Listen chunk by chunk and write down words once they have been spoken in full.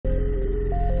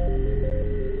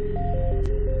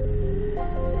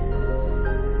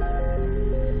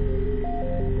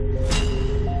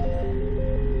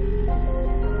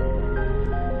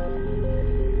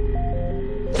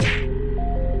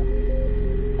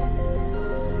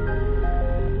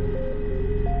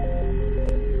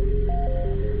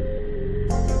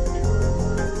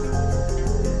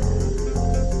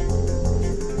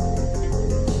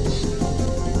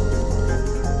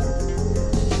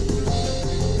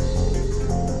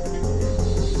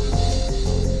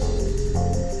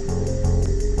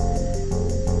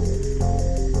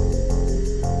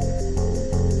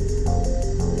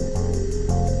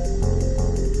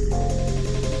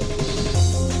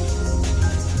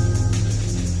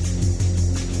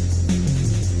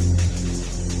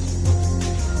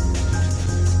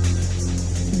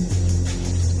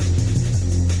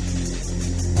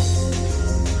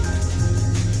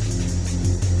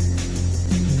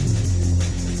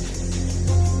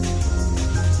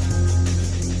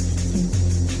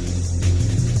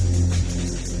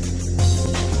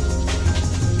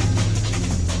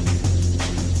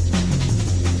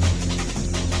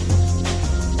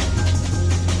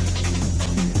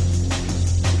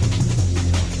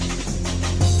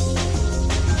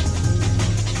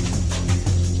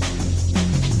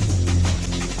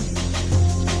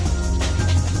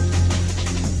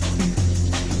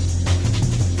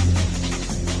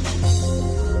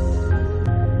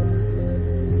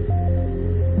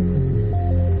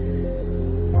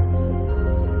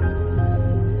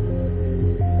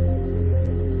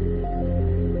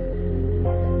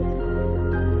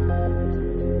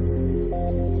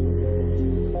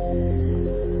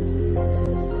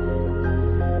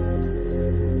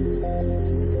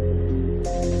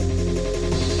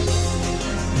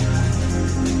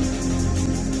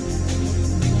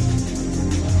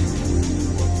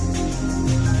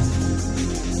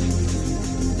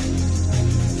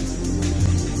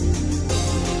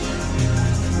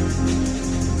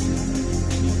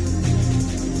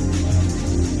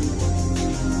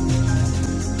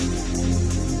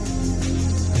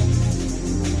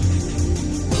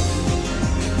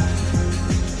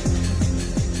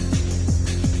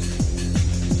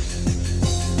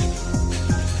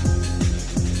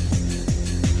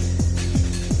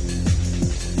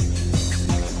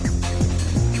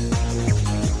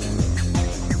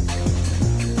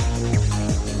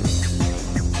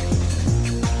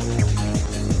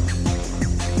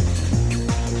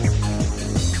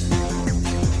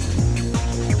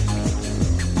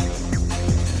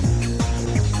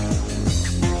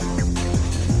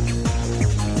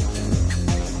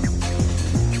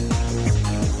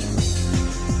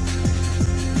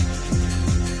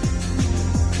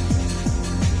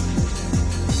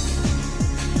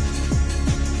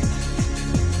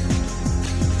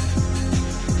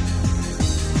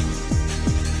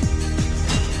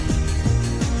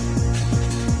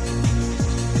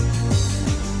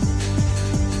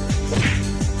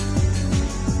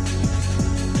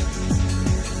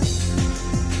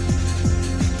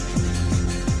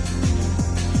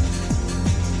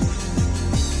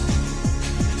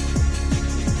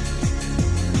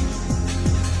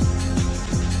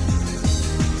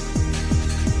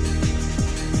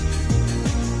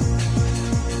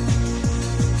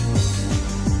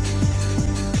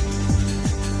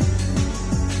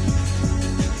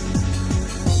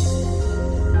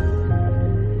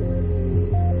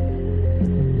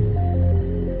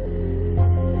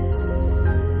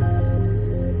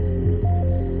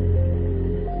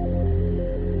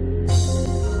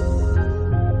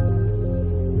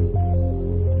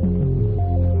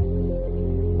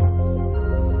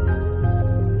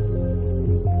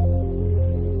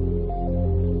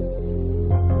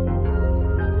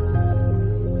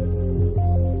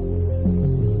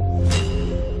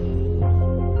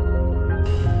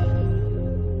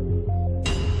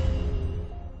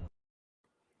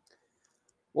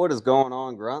What is going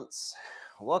on, grunts?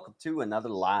 Welcome to another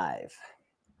live.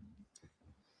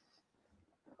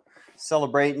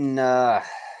 Celebrating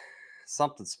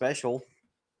something special.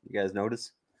 You guys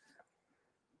notice?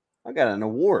 I got an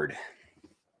award.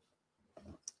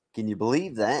 Can you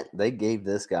believe that? They gave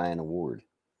this guy an award.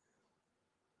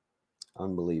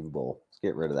 Unbelievable. Let's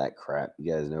get rid of that crap.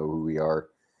 You guys know who we are.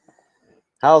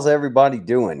 How's everybody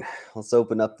doing? Let's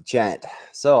open up the chat.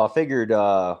 So I figured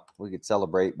we could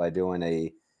celebrate by doing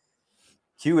a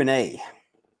Q&A.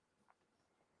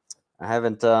 I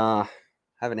haven't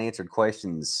answered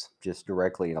questions just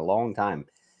directly in a long time.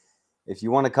 If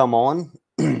you want to come on,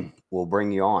 we'll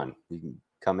bring you on. You can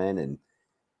come in and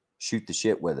shoot the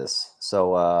shit with us.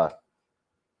 So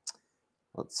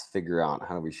let's figure out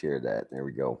how do we share that. There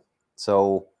we go.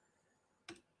 So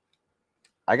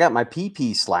I got my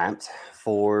PP slapped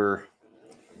for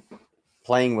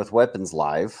playing with weapons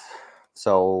live.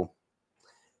 So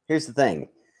here's the thing.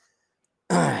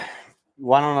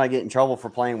 Why don't I get in trouble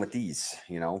for playing with these,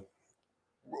 you know?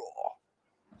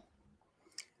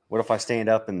 What if I stand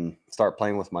up and start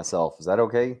playing with myself? Is that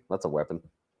okay? That's a weapon.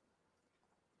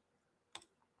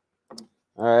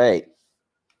 All right.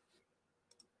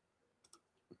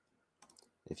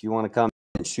 If you want to come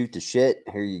and shoot the shit,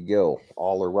 here you go.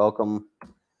 All are welcome.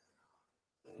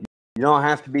 You don't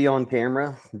have to be on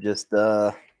camera. Just,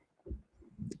 have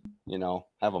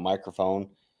a microphone.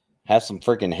 Have some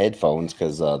freaking headphones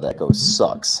because that echo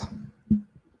sucks.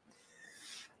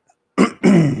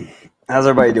 How's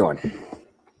everybody doing?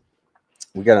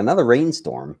 We got another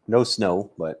rainstorm. No snow,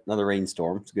 but another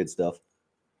rainstorm. It's good stuff.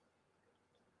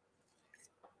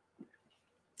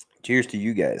 Cheers to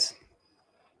you guys.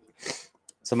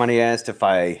 Somebody asked if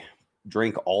I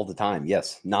drink all the time.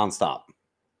 Yes, nonstop.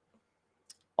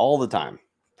 All the time.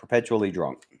 Perpetually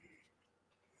drunk.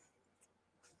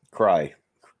 Cry.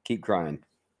 Keep crying.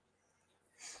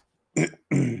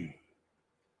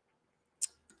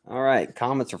 All right.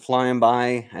 Comments are flying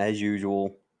by as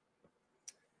usual.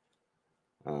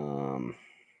 What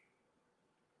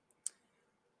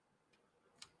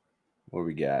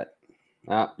we got?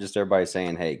 Just everybody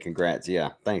saying, hey, congrats.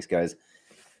 Yeah, thanks, guys.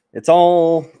 It's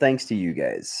all thanks to you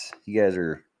guys. You guys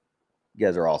are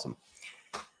awesome.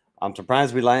 I'm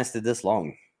surprised we lasted this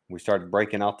long. We started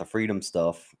breaking out the freedom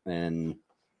stuff, and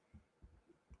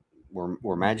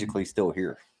we're magically still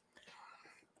here.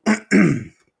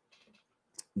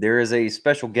 There is a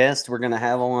special guest we're going to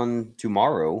have on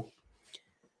tomorrow.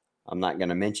 I'm not going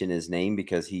to mention his name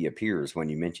because he appears when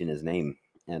you mention his name,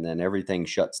 and then everything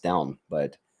shuts down.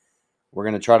 But we're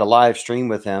going to try to live stream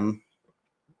with him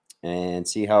and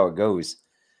see how it goes.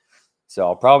 So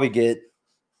I'll probably I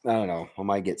don't know, I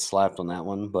might get slapped on that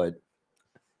one, but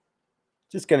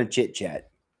just going to chit chat.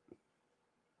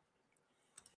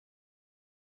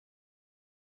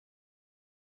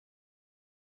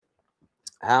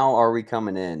 How are we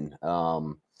coming in?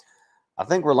 I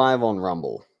think we're live on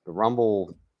Rumble. The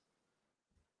Rumble,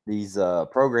 these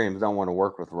programs don't want to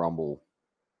work with Rumble.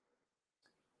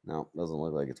 No, doesn't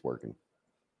look like it's working.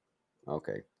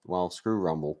 Okay, well, screw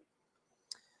Rumble.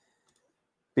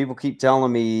 People keep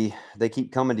telling me, they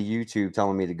keep coming to YouTube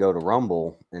telling me to go to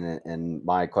Rumble, and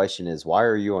my question is, why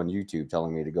are you on YouTube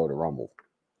telling me to go to Rumble?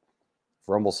 If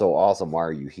Rumble's so awesome, why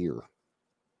are you here?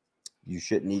 You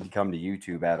shouldn't need to come to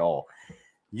YouTube at all.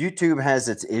 YouTube has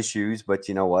its issues, but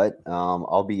you know what?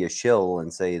 I'll be a shill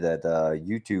and say that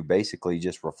YouTube basically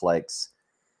just reflects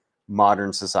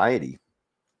modern society.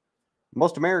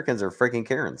 Most Americans are freaking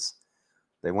Karens.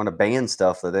 They want to ban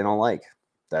stuff that they don't like.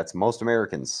 That's most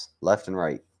Americans, left and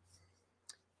right.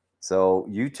 So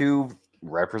YouTube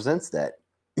represents that.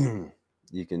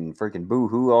 You can freaking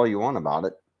boo-hoo all you want about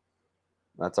it.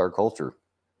 That's our culture.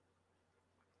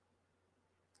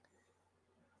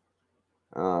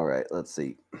 All right, let's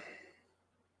see.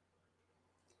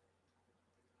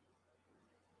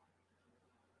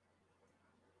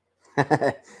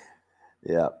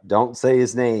 Yeah, don't say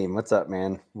his name. What's up,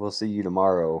 man? We'll see you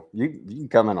tomorrow. You can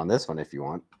come in on this one if you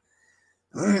want.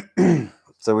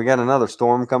 So we got another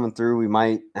storm coming through. We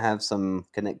might have some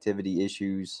connectivity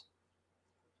issues.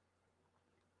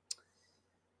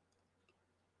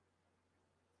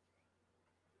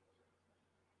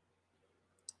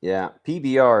 Yeah,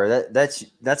 PBR.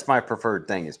 That's my preferred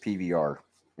thing is PBR,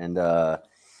 and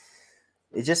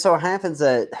it just so happens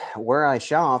that where I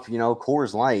shop,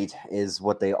 Coors Light is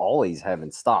what they always have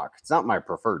in stock. It's not my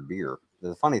preferred beer.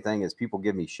 The funny thing is people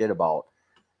give me shit about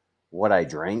what I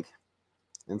drink.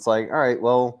 It's like, all right,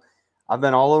 well, I've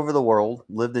been all over the world,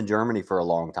 lived in Germany for a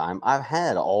long time. I've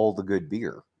had all the good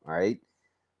beer, all right?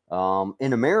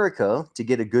 In America, to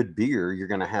get a good beer, you're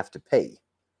going to have to pay.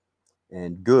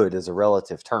 And good is a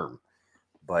relative term.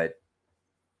 But,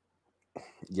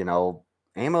 you know,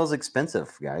 ammo's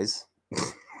expensive, guys.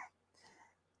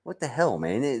 What the hell,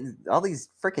 man? All these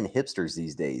freaking hipsters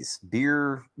these days,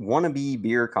 wannabe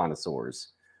beer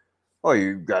connoisseurs. Oh,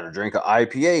 you got to drink an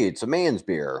IPA. It's a man's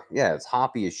beer. Yeah, it's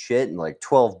hoppy as shit and like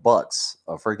 $12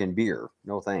 a freaking beer.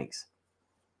 No thanks.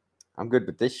 I'm good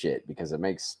with this shit because it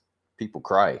makes people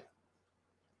cry.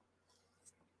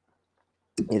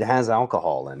 It has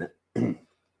alcohol in it.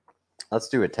 Let's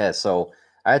do a test. So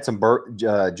I had some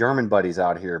German buddies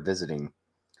out here visiting,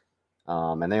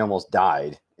 and they almost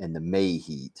died in the May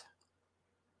heat.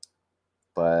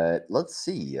 But let's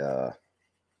see.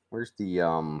 Where's the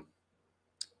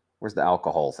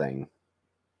alcohol thing?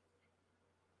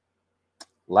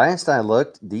 Last I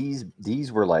looked,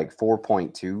 these were like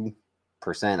 4.2%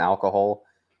 alcohol,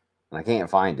 and I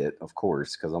can't find it, of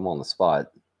course, because I'm on the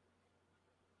spot.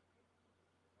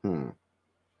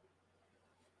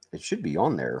 It should be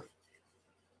on there.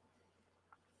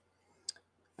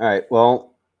 All right,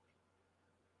 well,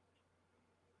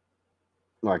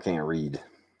 I can't read.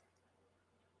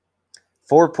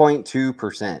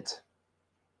 4.2%.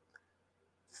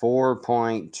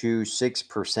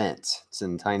 4.26%. It's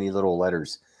in tiny little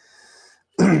letters.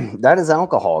 That is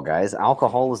alcohol, guys.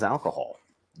 Alcohol is alcohol.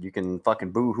 You can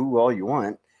fucking boo-hoo all you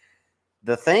want.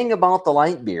 The thing about the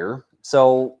light beer,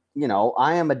 so, you know,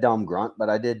 I am a dumb grunt,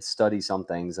 but I did study some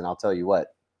things, and I'll tell you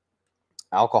what.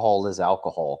 Alcohol is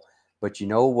alcohol. But you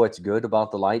know what's good about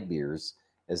the light beers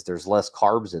is there's less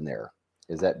carbs in there.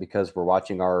 Is that because we're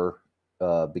watching our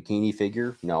bikini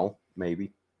figure? No,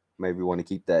 maybe. Maybe we want to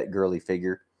keep that girly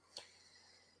figure.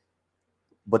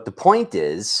 But the point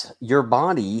is, your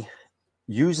body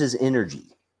uses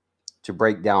energy to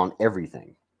break down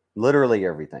everything. Literally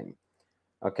everything.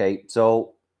 Okay,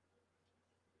 so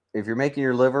if you're making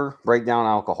your liver break down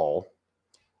alcohol,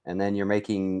 and then you're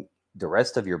making the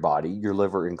rest of your body, your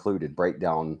liver included, break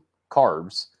down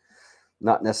carbs,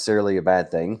 not necessarily a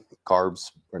bad thing. Carbs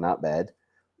are not bad.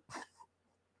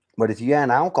 But if you add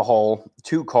alcohol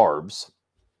to carbs,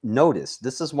 notice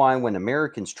this is why when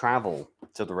Americans travel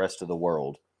to the rest of the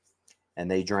world and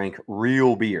they drank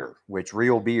real beer, which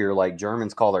real beer, like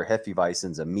Germans call their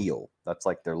Hefeweizens a meal. That's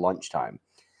like their lunchtime.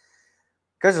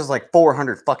 Because there's like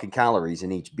 400 fucking calories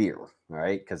in each beer,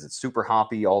 right? Because it's super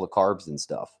hoppy, all the carbs and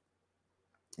stuff.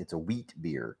 It's a wheat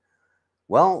beer.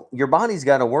 Well, your body's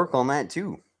got to work on that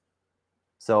too.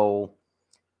 So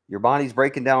your body's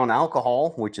breaking down alcohol,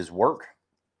 which is work,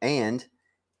 and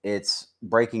it's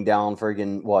breaking down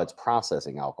it's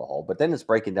processing alcohol, but then it's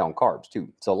breaking down carbs too.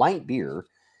 So light beer,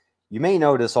 you may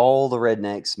notice all the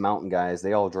rednecks, mountain guys,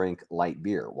 they all drink light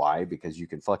beer. Why? Because you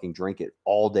can fucking drink it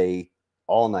all day,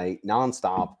 all night,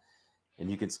 nonstop, and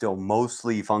you can still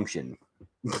mostly function.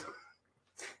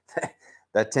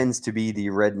 That tends to be the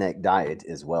redneck diet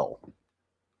as well.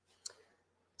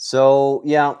 So,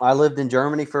 yeah, I lived in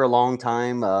Germany for a long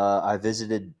time. I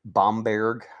visited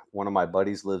Bamberg. One of my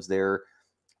buddies lives there,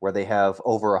 where they have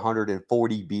over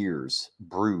 140 beers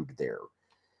brewed there.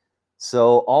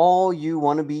 So all you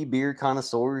wannabe beer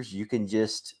connoisseurs, you can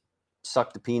just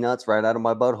suck the peanuts right out of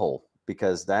my butthole,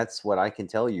 because that's what I can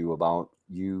tell you about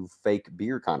you fake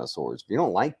beer connoisseurs. If you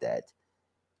don't like that,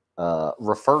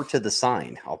 refer to the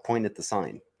sign. I'll point at the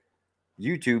sign.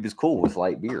 YouTube is cool with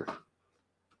light beer.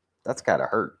 That's gotta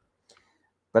hurt.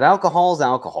 But alcohol is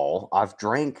alcohol. I've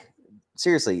drank,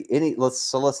 seriously,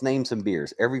 let's name some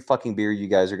beers. Every fucking beer you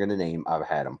guys are gonna name, I've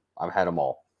had them. I've had them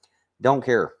all. Don't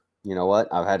care. You know what?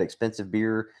 I've had expensive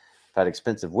beer. I've had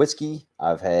expensive whiskey.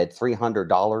 I've had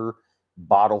 $300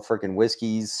 bottle freaking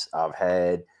whiskeys. I've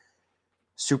had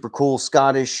super cool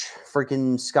Scottish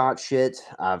freaking Scotch shit.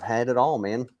 I've had it all,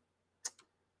 man.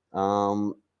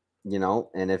 You know,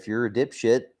 and if you're a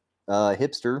dipshit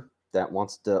hipster that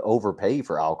wants to overpay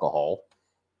for alcohol,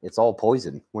 it's all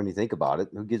poison when you think about it.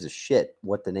 Who gives a shit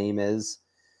what the name is,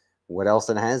 what else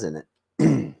it has in it?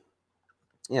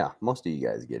 Yeah, most of you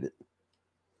guys get it.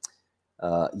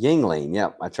 Yingling,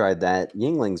 yep, I tried that.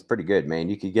 Yingling's pretty good, man.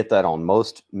 You could get that on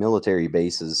most military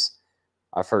bases.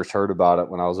 I first heard about it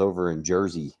when I was over in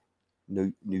Jersey,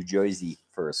 New Jersey,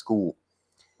 for a school.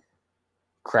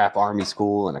 Crap army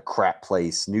school and a crap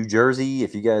place. New Jersey,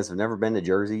 if you guys have never been to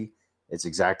Jersey, it's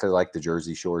exactly like the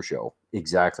Jersey Shore show.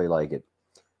 Exactly like it.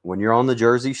 When you're on the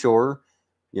Jersey Shore,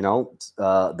 you know,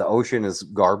 the ocean is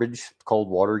garbage, cold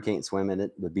water, you can't swim in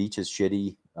it. The beach is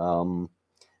shitty.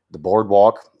 The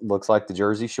boardwalk looks like the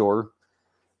Jersey Shore.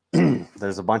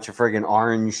 There's a bunch of friggin'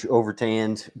 orange,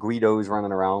 overtanned Guidos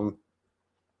running around.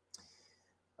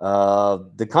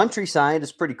 The countryside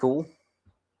is pretty cool.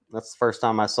 That's the first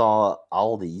time I saw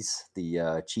Aldi's,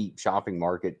 the cheap shopping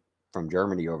market from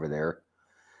Germany over there.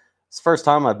 It's the first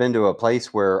time I've been to a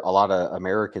place where a lot of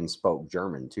Americans spoke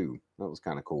German too. That was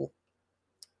kind of cool.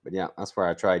 But yeah, that's where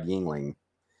I tried Yingling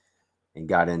and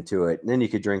got into it. And then you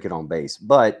could drink it on base,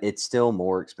 but it's still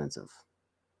more expensive.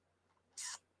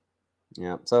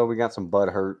 Yeah, so we got some butt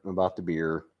hurt about the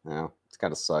beer. It's got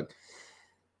to suck.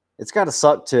 It's got to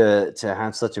suck to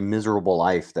have such a miserable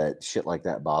life that shit like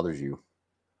that bothers you.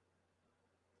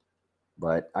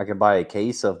 But I can buy a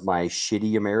case of my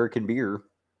shitty American beer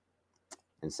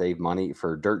and save money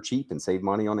for dirt cheap and save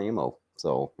money on ammo.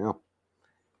 So, yeah,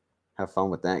 have fun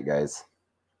with that, guys.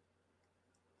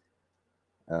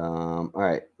 All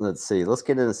right, let's see. Let's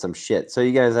get into some shit. So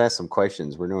you guys asked some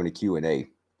questions. We're doing a Q&A.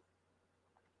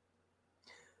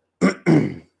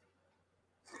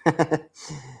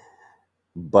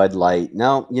 Bud Light.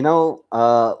 Now,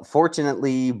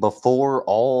 fortunately, before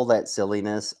all that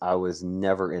silliness, I was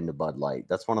never into Bud Light.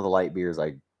 That's one of the light beers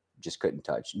I just couldn't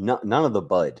touch. None of the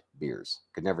Bud beers.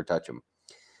 Could never touch them.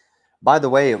 By the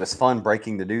way, it was fun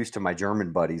breaking the news to my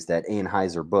German buddies that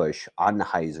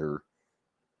Anheuser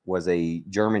was a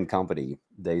German company.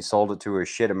 They sold it to a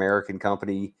shit American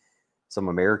company, some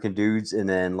American dudes, and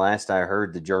then last I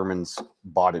heard, the Germans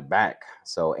bought it back.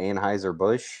 So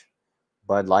Anheuser-Busch,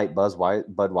 Bud Light,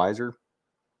 Budweiser,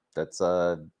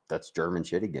 that's German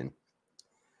shit again.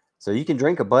 So you can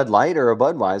drink a Bud Light or a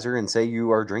Budweiser and say you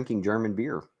are drinking German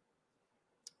beer.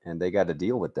 And they got to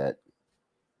deal with that.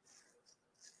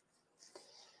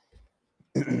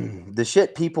 The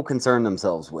shit people concern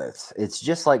themselves with. It's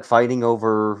just like fighting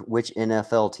over which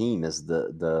NFL team is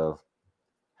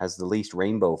has the least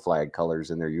rainbow flag colors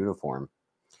in their uniform.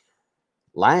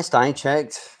 Last I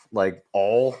checked, like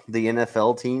all the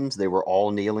NFL teams, they were all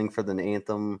kneeling for the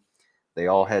anthem. They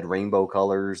all had rainbow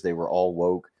colors. They were all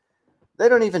woke. They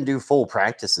don't even do full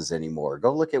practices anymore.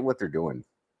 Go look at what they're doing.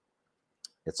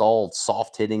 It's all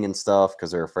soft hitting and stuff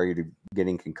because they're afraid of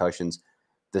getting concussions.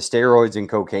 The steroids and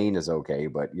cocaine is okay,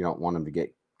 but you don't want them to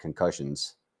get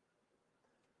concussions.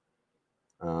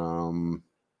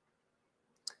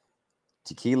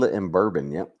 Tequila and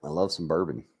bourbon. Yep, I love some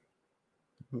bourbon.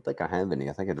 I don't think I have any.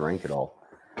 I think I drank it all.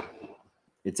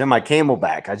 It's in my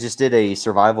Camelback. I just did a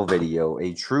survival video,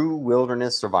 a true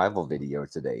wilderness survival video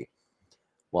today.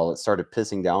 While it started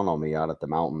pissing down on me out at the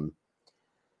mountain.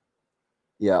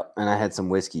 Yeah, and I had some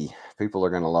whiskey. People are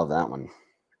going to love that one.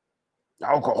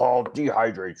 Alcohol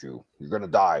dehydrates you. You're going to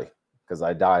die. Because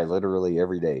I die literally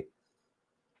every day.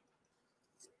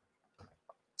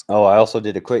 Oh, I also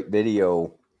did a quick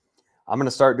video. I'm going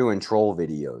to start doing troll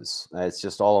videos. That's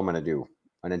just all I'm going to do.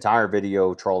 An entire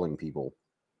video trolling people.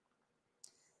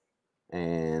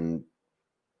 But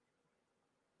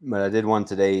I did one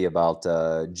today about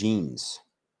jeans.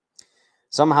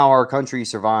 Somehow our country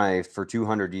survived for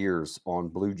 200 years on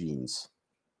blue jeans.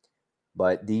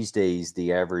 But these days,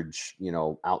 the average,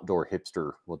 outdoor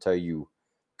hipster will tell you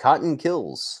cotton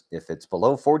kills. If it's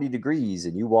below 40 degrees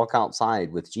and you walk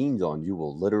outside with jeans on, you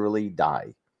will literally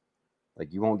die.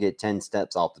 Like, you won't get 10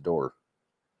 steps out the door.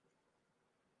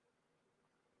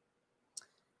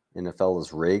 NFL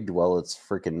is rigged. Well, it's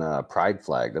freaking pride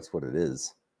flag. That's what it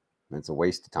is. It's a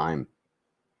waste of time.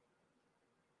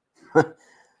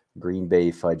 Green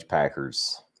Bay Fudge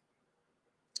Packers.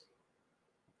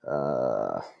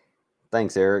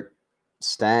 Thanks, Eric.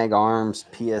 Stag Arms,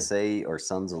 PSA, or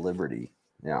Sons of Liberty.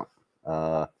 Yeah.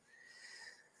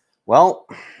 Well,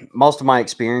 most of my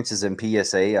experiences in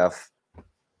PSA, I've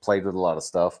played with a lot of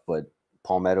stuff, but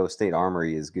Palmetto State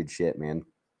Armory is good shit, man.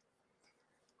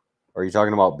 Are you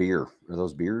talking about beer? Are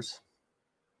those beers?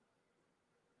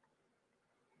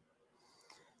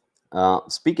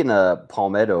 Speaking of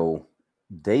Palmetto,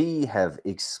 they have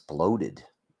exploded.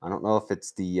 I don't know if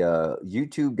it's the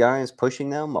YouTube guys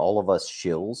pushing them, all of us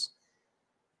shills,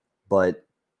 but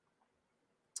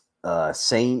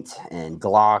Saint and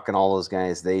Glock and all those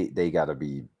guys, they got to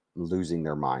be losing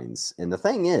their minds. And the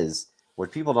thing is,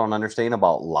 what people don't understand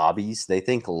about lobbies, they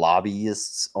think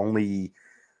lobbyists only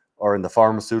are in the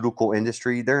pharmaceutical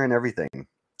industry. They're in everything.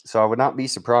 So I would not be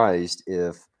surprised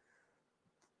if,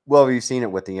 well, we've seen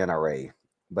it with the NRA,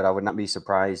 but I would not be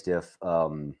surprised if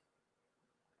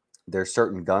there's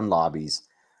certain gun lobbies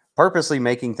purposely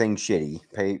making things shitty,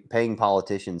 paying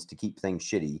politicians to keep things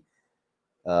shitty,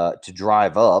 to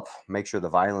drive up, make sure the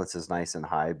violence is nice and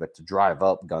high, but to drive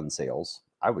up gun sales.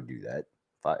 I would do that.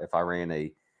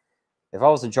 If I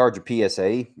was in charge of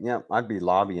PSA, yeah, I'd be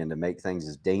lobbying to make things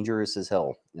as dangerous as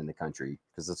hell in the country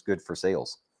because it's good for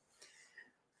sales.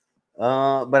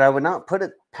 But I would not put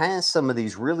it past some of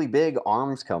these really big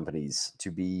arms companies to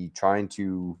be trying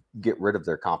to get rid of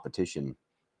their competition.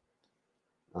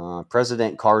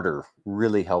 President Carter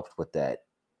really helped with that.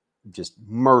 Just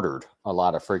murdered a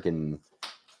lot of freaking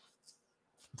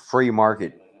free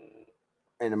market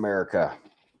in America.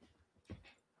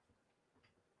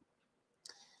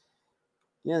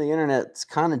 Yeah, the internet's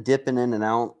kind of dipping in and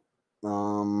out.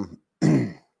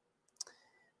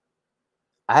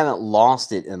 I haven't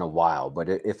lost it in a while, but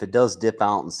if it does dip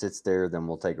out and sits there, then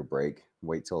we'll take a break.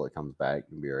 Wait till it comes back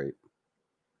and be all right.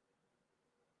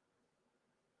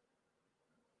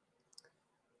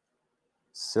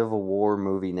 Civil War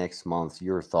movie next month.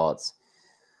 Your thoughts?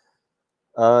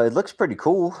 It looks pretty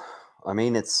cool. I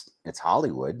mean, it's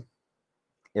Hollywood.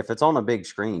 If it's on a big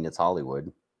screen, it's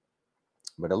Hollywood.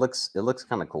 But it looks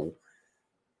kind of cool.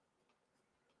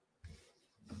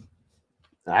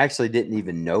 I actually didn't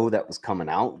even know that was coming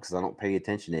out because I don't pay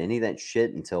attention to any of that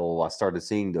shit until I started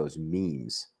seeing those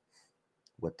memes.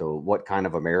 What kind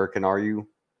of American are you?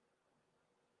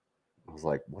 I was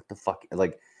like, what the fuck?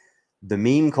 Like the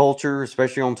meme culture,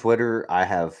 especially on Twitter, I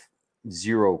have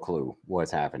zero clue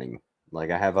what's happening. Like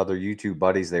I have other YouTube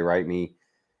buddies, they write me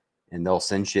and they'll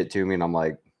send shit to me and I'm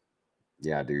like,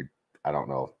 yeah, dude, I don't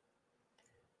know.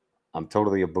 I'm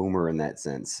totally a boomer in that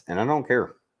sense, and I don't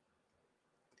care.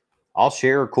 I'll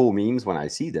share cool memes when I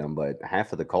see them, but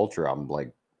half of the culture, I'm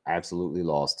like absolutely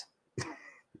lost.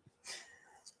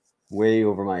 Way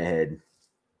over my head.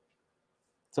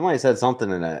 Somebody said something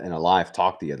in a live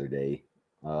talk the other day.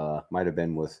 Might have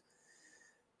been with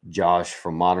Josh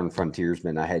from Modern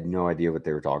Frontiersmen. I had no idea what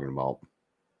they were talking about.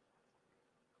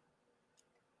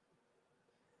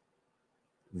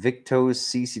 Victo's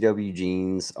CCW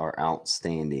jeans are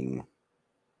outstanding.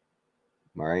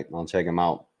 All right, I'll check them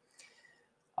out.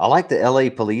 I like the LA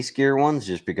police gear ones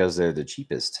just because they're the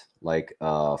cheapest. Like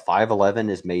 511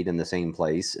 is made in the same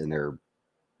place and they're,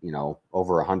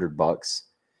 over $100.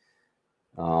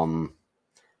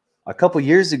 A couple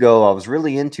years ago, I was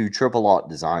really into Triple Aught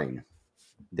Design.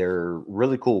 They're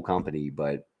really cool company,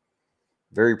 but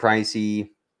very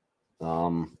pricey,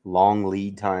 long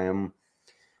lead time.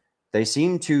 They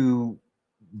seem to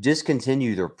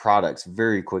discontinue their products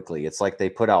very quickly. It's like they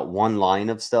put out one line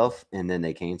of stuff and then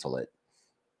they cancel it.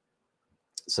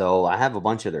 So I have a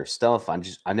bunch of their stuff.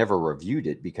 I never reviewed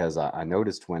it because I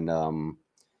noticed when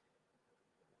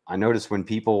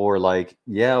people were like,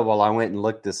 yeah, well, I went and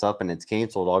looked this up and it's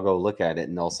canceled. I'll go look at it.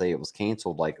 And they'll say it was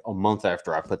canceled like a month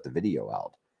after I put the video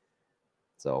out.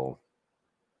 So,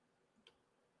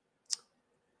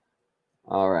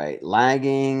 all right.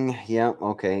 Lagging. Yep. Yeah,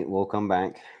 okay. We'll come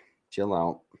back. Chill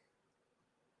out.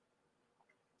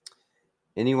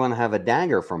 Anyone have a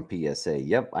dagger from PSA?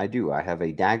 Yep, I do. I have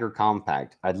a dagger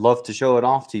compact. I'd love to show it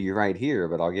off to you right here,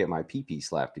 but I'll get my PP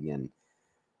slapped again.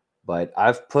 But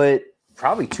I've put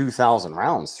probably 2,000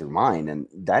 rounds through mine, and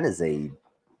that is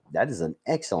an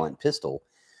excellent pistol.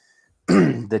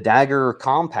 The dagger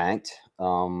compact,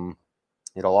 it'll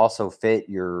also fit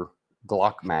your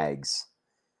Glock mags.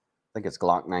 I think it's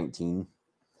Glock 19.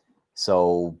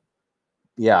 So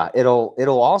yeah, it'll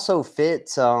also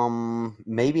fit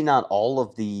maybe not all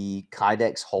of the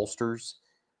Kydex holsters,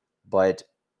 but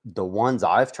the ones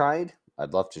I've tried,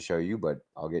 I'd love to show you, but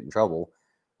I'll get in trouble.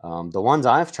 The ones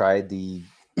I've tried, the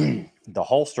the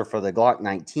holster for the Glock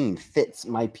 19 fits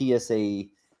my PSA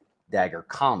dagger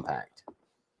compact.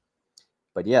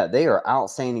 But yeah, they are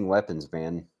outstanding weapons,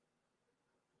 man.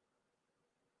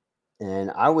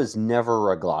 And I was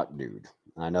never a Glock dude.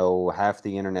 I know half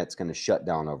the internet's going to shut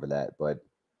down over that, but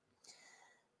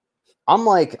I'm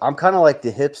kind of like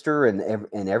the hipster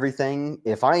and everything.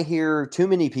 If I hear too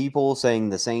many people saying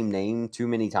the same name too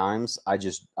many times,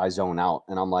 I zone out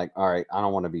and I'm like, all right, I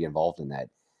don't want to be involved in that.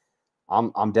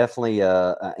 I'm definitely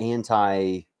a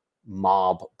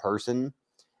anti-mob person,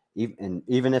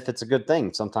 even if it's a good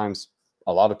thing. Sometimes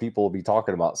a lot of people will be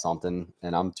talking about something,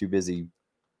 and I'm too busy,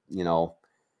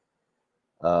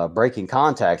 breaking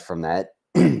contact from that.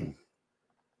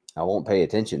 I won't pay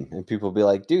attention, and people will be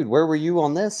like, "Dude, where were you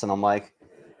on this?" And I'm like,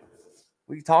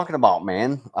 "What are you talking about,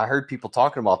 man? I heard people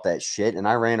talking about that shit, and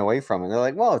I ran away from it." And they're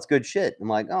like, "Well, it's good shit." I'm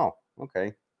like, "Oh,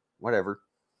 okay, whatever."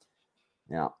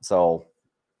 Yeah, so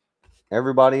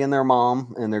everybody and their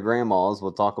mom and their grandmas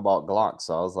will talk about Glocks.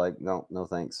 So I was like, no,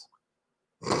 thanks.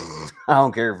 I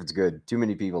don't care if it's good. Too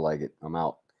many people like it. I'm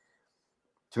out.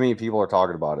 Too many people are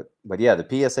talking about it. But yeah,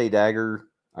 the PSA dagger,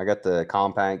 I got the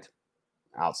compact.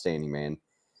 Outstanding, man.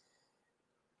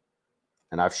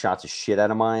 And I've shot the shit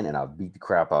out of mine and I've beat the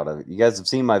crap out of it. You guys have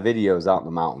seen my videos out in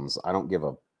the mountains. I don't give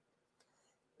a.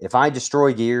 If I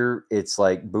destroy gear, it's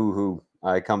like boo-hoo.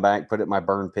 I come back, put it in my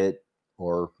burn pit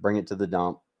or bring it to the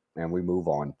dump and we move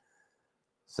on.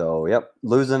 So, yep,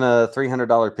 losing a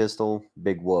 $300 pistol,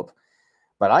 big whoop.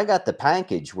 But I got the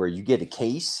package where you get a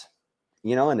case,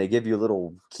 and they give you a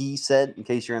little key set in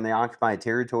case you're in the occupied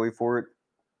territory for it.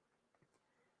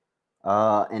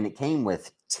 And it came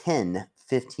with 10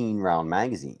 15-round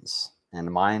magazines.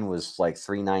 And mine was like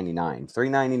 $3.99.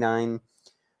 $3.99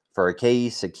 for a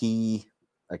case, a key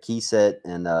set,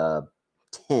 and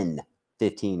 10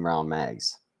 15-round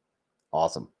mags.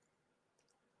 Awesome.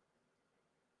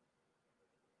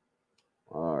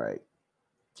 All right.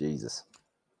 Jesus.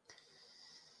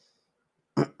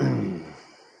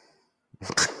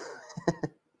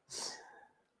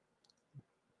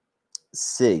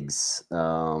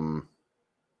 SIGs.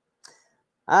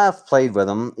 I've played with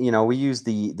them. You know, we use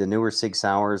the newer Sig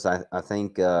Sauers. I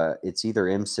think it's either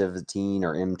M17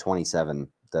 or M27.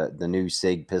 The new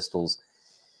Sig pistols.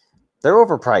 They're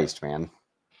overpriced, man.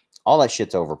 All that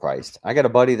shit's overpriced. I got a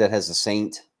buddy that has a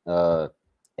Saint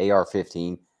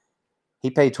AR-15. He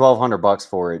paid $1,200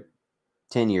 for it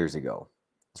 10 years ago.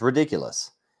 It's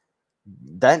ridiculous.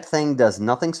 That thing does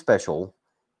nothing special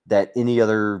that any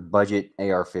other budget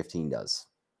AR-15 does.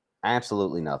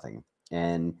 Absolutely nothing.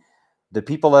 And the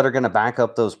people that are going to back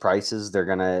up those prices, they're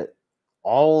going to,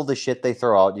 all the shit they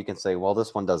throw out, you can say, well,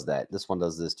 this one does that. This one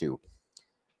does this too.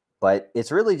 But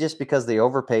it's really just because they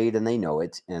overpaid and they know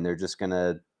it. And they're just going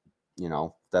to, you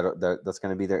know, that's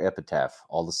going to be their epitaph.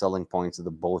 All the selling points of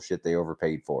the bullshit they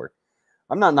overpaid for.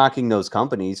 I'm not knocking those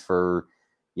companies for,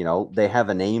 you know, they have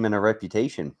a name and a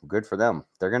reputation. Good for them.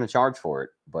 They're going to charge for it.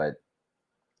 But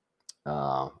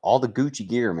all the Gucci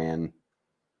gear, man,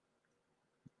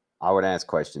 I would ask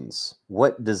questions.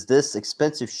 What does this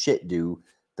expensive shit do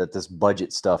that this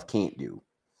budget stuff can't do?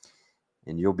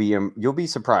 And you'll be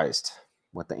surprised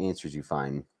what the answers you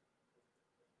find.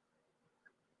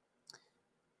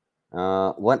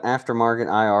 What aftermarket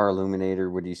IR illuminator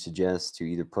would you suggest to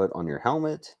either put on your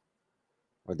helmet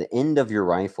or the end of your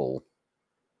rifle?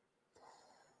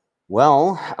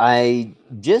 Well, I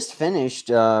just finished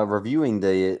reviewing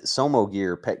the Somo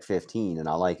Gear PEC 15, and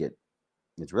I like it.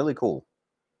 It's really cool.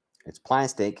 It's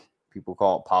plastic. People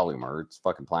call it polymer. It's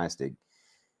fucking plastic.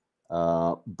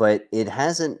 But it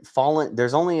hasn't fallen.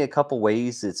 There's only a couple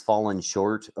ways it's fallen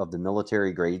short of the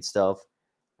military grade stuff.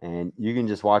 And you can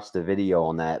just watch the video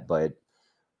on that. But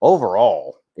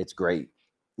overall, it's great.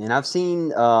 And I've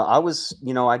seen,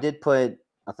 I did put,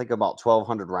 I think about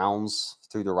 1,200 rounds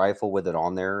through the rifle with it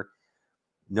on there.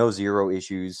 No zero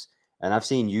issues. And I've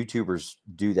seen YouTubers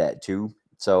do that too.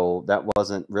 So that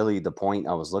wasn't really the point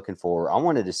I was looking for. I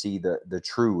wanted to see the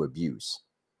true abuse.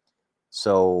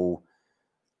 So,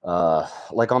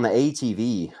 like on the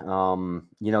ATV,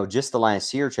 just the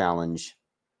last year challenge,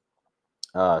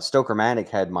 Stokermatic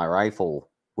had my rifle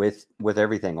with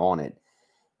everything on it.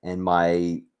 And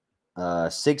my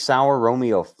 6 Hour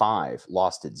Romeo 5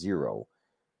 lost at 0.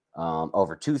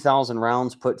 Over 2,000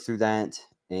 rounds put through that,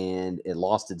 and it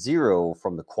lost at 0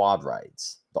 from the quad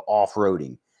rides, the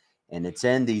off-roading. And it's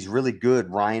in these really good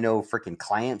Rhino freaking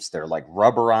clamps. They're like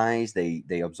rubberized.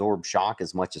 They absorb shock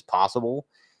as much as possible.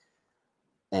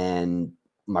 And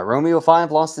my Romeo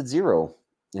 5 lost at 0.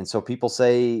 And so people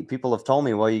have told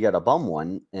me, well, you got a bum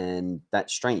one. And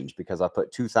that's strange because I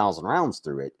put 2,000 rounds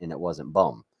through it and it wasn't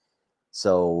bum.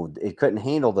 So it couldn't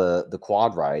handle the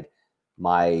quad ride.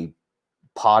 My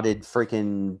potted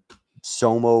freaking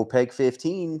Somo PEG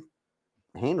 15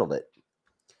 handled it.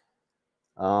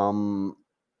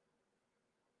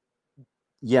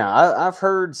 Yeah, I've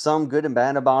heard some good and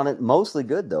bad about it. Mostly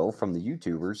good though from the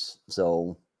YouTubers.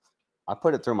 So I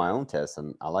put it through my own test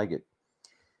and I like it.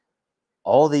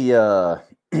 All the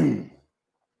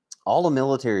all the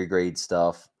military grade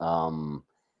stuff. The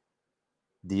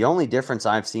only difference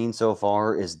I've seen so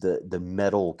far is the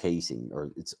metal casing, or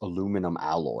it's aluminum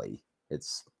alloy.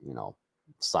 It's,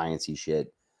 sciencey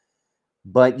shit.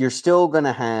 But you're still going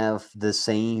to have the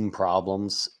same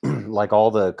problems, like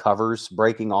all the covers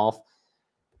breaking off.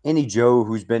 Any Joe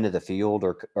who's been to the field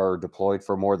or deployed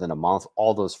for more than a month,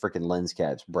 all those freaking lens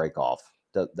caps break off.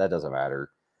 That doesn't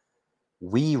matter.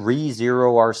 We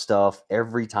re-zero our stuff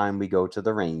every time we go to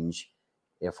the range.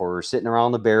 If we're sitting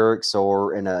around the barracks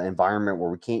or in an environment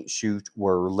where we can't shoot,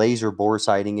 we're laser bore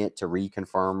sighting it to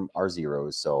reconfirm our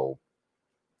zeros. So,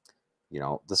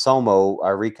 the Somo, I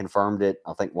reconfirmed it,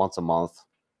 I think once a month.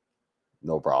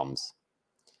 No problems.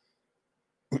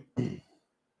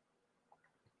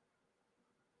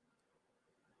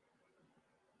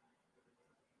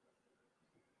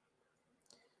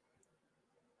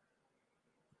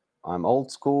 I'm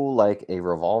old school, like a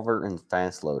revolver and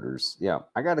fast loaders. Yeah,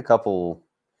 I got a couple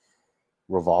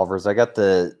revolvers. I got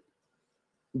the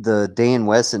Dan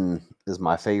Wesson is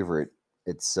my favorite.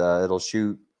 It's it'll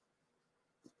shoot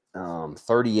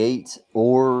 38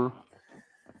 or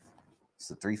it's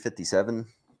a 357.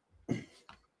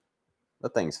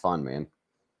 That thing's fun, man.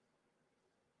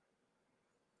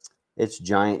 It's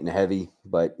giant and heavy,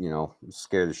 but, you know,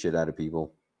 scare the shit out of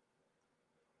people.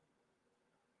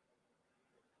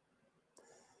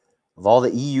 Of all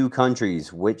the EU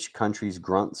countries, which country's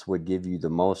grunts would give you the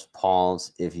most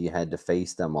pause if you had to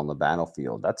face them on the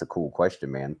battlefield? That's a cool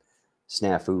question, man.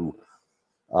 Snafu.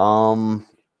 Um,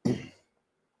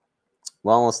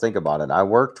 well, let's think about it. I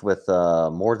worked with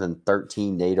more than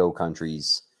 13 NATO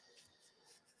countries.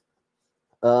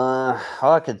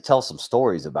 I could tell some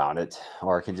stories about it,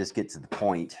 or I can just get to the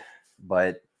point.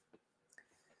 But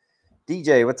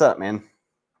DJ, what's up, man?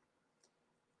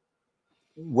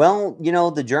 Well, you know,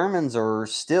 the Germans are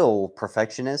still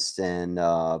perfectionists, and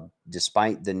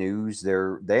despite the news,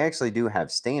 they actually do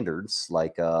have standards.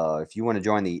 Like, if you want to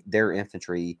join their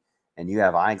infantry and you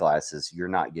have eyeglasses, you're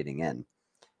not getting in.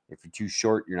 If you're too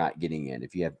short, you're not getting in.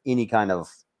 If you have any kind of,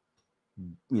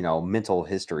 you know, mental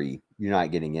history, you're not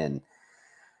getting in.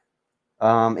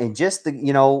 And just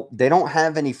you know, they don't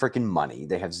have any freaking money.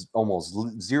 They have almost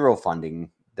zero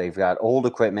funding. They've got old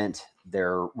equipment.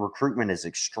 Their recruitment is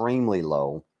extremely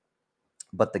low.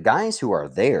 But the guys who are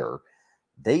there,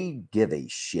 they give a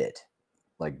shit,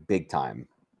 like big time.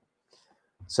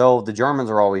 So the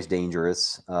Germans are always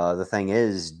dangerous. The thing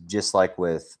is, just like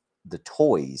with the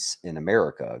toys in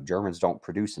America, Germans don't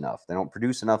produce enough. They don't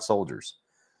produce enough soldiers.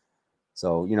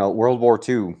 So, you know, World War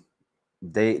II,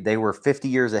 they were 50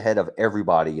 years ahead of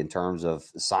everybody in terms of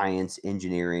science,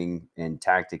 engineering, and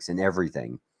tactics and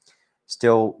everything.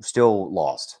 Still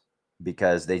lost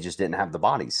because they just didn't have the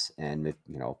bodies. And if,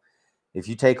 you know, if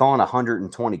you take on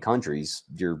 120 countries,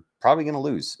 you're probably going to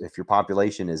lose if your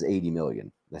population is 80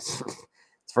 million. That's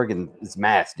it's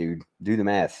math, dude. Do the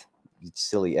math. You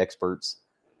silly experts.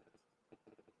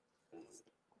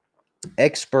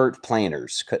 Expert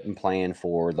planners couldn't plan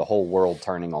for the whole world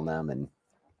turning on them and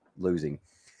losing.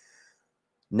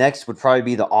 Next would probably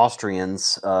be the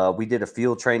Austrians. We did a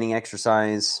field training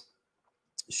exercise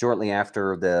shortly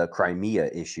after the Crimea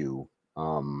issue.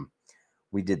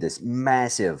 We did this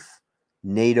massive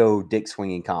NATO dick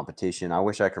swinging competition. I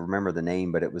wish I could remember the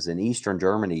name, but it was in Eastern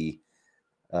Germany,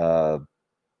 in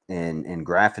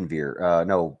Grafenwehr.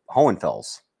 No,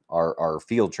 Hohenfels. Our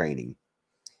field training.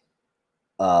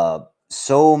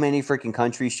 So many freaking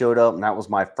countries showed up, and that was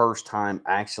my first time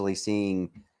actually seeing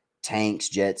tanks,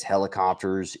 jets,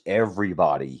 helicopters,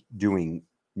 everybody doing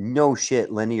no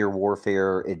shit linear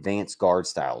warfare, advanced guard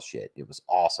style shit. It was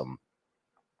awesome.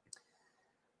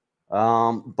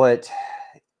 But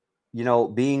you know,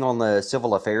 being on the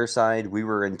civil affairs side, we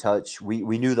were in touch.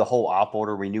 We knew the whole op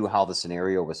order. We knew how the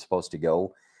scenario was supposed to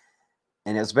go.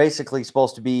 And it was basically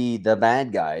supposed to be the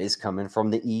bad guys coming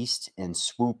from the east and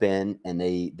swoop in, and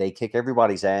they kick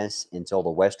everybody's ass until the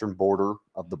western border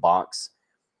of the box.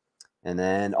 And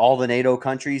then all the NATO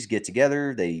countries get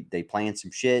together, they plan some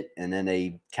shit, and then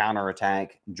they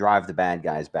counterattack, drive the bad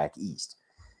guys back east.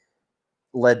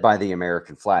 Led by the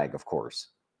American flag, of course.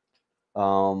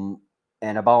 And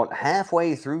about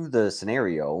halfway through the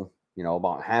scenario, you know,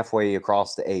 about halfway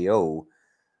across the AO,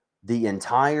 the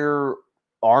entire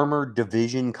armored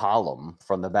division column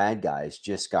from the bad guys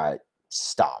just got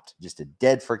stopped, just a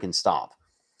dead freaking stop.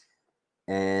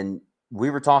 And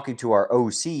we were talking to our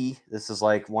OC. This is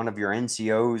like one of your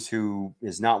NCOs who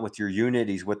is not with your unit.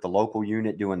 He's with the local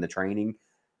unit doing the training.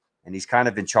 And he's kind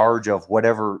of in charge of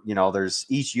whatever, you know, there's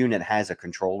each unit has a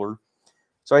controller.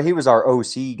 So he was our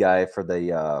OC guy for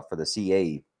the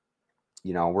CA.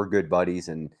 You know, we're good buddies.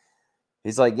 And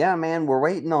he's like, yeah, man, we're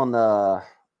waiting on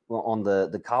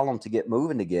the column to get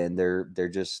moving again.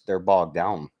 They're bogged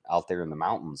down out there in the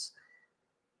mountains.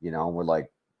 You know, we're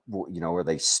like, you know, are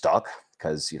they stuck?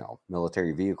 Because, you know,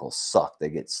 military vehicles suck. They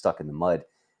get stuck in the mud.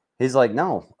 He's like,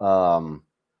 no.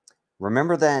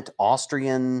 Remember that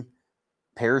Austrian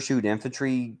parachute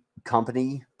infantry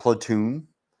company platoon?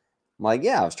 I'm like,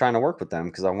 yeah, I was trying to work with them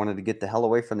because I wanted to get the hell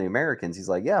away from the Americans. He's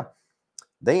like, yeah,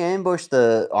 they ambushed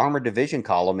the armored division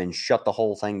column and shut the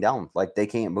whole thing down. Like, they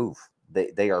can't move.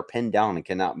 They are pinned down and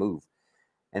cannot move.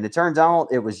 And it turns out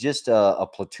it was just a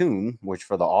platoon, which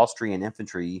for the Austrian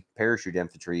infantry, parachute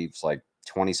infantry, it's like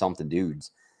 20-something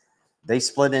dudes. They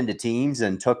split into teams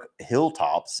and took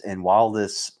hilltops. And while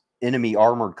this enemy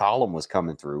armored column was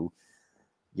coming through,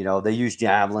 you know, they used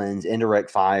javelins, indirect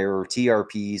fire,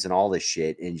 TRPs, and all this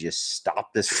shit and just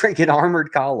stopped this freaking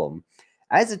armored column.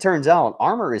 As it turns out,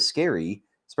 armor is scary,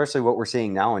 especially what we're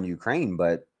seeing now in Ukraine.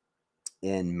 But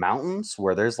in mountains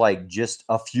where there's like just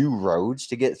a few roads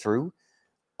to get through,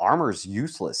 armor's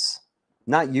useless.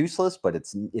 Not useless, but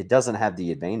it doesn't have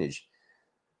the advantage.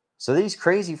 So these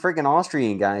crazy freaking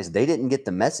Austrian guys, they didn't get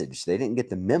the message. They didn't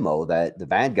get the memo that the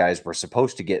bad guys were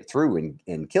supposed to get through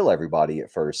and kill everybody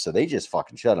at first. So they just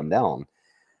fucking shut them down.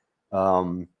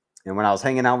 And when I was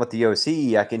hanging out with the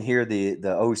OC, I can hear the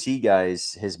OC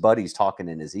guys, his buddies, talking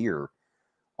in his ear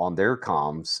on their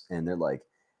comms, and they're like,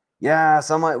 "Yeah,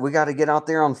 somebody, we got to get out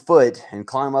there on foot and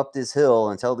climb up this hill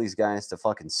and tell these guys to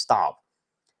fucking stop."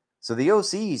 So the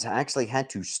OCs actually had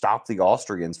to stop the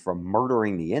Austrians from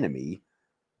murdering the enemy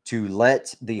to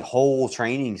let the whole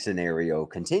training scenario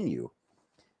continue.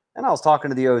 And I was talking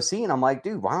to the OC, and I'm like,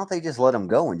 dude, why don't they just let them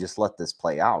go and just let this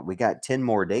play out? We got 10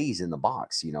 more days in the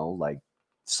box, like,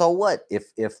 so what?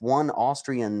 If one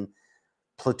Austrian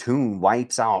platoon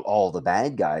wipes out all the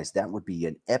bad guys, that would be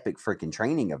an epic freaking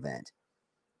training event,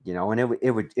 and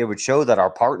it would show that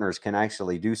our partners can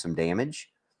actually do some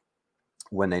damage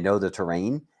when they know the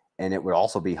terrain. And it would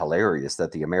also be hilarious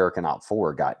that the American Op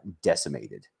 4 got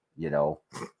decimated,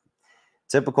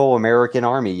 typical American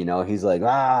army, he's like,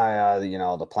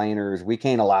 the planners, we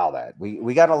can't allow that.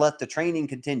 We got to let the training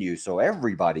continue so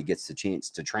everybody gets the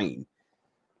chance to train.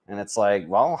 And it's like,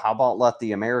 well, how about let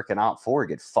the American Op 4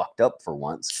 get fucked up for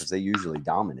once, because they usually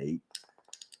dominate,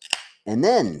 and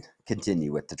then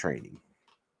continue with the training.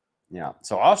 Yeah.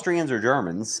 So Austrians or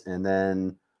Germans, and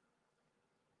then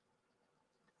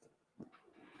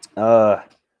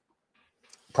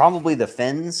probably the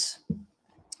Finns,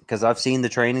 because I've seen the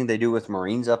training they do with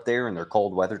Marines up there and their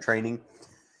cold weather training.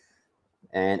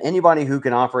 And anybody who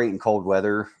can operate in cold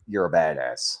weather, you're a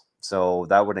badass. So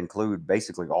that would include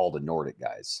basically all the Nordic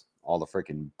guys, all the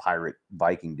freaking pirate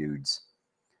Viking dudes.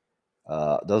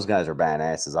 Those guys are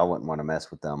badasses. I wouldn't want to mess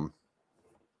with them.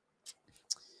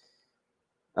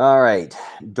 All right.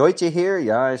 Deutsche hier?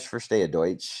 Ja, ich verstehe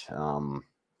Deutsch.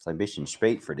 Ist ein bisschen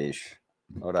spät für dich.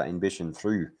 Oder ein bisschen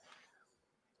früh.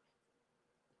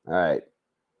 All right.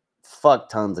 Fuck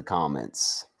tons of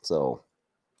comments. So.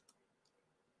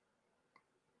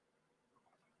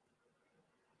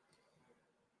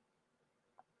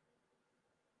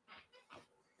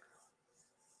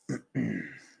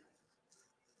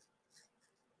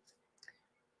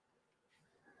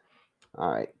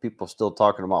 All right. People still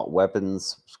talking about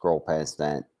weapons. Scroll past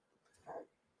that.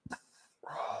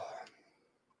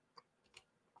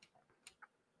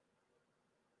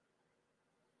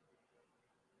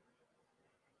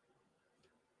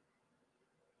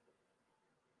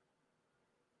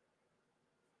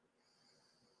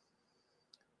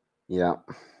 Yeah.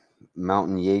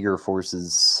 Mountain Jaeger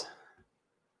forces.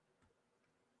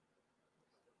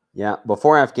 Yeah.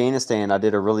 Before Afghanistan, I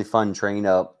did a really fun train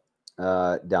up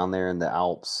down there in the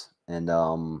Alps. And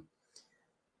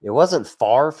it wasn't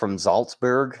far from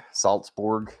Salzburg,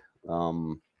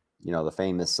 the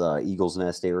famous Eagle's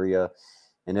Nest area.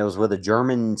 And it was with a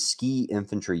German ski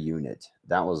infantry unit.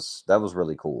 That was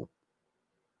really cool.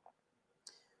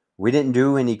 We didn't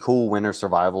do any cool winter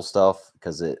survival stuff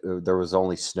because there was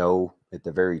only snow at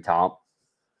the very top.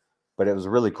 But it was a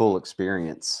really cool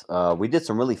experience. We did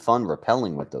some really fun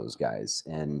rappelling with those guys.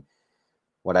 And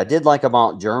what I did like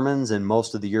about Germans and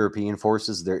most of the European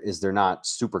forces they're not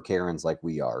super Karens like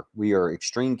we are. We are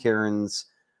extreme Karens,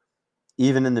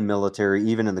 even in the military,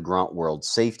 even in the grunt world.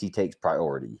 Safety takes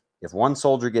priority. If one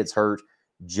soldier gets hurt,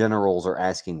 generals are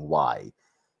asking why.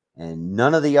 And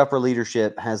none of the upper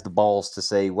leadership has the balls to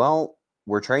say, well,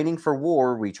 we're training for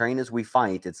war. We train as we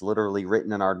fight. It's literally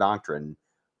written in our doctrine.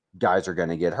 Guys are going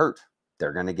to get hurt.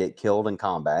 They're going to get killed in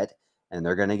combat, and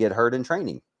they're going to get hurt in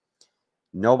training.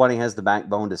 Nobody has the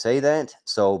backbone to say that.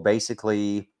 So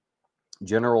basically,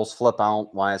 generals flip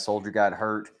out why a soldier got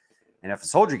hurt. And if a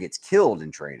soldier gets killed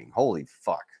in training, holy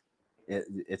fuck,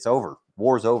 it's over.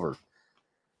 War's over.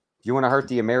 If you want to hurt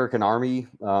the American army,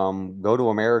 go to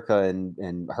America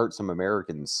and hurt some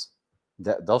Americans.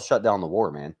 They'll shut down the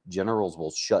war, man. Generals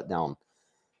will shut down.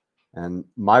 And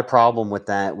my problem with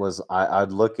that was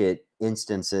I'd look at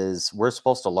instances. We're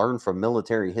supposed to learn from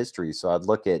military history. So I'd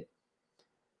look at,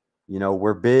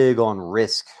 we're big on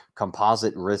risk,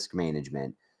 composite risk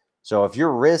management. So if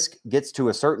your risk gets to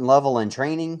a certain level in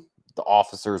training, the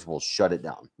officers will shut it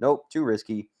down. Nope, too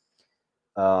risky.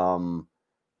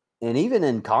 And even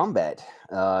in combat,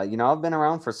 I've been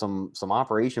around for some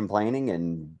operation planning,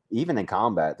 and even in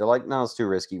combat, they're like, no, it's too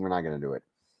risky. We're not going to do it.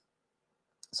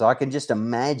 So I can just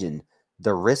imagine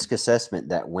the risk assessment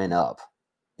that went up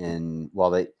on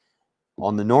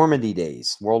the Normandy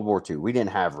days, World War II. We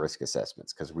didn't have risk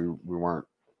assessments because we weren't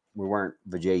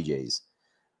the JJs.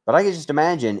 But I can just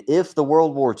imagine if the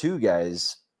World War II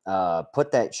guys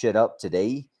put that shit up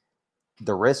today,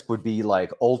 the risk would be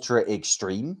like ultra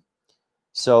extreme.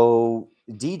 So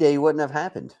D-Day wouldn't have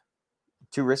happened.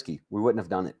 Too risky. We wouldn't have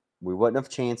done it. We wouldn't have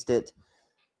chanced it.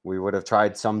 We would have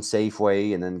tried some safe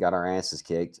way and then got our asses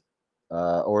kicked.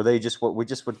 Or we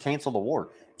just would cancel the war.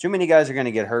 Too many guys are going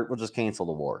to get hurt. We'll just cancel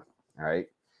the war. All right.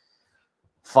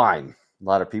 Fine. A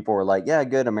lot of people were like, yeah,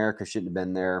 good, America shouldn't have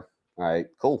been there. All right,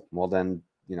 cool. Well, then,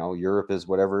 you know, Europe is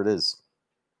whatever it is.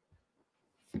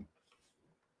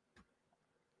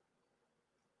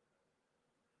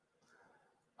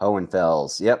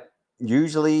 Hohenfels. Yep.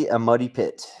 Usually a muddy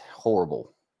pit.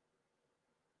 Horrible.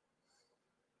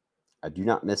 I do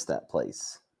not miss that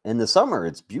place. In the summer,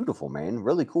 it's beautiful, man.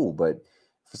 Really cool. But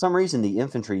for some reason, the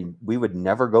infantry, we would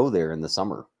never go there in the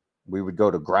summer. We would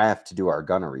go to Graf to do our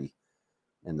gunnery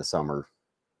in the summer.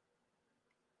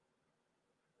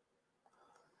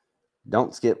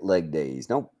 Don't skip leg days.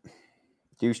 Nope.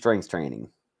 Do strength training.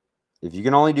 If you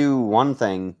can only do one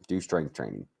thing, do strength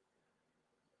training.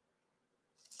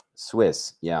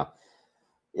 Swiss, yeah.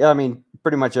 Yeah, I mean,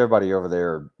 pretty much everybody over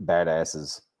there are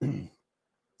badasses.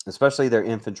 Especially their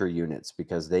infantry units,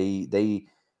 because they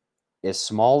as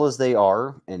small as they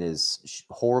are and as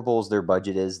horrible as their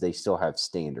budget is, they still have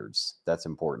standards. That's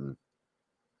important.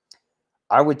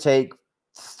 I would take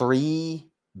 3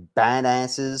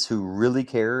 badasses who really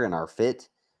care and are fit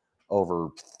over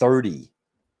 30,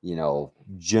 you know,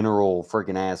 general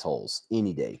freaking assholes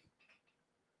any day.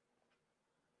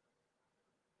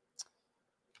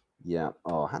 Yeah.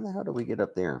 Oh, how the hell do we get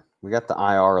up there? We got the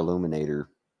IR illuminator.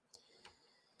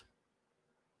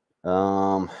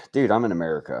 Dude, I'm in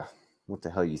America. What the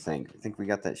hell you think? You think we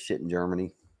got that shit in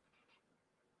Germany?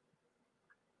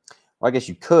 Well, I guess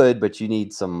you could, but you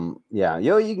need some. Yeah,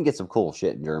 you can get some cool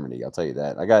shit in Germany. I'll tell you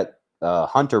that. I got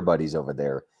hunter buddies over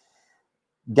there.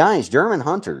 Guys, German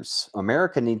hunters.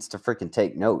 America needs to freaking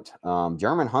take note.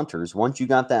 German hunters. Once you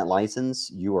got that license,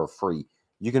 you are free.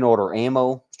 You can order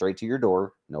ammo straight to your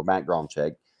door. No background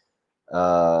check.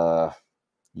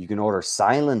 You can order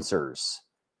silencers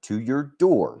to your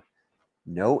door.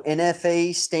 No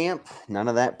NFA stamp. None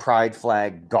of that pride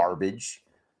flag garbage.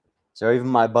 So even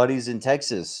my buddies in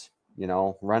Texas, you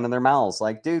know, running their mouths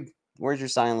like, dude, where's your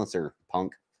silencer,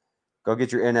 punk? Go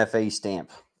get your NFA stamp.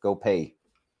 Go pay.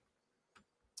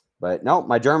 But no,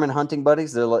 my German hunting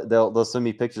buddies, they'll send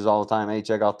me pictures all the time. Hey,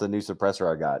 check out the new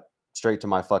suppressor I got. Straight to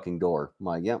my fucking door. I'm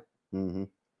like, yep. Mm-hmm.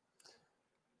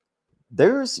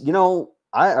 There's, you know,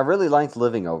 I really liked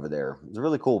living over there. It's a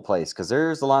really cool place because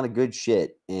there's a lot of good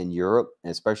shit in Europe,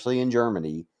 especially in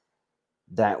Germany,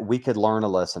 that we could learn a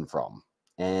lesson from.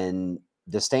 And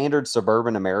the standard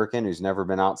suburban American who's never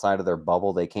been outside of their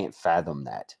bubble, they can't fathom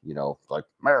that. You know, like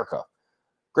America,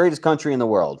 greatest country in the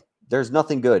world. There's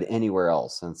nothing good anywhere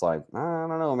else. And it's like, I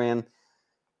don't know, man.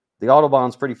 The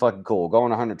Autobahn's pretty fucking cool.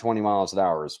 Going 120 miles an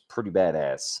hour is pretty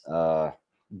badass.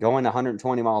 Going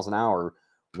 120 miles an hour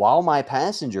while my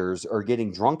passengers are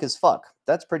getting drunk as fuck.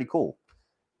 That's pretty cool.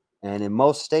 And in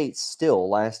most states, still,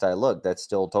 last I looked, that's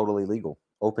still totally legal.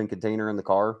 Open container in the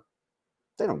car,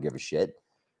 they don't give a shit.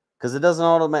 Because it doesn't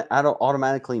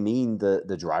automatically mean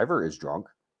the driver is drunk.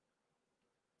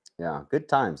 Yeah, good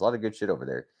times. A lot of good shit over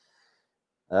there.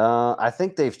 I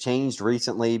think they've changed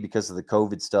recently because of the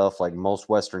COVID stuff. Like most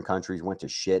Western countries went to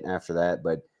shit after that.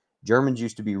 But Germans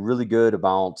used to be really good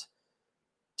about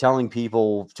telling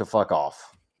people to fuck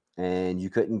off. And you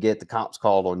couldn't get the cops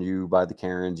called on you by the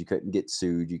Karens. You couldn't get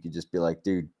sued. You could just be like,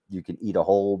 dude, you can eat a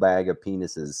whole bag of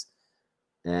penises.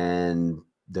 And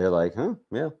they're like, huh,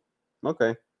 yeah,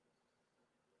 okay.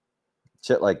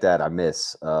 Shit like that I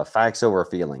miss. Facts over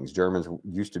feelings. Germans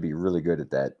used to be really good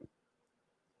at that.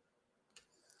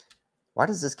 Why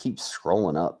does this keep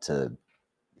scrolling up to...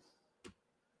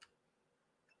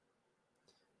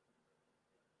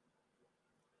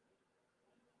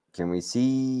 Can we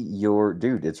see your...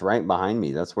 Dude, it's right behind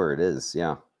me. That's where it is.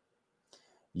 Yeah.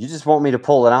 You just want me to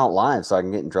pull it out live so I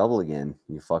can get in trouble again,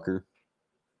 you fucker.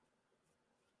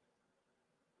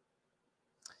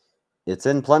 It's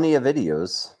in plenty of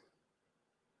videos.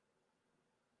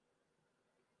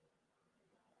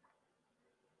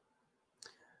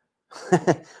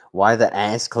 Why the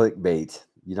ass clickbait?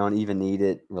 You don't even need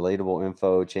it. Relatable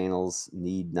info channels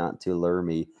need not to lure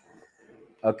me.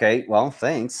 Okay, well,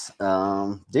 thanks.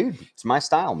 Dude, it's my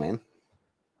style, man.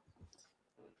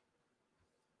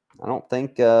 I don't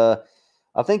think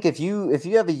I think if you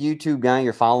have a YouTube guy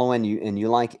you're following and you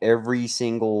like every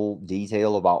single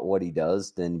detail about what he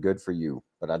does, then good for you.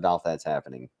 But I doubt that's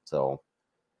happening. So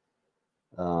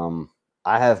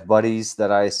I have buddies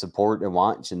that I support and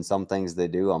watch, and some things they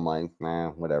do, I'm like, nah,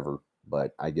 whatever.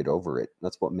 But I get over it.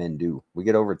 That's what men do. We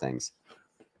get over things.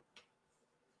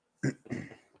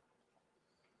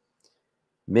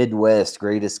 Midwest,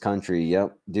 greatest country.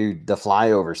 Yep. Dude, the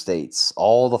flyover states.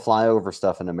 All the flyover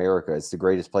stuff in America. It's the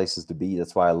greatest places to be.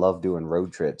 That's why I love doing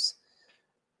road trips.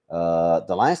 The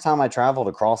last time I traveled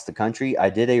across the country, I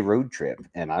did a road trip,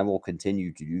 and I will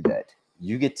continue to do that.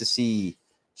 You get to see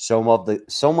so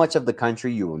much of the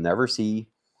country you will never see.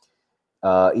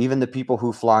 Even the people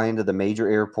who fly into the major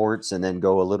airports and then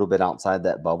go a little bit outside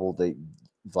that bubble, they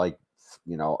like,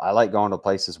 I like going to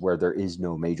places where there is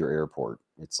no major airport.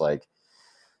 It's like,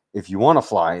 if you want to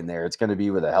fly in there, it's going to be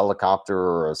with a helicopter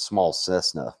or a small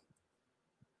Cessna.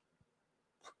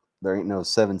 There ain't no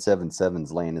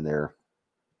 777s landing there.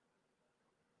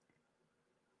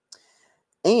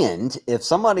 And if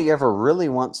somebody ever really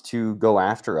wants to go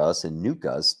after us and nuke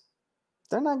us,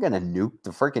 they're not going to nuke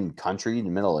the freaking country in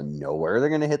the middle of nowhere. They're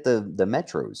going to hit the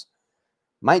metros.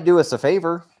 Might do us a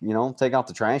favor, take out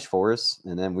the trash for us,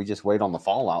 and then we just wait on the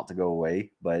fallout to go away.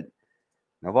 But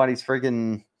nobody's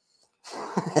freaking,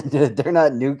 they're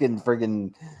not nuking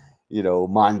freaking,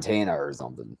 Montana or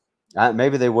something.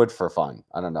 Maybe they would for fun.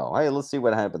 I don't know. Hey, let's see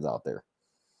what happens out there.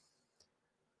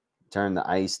 Turn the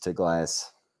ice to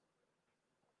glass.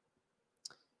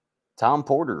 Tom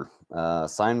Porter,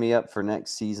 sign me up for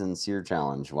next season's Sear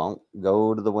Challenge. Well,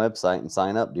 go to the website and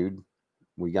sign up, dude.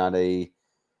 We got a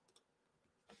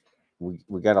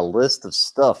list of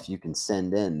stuff you can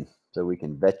send in so we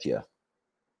can vet you.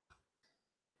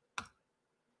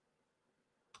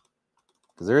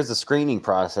 Because there is a screening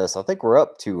process. I think we're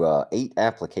up to 8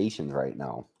 applications right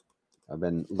now. I've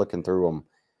been looking through them.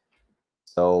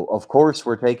 So, of course,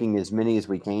 we're taking as many as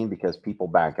we can because people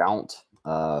back out.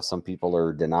 Some people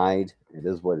are denied. It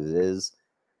is what it is.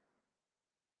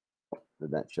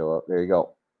 Did that show up? There you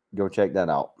go. Go check that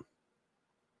out.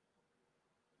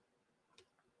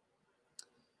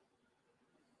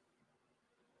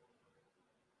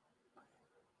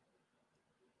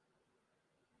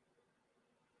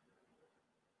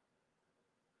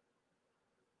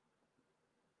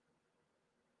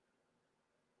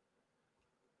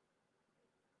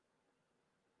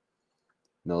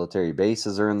 Military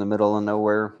bases are in the middle of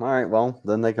nowhere. All right, well,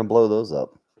 then they can blow those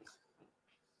up.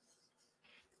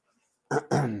 It's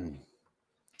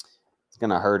going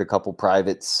to hurt a couple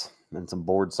privates and some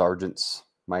board sergeants.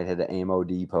 Might hit an ammo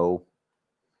depot.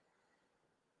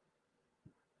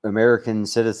 American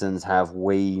citizens have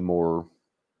way more.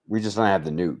 We just don't have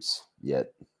the nukes yet.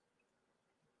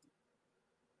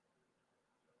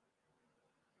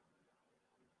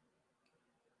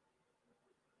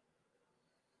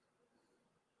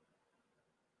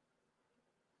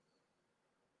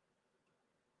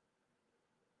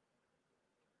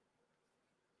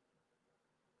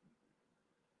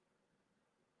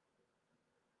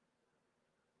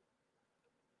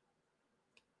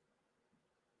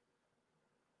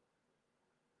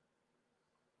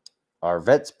 Are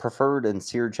vets preferred in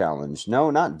Sear Challenge?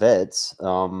 No, not vets.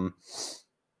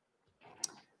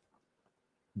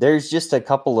 There's just a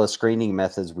couple of screening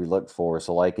methods we look for.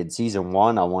 So, like in season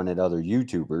 1, I wanted other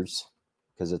YouTubers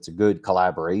because it's a good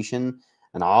collaboration.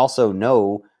 And I also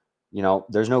know,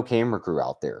 there's no camera crew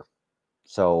out there.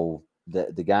 So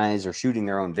the guys are shooting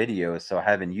their own videos. So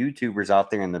having YouTubers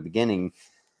out there in the beginning,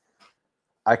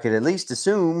 I could at least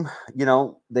assume,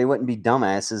 they wouldn't be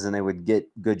dumbasses and they would get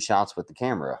good shots with the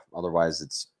camera.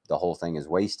 Otherwise, the whole thing is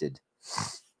wasted.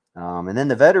 And then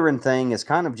the veteran thing is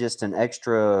kind of just an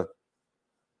extra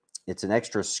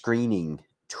screening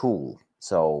tool.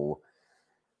 So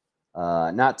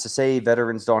not to say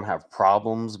veterans don't have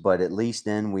problems, but at least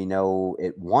then we know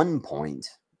at one point,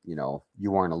 you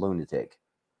weren't a lunatic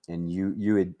and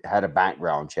you had a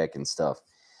background check and stuff.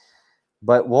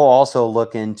 But we'll also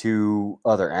look into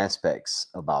other aspects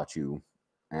about you,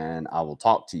 and I will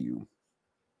talk to you.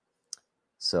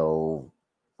 So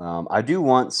I do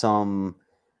want some,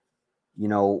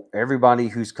 everybody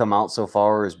who's come out so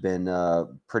far has been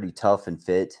pretty tough and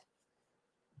fit,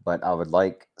 but I would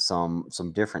like some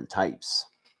different types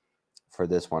for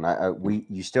this one.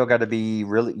 You still got to be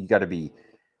you got to be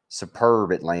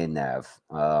superb at land nav.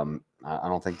 I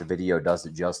don't think the video does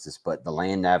it justice, but the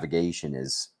land navigation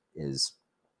is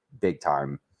big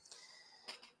time.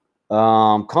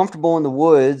 Comfortable in the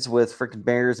woods with freaking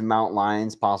bears and mountain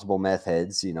lions, possible meth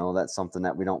heads. That's something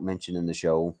that we don't mention in the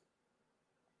show.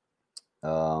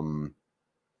 And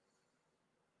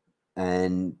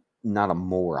not a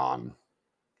moron.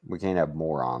 We can't have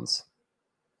morons.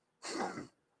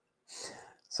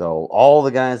 So all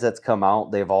the guys that's come out,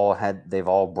 they've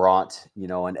all brought,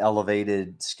 an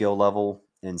elevated skill level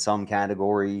in some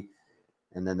category.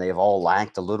 And then they've all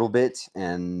lacked a little bit,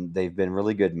 and they've been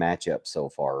really good matchups so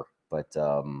far. But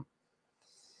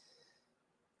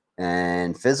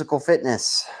and physical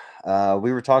fitness.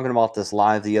 We were talking about this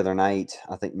live the other night.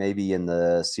 I think maybe in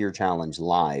the Sear Challenge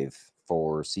live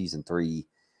for season 3.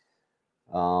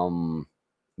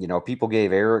 People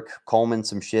gave Eric Coleman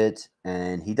some shit,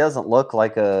 and he doesn't look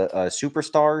like a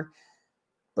superstar,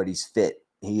 but he's fit.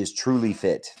 He is truly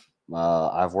fit.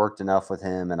 I've worked enough with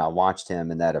him, and I watched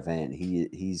him in that event.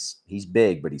 He's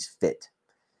big, but he's fit.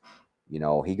 You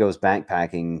know, he goes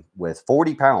backpacking with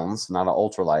 40 pounds, not an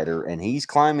ultralighter, and he's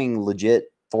climbing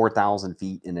legit 4,000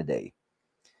 feet in a day.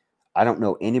 I don't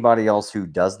know anybody else who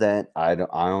does that. I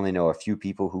only know a few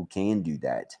people who can do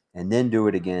that and then do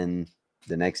it again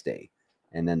the next day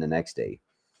and then the next day.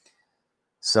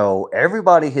 So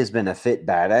everybody has been a fit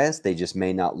badass. They just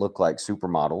may not look like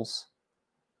supermodels,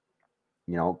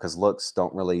 you know, because looks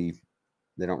don't really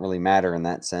matter in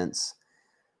that sense.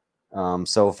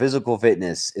 So physical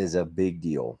fitness is a big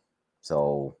deal.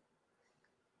 So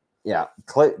yeah,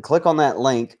 click on that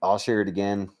link. I'll share it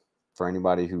again for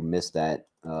anybody who missed that.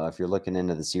 If you're looking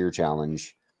into the SEER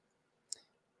challenge,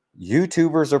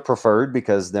 YouTubers are preferred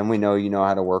because then we know you know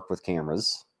how to work with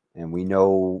cameras, and we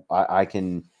know I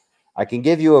can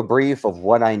give you a brief of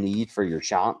what I need for your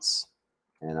shots,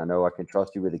 and I know I can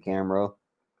trust you with the camera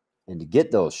and to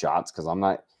get those shots because I'm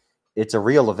not. It's a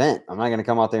real event. I'm not going to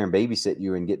come out there and babysit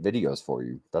you and get videos for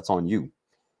you. That's on you.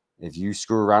 If you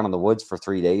screw around in the woods for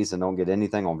 3 days and don't get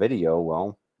anything on video,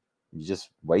 well, you just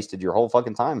wasted your whole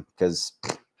fucking time because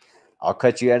I'll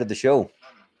cut you out of the show.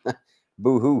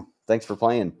 Boo hoo. Thanks for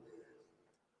playing.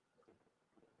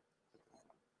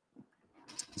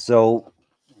 So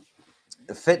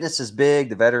fitness is big.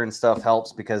 The veteran stuff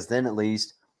helps because then at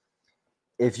least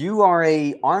if you are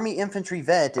a Army infantry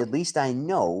vet, at least I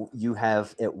know you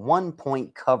have at one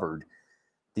point covered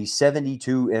the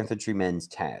 72 infantrymen's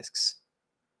tasks.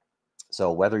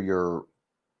 So whether you're,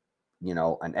 you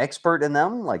know, an expert in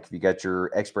them, like if you got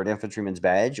your expert infantryman's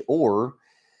badge, or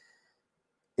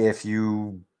if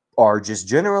you are just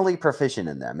generally proficient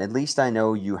in them, at least I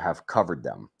know you have covered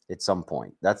them at some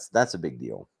point. That's a big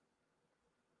deal.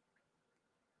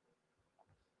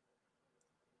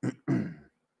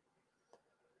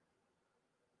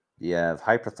 You have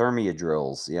hypothermia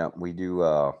drills. Yeah, we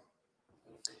do.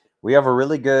 We have a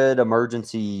really good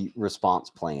emergency response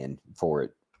plan for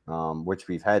it, which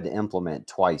we've had to implement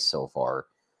twice so far.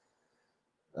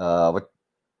 With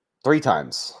 3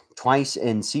 times, twice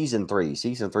in season 3.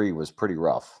 Season 3 was pretty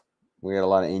rough. We had a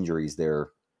lot of injuries there,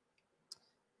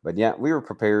 but yeah, we were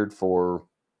prepared for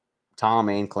Tom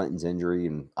and Clinton's injury,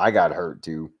 and I got hurt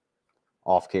too,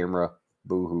 off camera.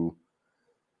 Boo hoo.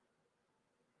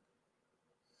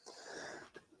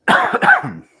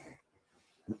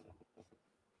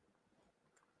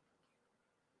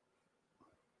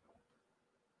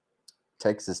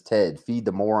 Texas Ted, feed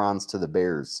the morons to the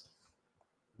bears.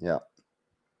 Yeah.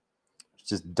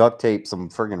 Just duct tape some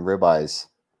friggin' ribeyes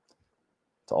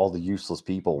to all the useless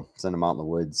people. Send them out in the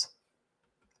woods.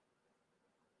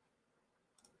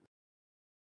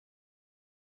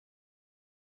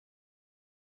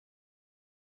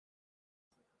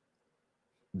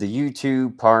 The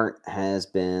YouTube part has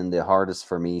been the hardest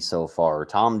for me so far.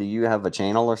 Tom, do you have a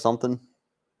channel or something?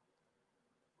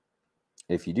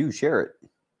 If you do, share it.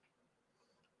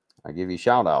 I give you a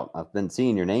shout out. I've been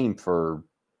seeing your name for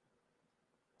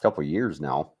a couple years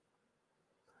now.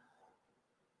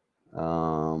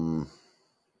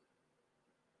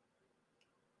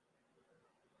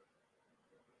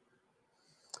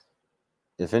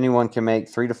 If anyone can make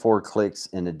 3 to 4 clicks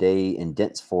in a day in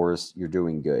dense forest, you're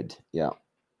doing good. Yeah.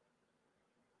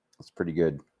 That's pretty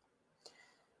good.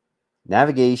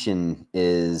 Navigation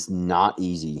is not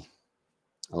easy.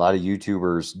 A lot of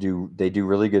YouTubers do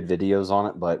really good videos on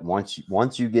it, but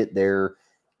once you get there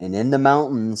and in the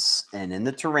mountains and in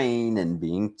the terrain and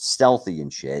being stealthy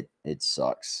and shit, it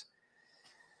sucks.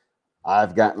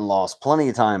 I've gotten lost plenty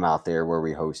of time out there where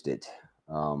we hosted.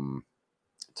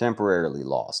 Temporarily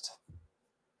lost.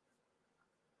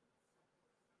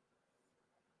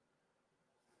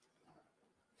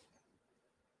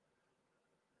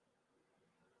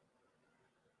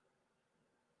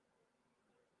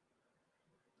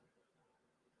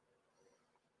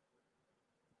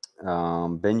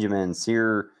 Benjamin,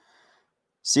 SEER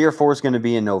 4 is going to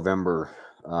be in November.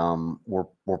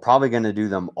 We're probably going to do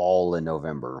them all in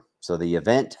November. So the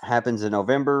event happens in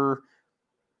November,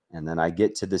 and then I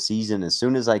get to the season as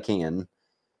soon as I can.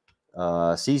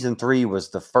 Season 3 was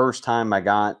the first time I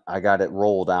got it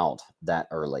rolled out that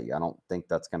early. I don't think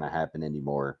that's going to happen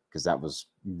anymore because that was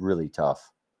really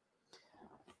tough.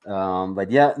 But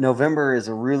yeah, November is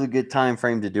a really good time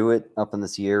frame to do it up in the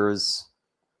Sierras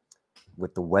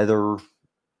with the weather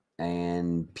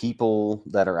and people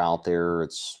that are out there.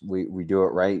 We do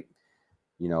it right.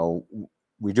 You know,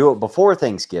 we do it before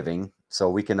Thanksgiving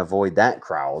so we can avoid that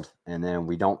crowd, and then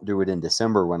we don't do it in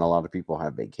December when a lot of people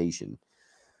have vacation.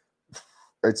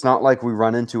 It's not like we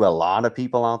run into a lot of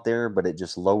people out there, but it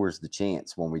just lowers the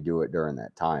chance when we do it during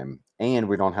that time. And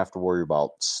we don't have to worry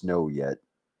about snow yet.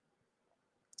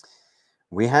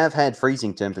 We have had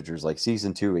freezing temperatures. Like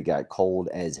season 2, it got cold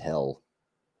as hell.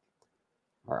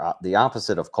 Or the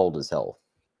opposite of cold as hell.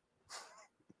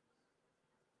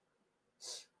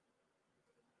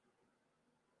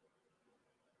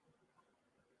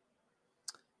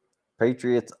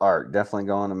 Patriots Art, definitely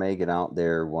going to make it out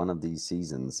there one of these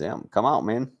seasons. Yeah, come out,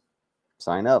 man.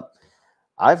 Sign up.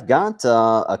 I've got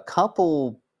a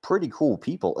couple pretty cool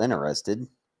people interested.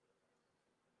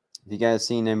 Have you guys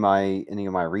seen any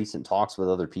of my recent talks with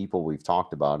other people? We've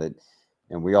talked about it,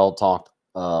 and we all talked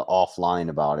offline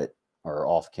about it, or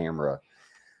off camera.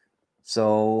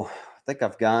 So I think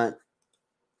I've got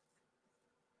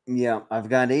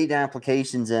 8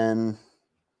 applications in,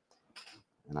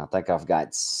 and I think I've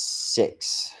got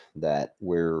 6 that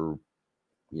we're,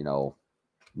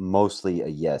 mostly a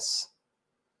yes.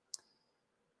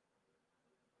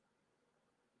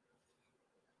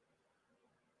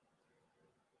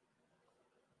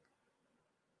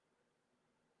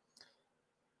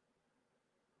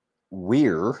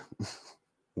 Where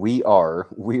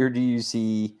do you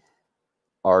see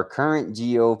our current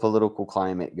geopolitical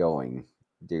climate going?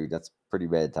 Dude, that's pretty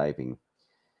bad typing.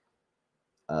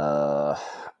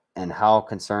 And how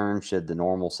concerned should the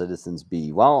normal citizens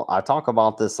be? Well, I talk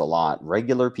about this a lot.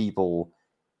 Regular people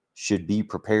should be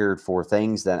prepared for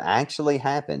things that actually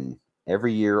happen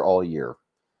every year, all year.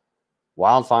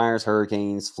 Wildfires,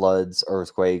 hurricanes, floods,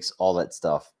 earthquakes, all that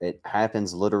stuff. It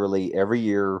happens literally every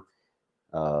year.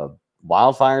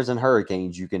 Wildfires and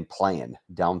hurricanes, you can plan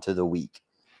down to the week.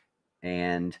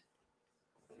 And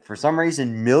for some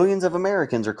reason, millions of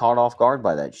Americans are caught off guard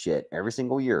by that shit every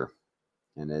single year.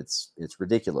 And it's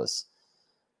ridiculous.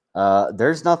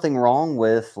 There's nothing wrong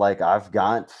with, like, I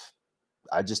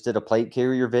just did a plate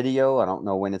carrier video. I don't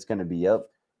know when it's going to be up.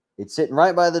 It's sitting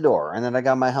right by the door. And then I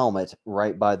got my helmet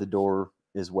right by the door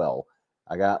as well.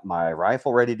 I got my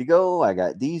rifle ready to go. I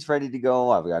got these ready to go.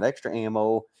 I've got extra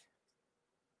ammo.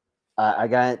 I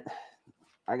got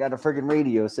a friggin'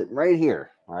 radio sitting right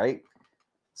here. All right.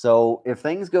 So if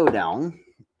things go down,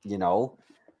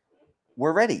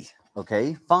 we're ready.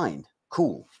 Okay, fine,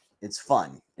 cool. It's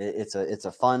fun. It's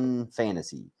a fun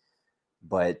fantasy.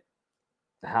 But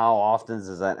how often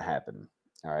does that happen?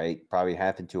 All right, probably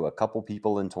happened to a couple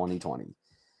people in 2020.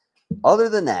 Other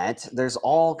than that, there's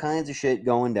all kinds of shit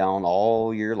going down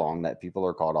all year long that people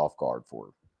are caught off guard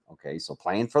for. Okay, so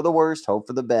plan for the worst, hope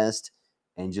for the best,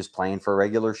 and just plan for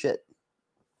regular shit.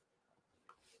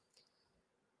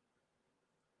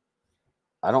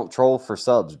 I don't troll for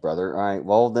subs, brother. All right,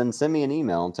 well, then send me an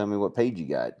email and tell me what page you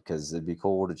got, because it'd be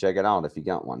cool to check it out if you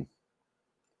got one.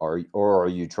 Or are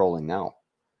you trolling now?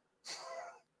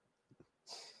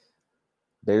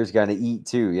 Bears got to eat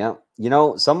too. Yeah.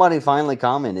 Somebody finally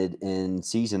commented in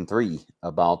season 3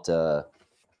 about the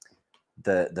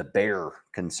bear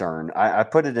concern. I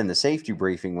put it in the safety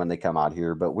briefing when they come out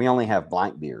here, but we only have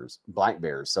black bears.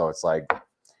 So it's like,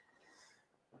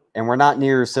 and we're not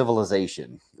near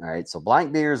civilization. All right. So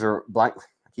black bears are black.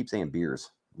 I keep saying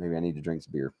beers. Maybe I need to drink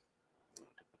some beer.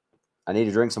 I need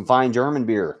to drink some fine German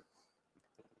beer.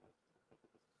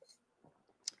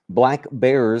 Black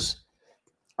bears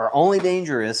are only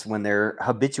dangerous when they're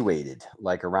habituated,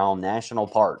 like around national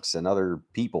parks and other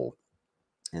people,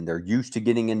 and they're used to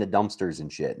getting into dumpsters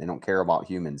and shit. They don't care about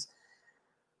humans.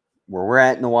 Where we're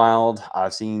at in the wild,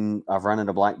 I've run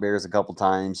into black bears a couple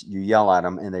times. You yell at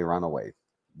them and they run away.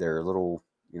 They're little,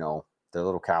 they're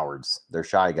little cowards. They're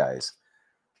shy guys.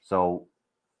 So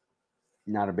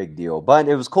not a big deal, but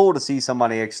it was cool to see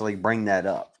somebody actually bring that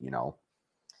up,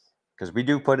 because we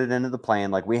do put it into the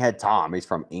plan. Like we had Tom, he's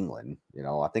from England.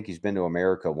 I think he's been to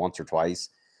America once or twice.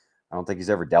 I don't think he's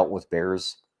ever dealt with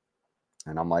bears.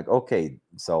 And I'm like, okay,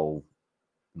 so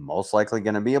most likely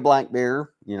going to be a black bear.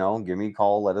 Give me a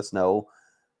call, let us know,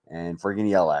 and friggin'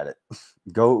 yell at it.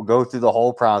 go through the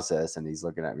whole process. And he's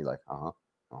looking at me like,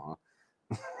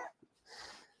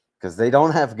 because they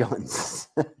don't have guns.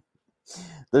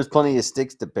 There's plenty of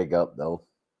sticks to pick up, though.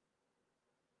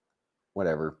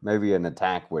 Whatever. Maybe an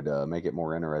attack would make it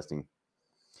more interesting.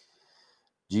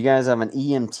 Do you guys have an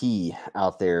EMT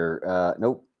out there?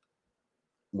 Nope.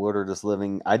 Wilderness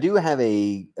living. I do have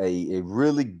a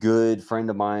really good friend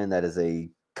of mine that is a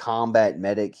combat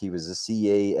medic. He was a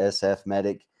CASF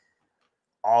medic.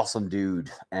 Awesome dude.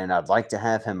 And I'd like to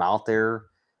have him out there.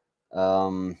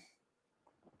 But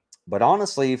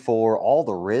honestly, for all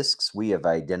the risks we have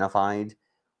identified,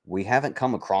 we haven't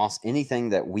come across anything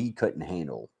that we couldn't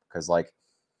handle. Because,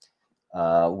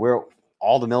 we're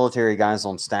all the military guys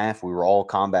on staff, we were all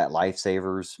combat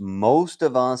lifesavers. Most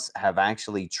of us have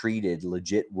actually treated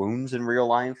legit wounds in real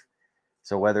life.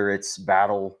 So whether it's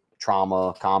battle,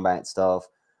 trauma, combat stuff,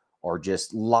 or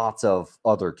just lots of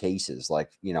other cases.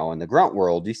 Like, you know, in the grunt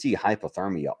world, you see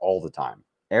hypothermia all the time.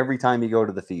 Every time you go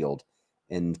to the field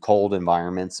in cold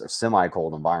environments or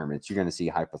semi-cold environments, you're going to see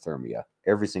hypothermia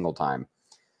every single time.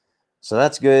 So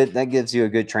that's good. That gives you a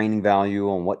good training value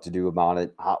on what to do about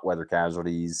it. Hot weather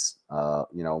casualties,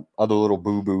 you know, other little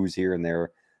boo-boos here and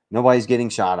there. Nobody's getting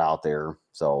shot out there,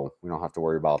 so we don't have to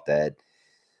worry about that.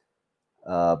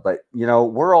 But you know,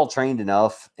 we're all trained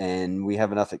enough, and we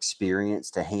have enough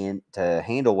experience to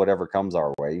handle whatever comes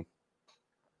our way.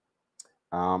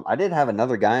 I did have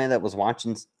another guy that was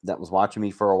watching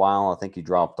me for a while. I think he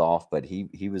dropped off, but he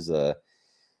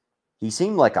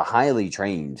seemed like a highly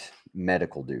trained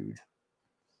medical dude.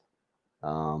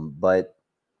 But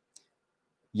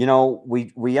you know,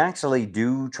 we actually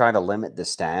do try to limit the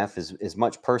staff as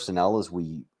much personnel as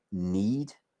we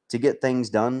need to get things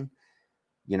done.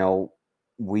 You know,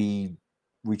 we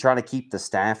try to keep the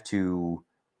staff to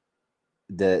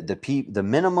the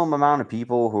minimum amount of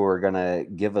people who are going to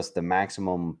give us the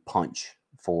maximum punch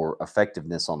for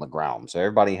effectiveness on the ground. So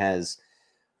everybody has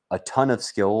a ton of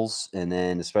skills, and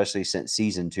then especially since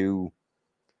season 2,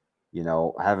 you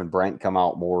know, having Brent come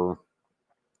out more,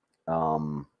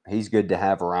 he's good to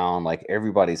have around. Like,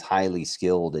 everybody's highly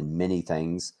skilled in many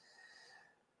things.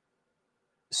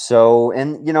 So,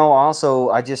 and you know, also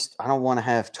I don't want to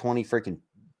have 20 freaking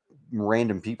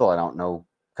random people I don't know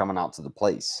coming out to the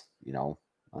place. You know,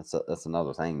 that's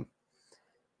another thing.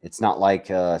 It's not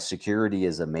like security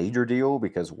is a major deal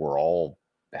because we're all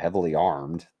heavily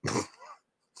armed.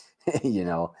 You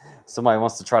know, somebody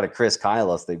wants to try to Chris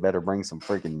Kyle us, they better bring some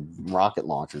freaking rocket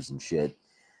launchers and shit.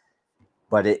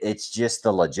 But it's just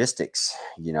the logistics.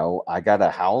 You know, I got to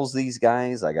house these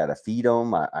guys. I got to feed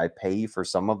them. I pay for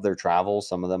some of their travel.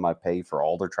 Some of them I pay for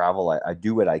all their travel. I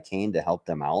do what I can to help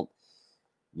them out.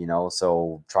 You know,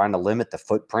 so trying to limit the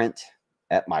footprint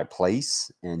at my place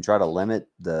and try to limit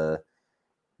the,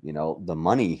 you know, the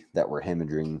money that we're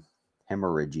hemorrhaging.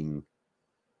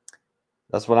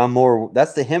 That's the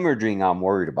hemorrhaging I'm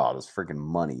worried about, is freaking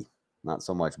money, not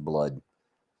so much blood.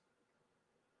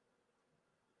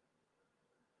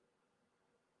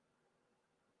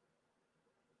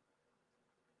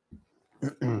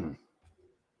 All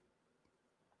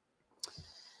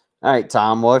right,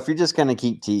 Tom. Well, if you're just going to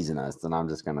keep teasing us, then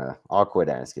I'll quit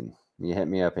asking. You hit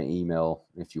me up an email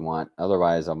if you want.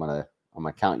 Otherwise, I'm going to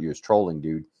count you as trolling,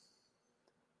 dude.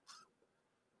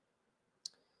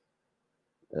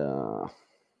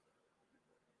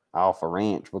 Alpha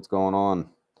Ranch, what's going on?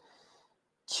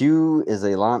 Q is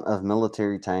a lot of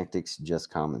military tactics, just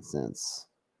common sense.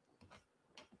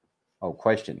 Oh,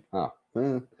 question. Huh.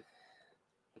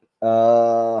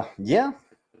 Yeah,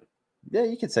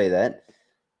 you could say that.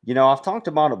 You know, I've talked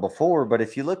about it before, but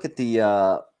if you look at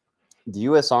the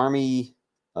U.S. Army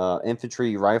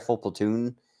infantry rifle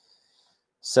platoon,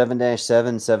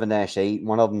 7-7, 7-8,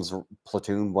 one of them's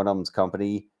platoon, one of them's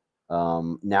company.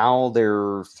 Now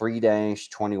they're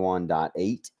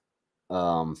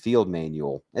 3-21.8 field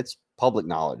manual. It's public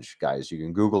knowledge, guys. You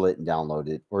can Google it and download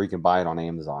it, or you can buy it on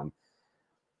Amazon.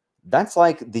 That's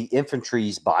like the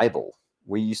infantry's Bible.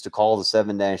 We used to call the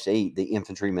 7-8 the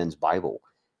infantryman's Bible.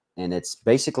 And it's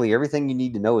basically everything you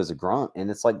need to know as a grunt. And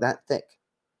it's like that thick.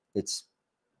 It's,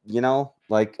 you know,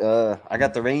 like I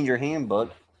got the Ranger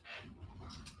handbook.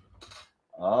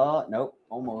 Nope,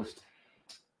 almost.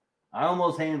 I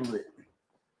almost handled it.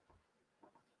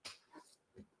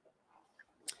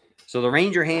 So the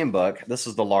Ranger handbook, this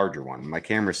is the larger one. My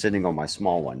camera's sitting on my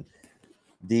small one.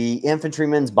 The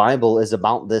infantryman's Bible is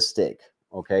about this thick.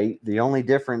 Okay. The only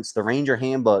difference, the Ranger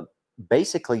handbook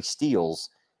basically steals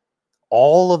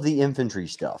all of the infantry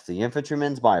stuff. The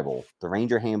infantryman's Bible, the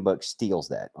Ranger handbook steals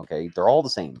that. Okay. They're all the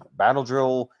same. Battle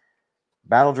drills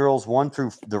 1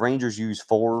 through, the Rangers use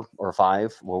 4 or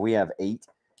 5. Well, we have 8.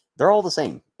 They're all the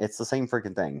same. It's the same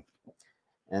freaking thing.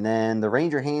 And then the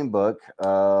Ranger handbook,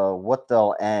 what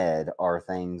they'll add are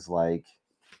things like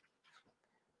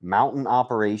mountain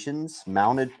operations,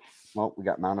 mounted. Well, we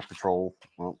got mounted patrol.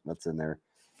 Well, that's in there.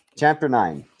 Chapter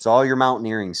 9. It's all your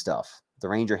mountaineering stuff. The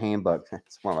Ranger handbook.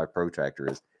 That's where my protractor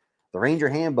is. The Ranger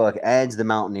handbook adds the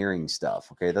mountaineering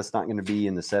stuff. Okay, that's not going to be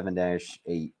in the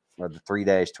 7-8 or the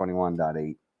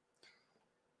 3-21.8.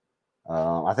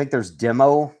 I think there's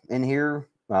demo in here.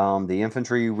 The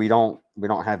infantry, we don't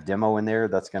have demo in there.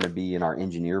 That's going to be in our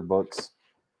engineer books.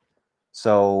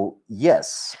 So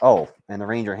yes. Oh, and the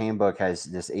Ranger handbook has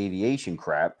this aviation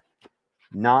crap,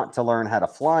 not to learn how to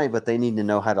fly, but they need to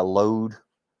know how to load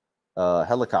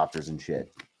helicopters and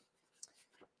shit.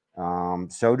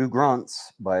 So do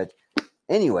grunts, but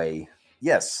anyway,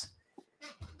 yes.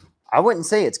 I wouldn't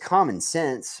say it's common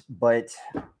sense, but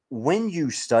when you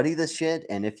study this shit,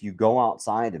 and if you go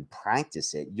outside and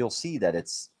practice it, you'll see that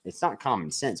it's not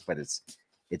common sense, but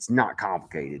it's not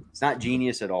complicated. It's not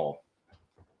genius at all.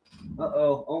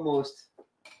 Uh-oh, almost. Does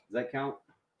that count?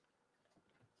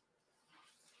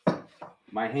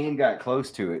 My hand got close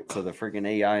to it, so the freaking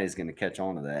AI is going to catch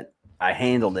on to that. I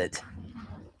handled it.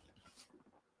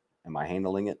 Am I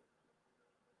handling it?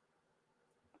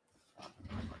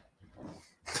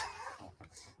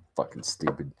 Fucking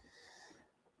stupid.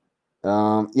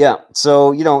 Yeah,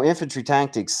 so, infantry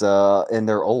tactics, and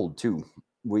they're old, too.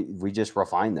 We just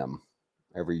refine them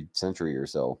every century or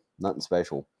so. Nothing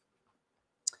special.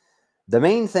 The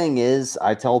main thing is,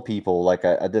 I tell people, like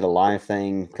I did a live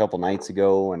thing a couple nights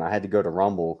ago, and I had to go to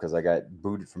Rumble because I got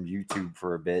booted from YouTube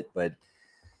for a bit, but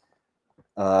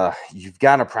you've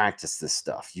got to practice this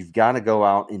stuff. You've got to go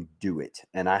out and do it.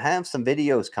 And I have some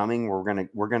videos coming where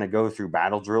we're gonna go through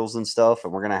battle drills and stuff,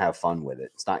 and we're gonna have fun with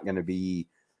it. It's not gonna be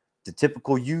the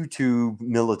typical YouTube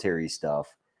military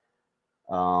stuff.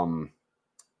 But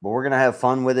we're gonna have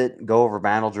fun with it, go over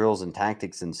battle drills and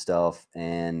tactics and stuff,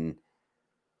 and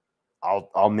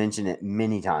I'll mention it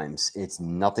many times. It's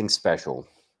nothing special.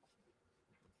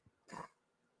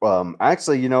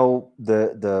 Actually,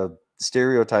 the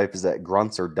stereotype is that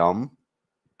grunts are dumb.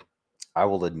 I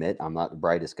will admit I'm not the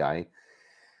brightest guy,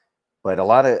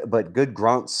 but good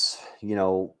grunts,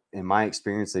 in my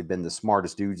experience, they've been the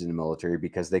smartest dudes in the military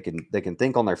because they can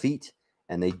think on their feet,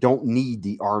 and they don't need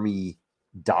the Army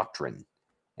doctrine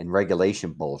and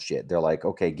regulation bullshit. They're like,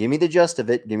 okay, give me the gist of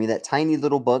it, give me that tiny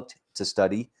little book to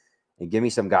study, and give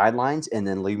me some guidelines, and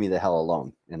then leave me the hell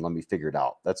alone and let me figure it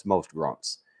out. That's most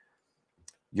grunts.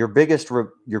 Your biggest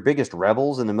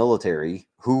rebels in the military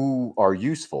who are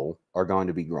useful are going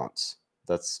to be grunts.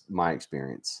 That's my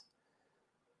experience.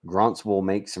 Grunts will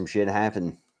make some shit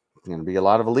happen. It's going to be a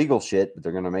lot of illegal shit, but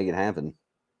they're going to make it happen.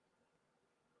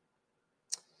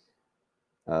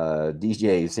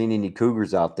 DJ, you seen any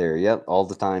cougars out there? Yep, all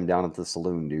the time down at the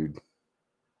saloon, dude.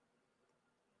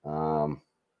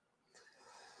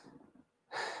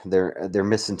 They're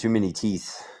missing too many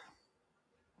teeth.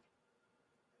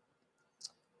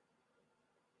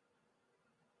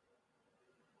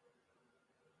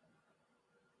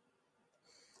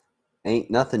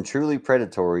 Ain't nothing truly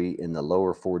predatory in the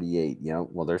lower 48.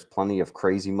 Well, there's plenty of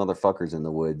crazy motherfuckers in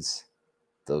the woods.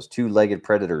 Those two-legged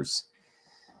predators.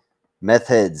 Meth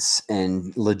heads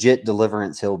and legit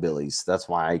deliverance hillbillies. That's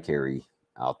why I carry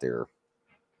out there.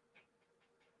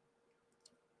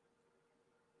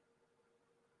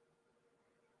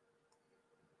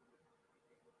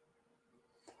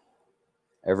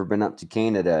 Ever been up to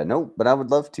Canada? Nope, but I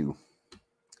would love to.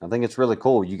 I think it's really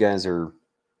cool. You guys are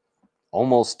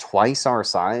almost twice our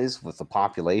size with a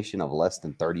population of less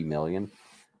than 30 million.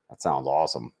 That sounds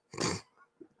awesome.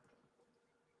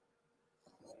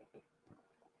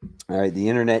 All right, the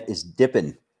internet is dipping.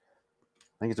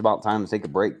 I think it's about time to take a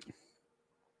break.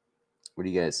 What do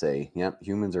you guys say? Yep,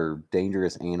 humans are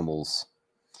dangerous animals.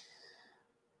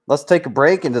 Let's take a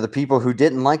break. And to the people who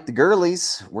didn't like the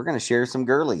girlies, we're going to share some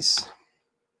girlies.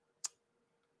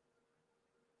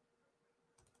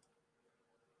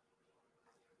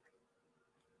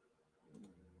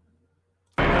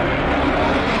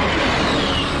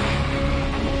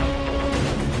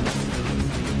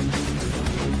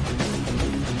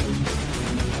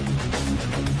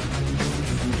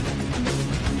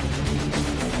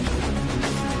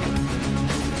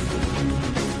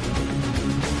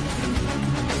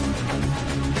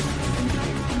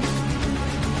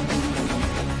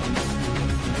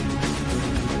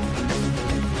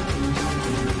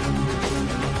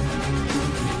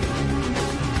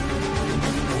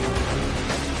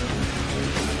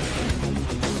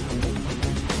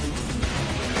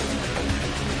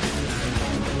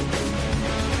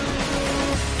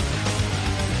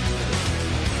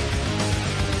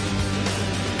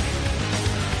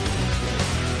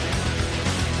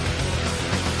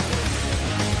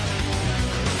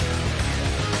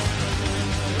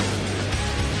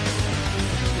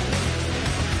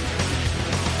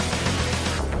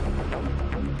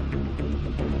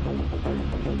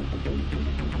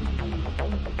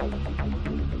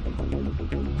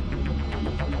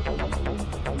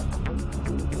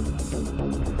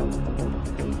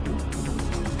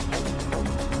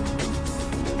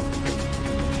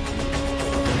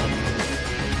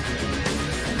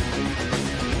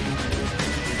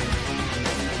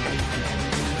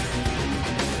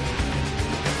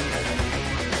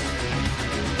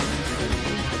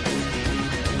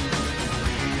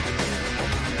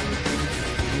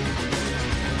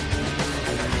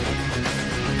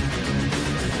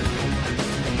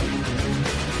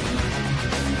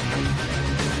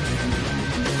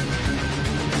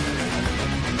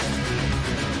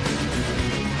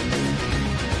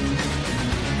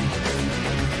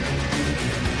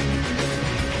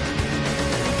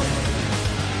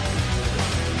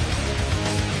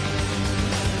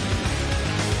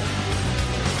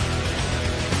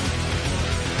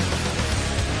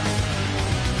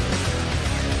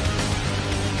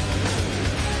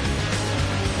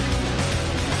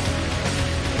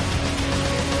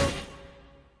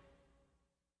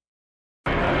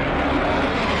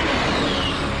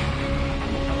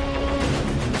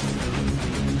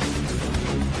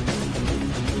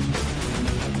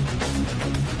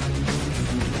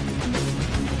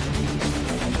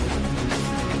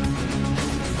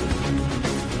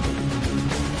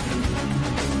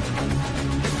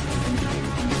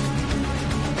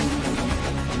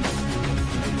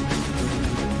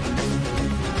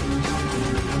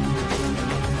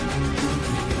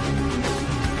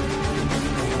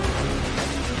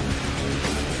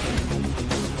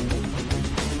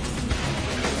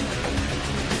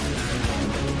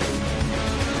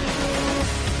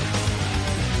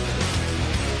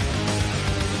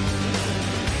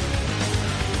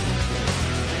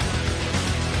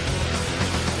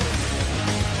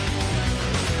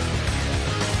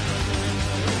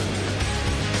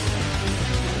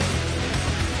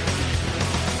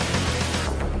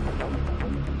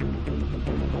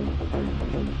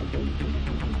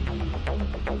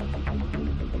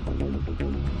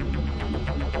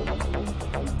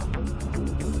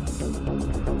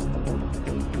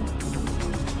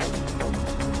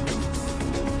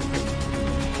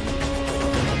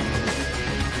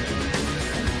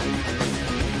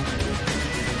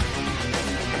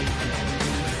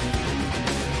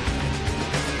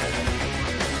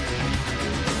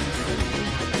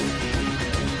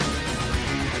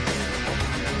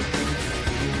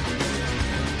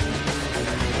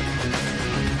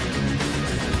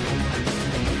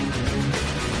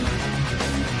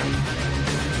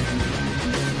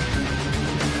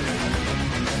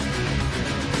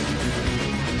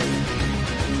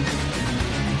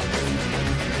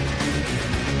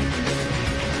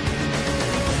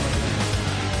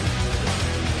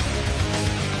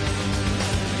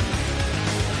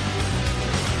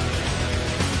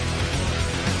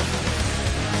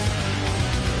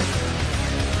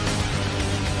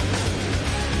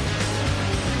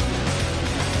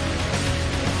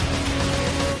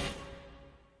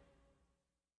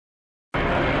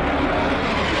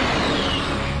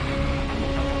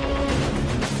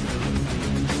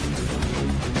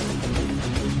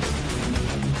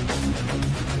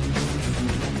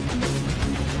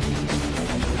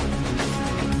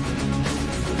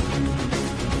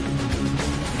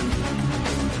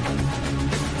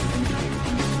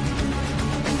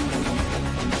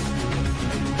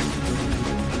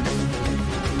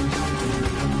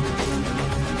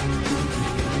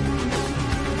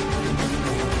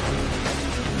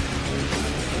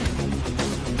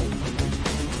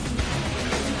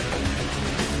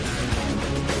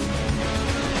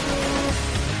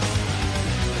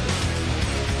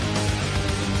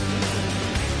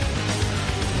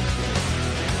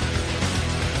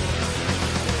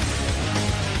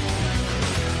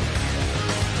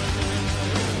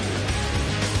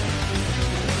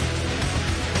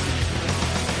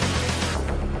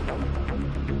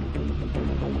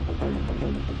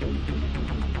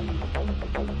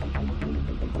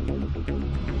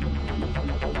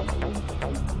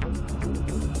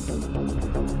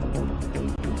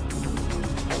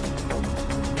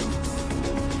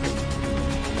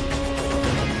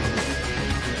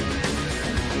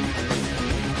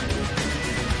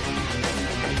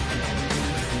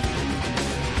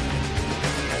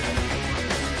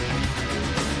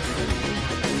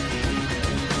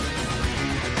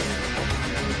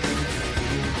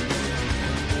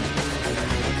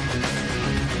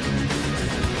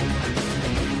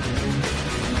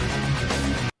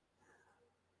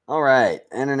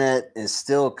 is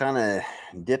still kind of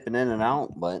dipping in and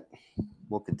out, but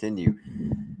we'll continue.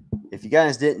 If you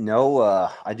guys didn't know,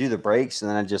 I do the breaks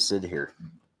and then I just sit here.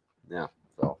 Yeah,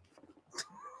 so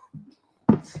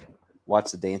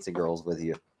watch the dancing girls with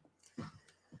you.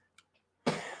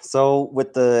 So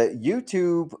with the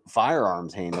YouTube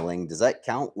firearms handling, does that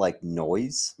count like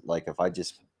noise? Like if I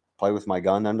just play with my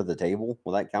gun under the table,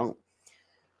 will that count?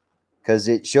 Because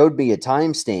it showed me a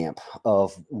timestamp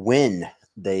of when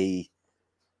they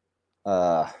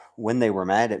were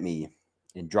mad at me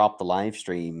and dropped the live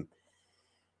stream.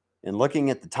 And looking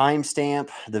at the timestamp,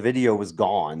 the video was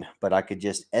gone, but I could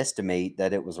just estimate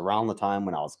that it was around the time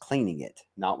when I was cleaning it,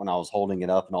 not when I was holding it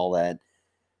up and all that.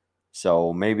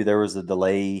 So maybe there was a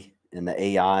delay in the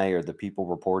AI or the people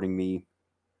reporting me.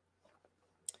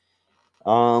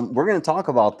 We're going to talk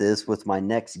about this with my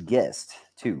next guest,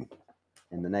 too,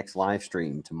 in the next live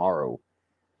stream tomorrow.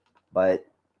 But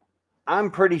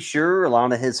I'm pretty sure a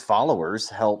lot of his followers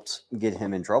helped get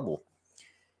him in trouble.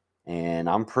 And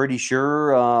I'm pretty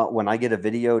sure when I get a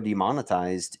video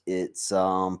demonetized, it's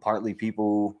partly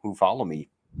people who follow me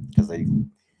because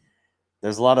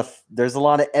there's a lot of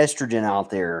estrogen out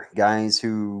there, guys,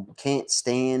 who can't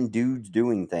stand dudes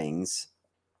doing things,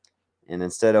 and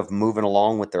instead of moving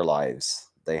along with their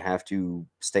lives, they have to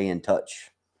stay in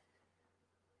touch.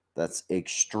 That's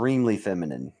extremely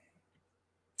feminine.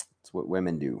 It's what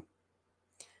women do.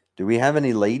 Do we have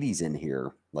any ladies in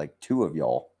here? Like 2 of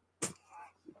y'all.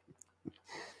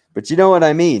 But you know what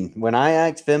I mean. When I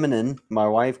act feminine, my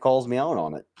wife calls me out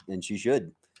on it, and she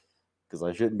should, because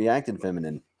I shouldn't be acting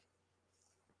feminine.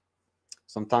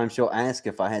 Sometimes she'll ask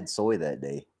if I had soy that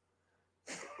day.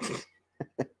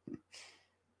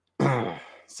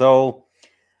 So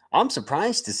I'm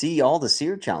surprised to see all the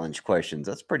SEER challenge questions.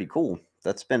 That's pretty cool.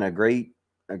 That's been a great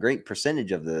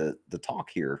percentage of the talk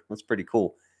here. That's pretty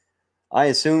cool. I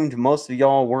assumed most of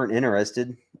y'all weren't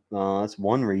interested. That's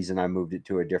one reason I moved it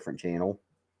to a different channel.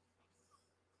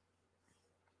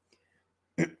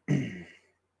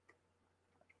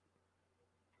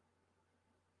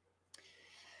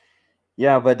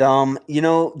 Yeah, but you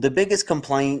know, the biggest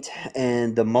complaint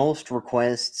and the most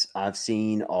requests I've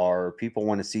seen are people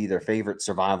want to see their favorite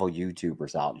survival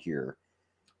YouTubers out here.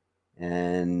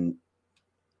 And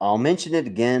I'll mention it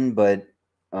again, but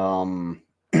you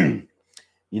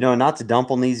know, not to dump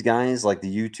on these guys like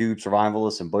the YouTube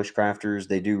survivalists and bushcrafters.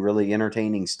 They do really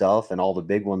entertaining stuff, and all the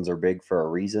big ones are big for a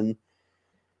reason.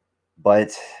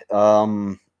 But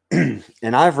and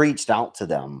I've reached out to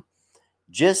them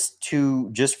just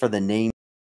for the name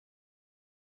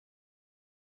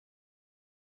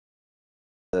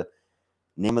of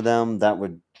them. That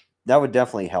would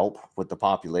definitely help with the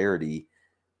popularity.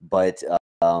 But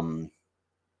the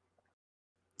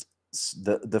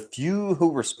few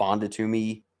who responded to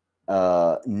me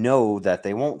know that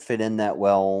they won't fit in that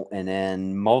well, and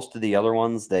then most of the other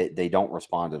ones they don't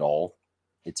respond at all.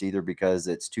 It's either because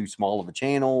it's too small of a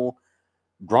channel,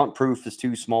 grunt proof is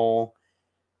too small,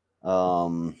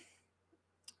 or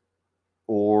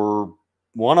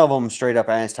one of them straight up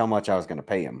asked how much I was going to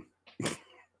pay him.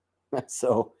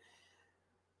 So,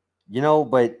 you know,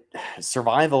 but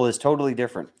survival is totally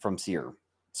different from SEER.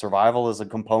 Survival is a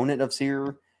component of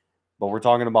SEER, but we're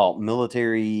talking about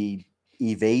military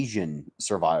evasion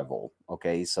survival.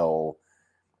 Okay, so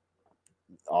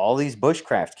all these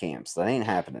bushcraft camps, that ain't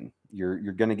happening. You're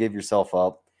going to give yourself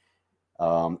up.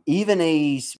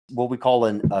 Even what we call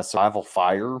a survival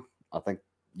fire, I think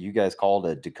you guys call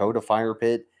it a Dakota fire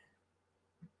pit.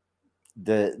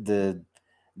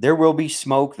 There will be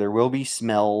smoke, there will be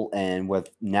smell, and with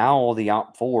now the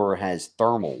OPT-4 has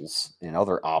thermals and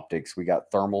other optics. We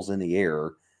got thermals in the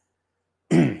air.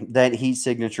 That heat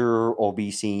signature will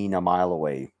be seen a mile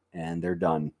away, and they're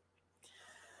done.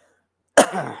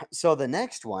 So the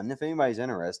next one, if anybody's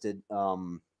interested,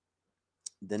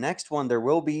 the next one, there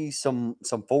will be some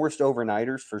forced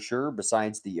overnighters for sure,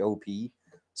 besides the OP.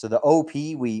 So the OP,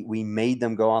 we made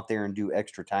them go out there and do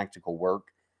extra tactical work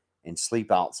and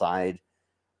sleep outside.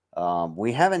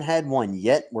 We haven't had one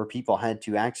yet where people had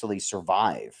to actually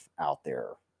survive out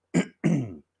there.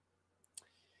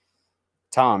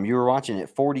 Tom, you were watching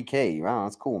at 40K. Wow,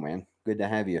 that's cool, man. Good to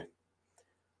have you.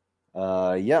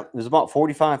 Yep, it was about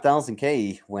 45,000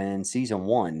 K when season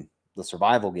 1, the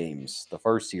survival games, the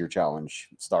first SEER challenge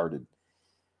started.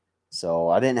 So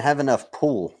I didn't have enough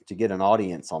pull to get an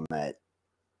audience on that.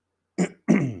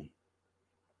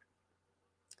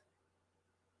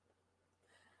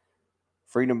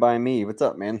 Freedom by me. What's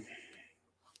up, man?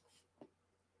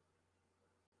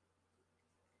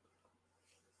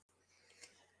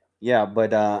 Yeah,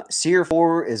 but SEER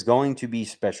 4 is going to be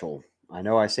special. I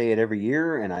know I say it every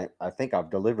year, and I think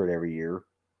I've delivered every year.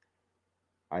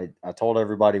 I told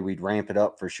everybody we'd ramp it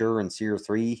up for sure in Seer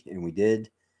 3, and we did.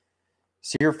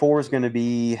 Seer 4 is going to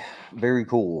be very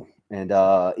cool, and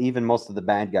even most of the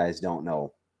bad guys don't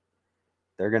know.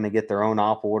 They're going to get their own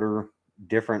op order,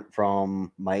 different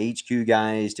from my HQ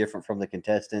guys, different from the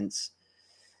contestants.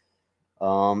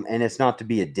 And it's not to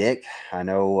be a dick. I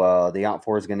know the op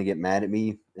 4 is going to get mad at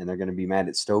me, and they're going to be mad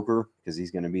at Stoker because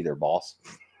he's going to be their boss,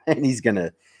 and he's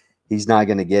not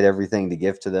going to get everything to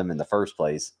give to them in the first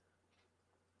place.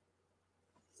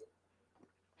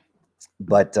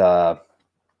 But they're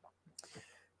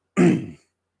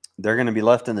going to be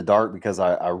left in the dark because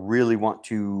I really want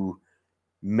to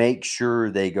make sure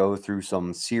they go through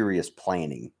some serious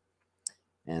planning.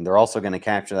 And they're also going to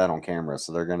capture that on camera.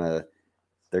 So they're going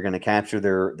to capture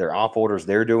their op orders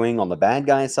they're doing on the bad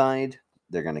guy side.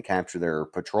 They're going to capture their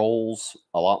patrols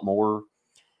a lot more.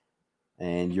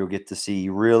 And you'll get to see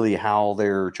really how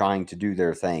they're trying to do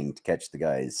their thing to catch the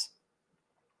guys.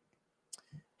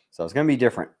 So it's going to be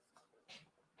different.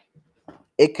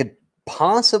 It could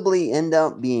possibly end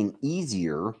up being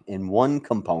easier in one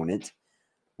component,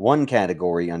 one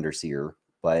category under Seer,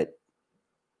 but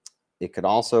it could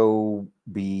also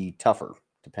be tougher,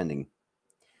 depending.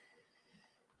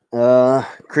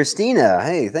 Christina,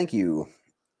 hey, thank you.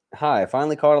 Hi,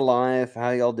 finally caught alive.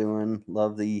 How y'all doing?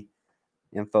 Love the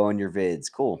info in your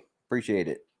vids. Cool. Appreciate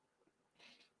it.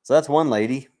 So that's one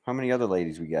lady. How many other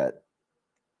ladies we got?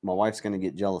 My wife's going to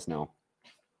get jealous now.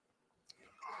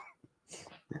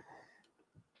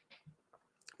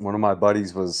 One of my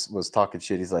buddies was talking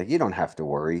shit. He's like, you don't have to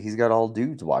worry. He's got all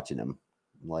dudes watching him.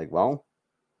 I'm like, well,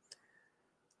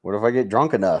 what if I get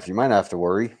drunk enough? You might have to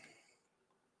worry.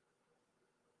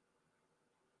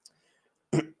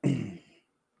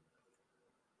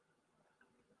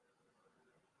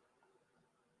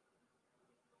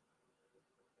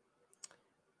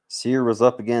 Seer was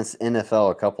up against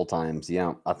NFL a couple times.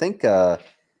 Yeah, I think the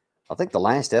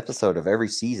last episode of every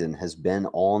season has been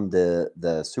on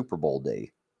the Super Bowl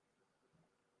day.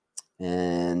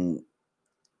 And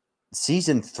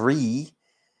season 3,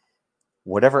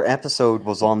 whatever episode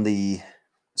was on the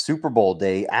Super Bowl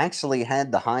day, actually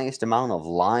had the highest amount of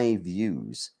live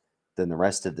views than the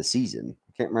rest of the season.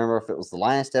 I can't remember if it was the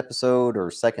last episode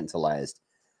or second to last,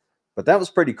 but that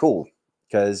was pretty cool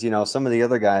because, some of the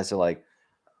other guys are like,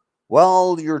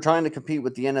 well, you're trying to compete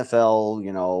with the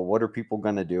NFL, what are people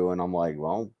going to do? And I'm like,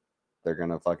 well, they're going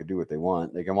to fucking do what they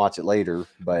want. They can watch it later,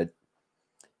 but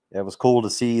it was cool to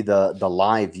see the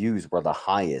live views were the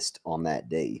highest on that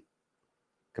day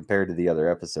compared to the other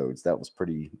episodes. That was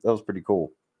pretty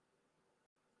cool.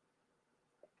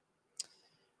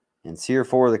 In Seer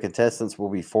 4, the contestants will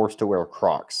be forced to wear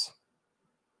Crocs.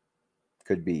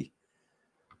 Could be.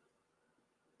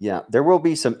 Yeah, there will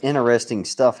be some interesting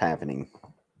stuff happening.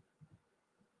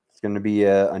 It's going to be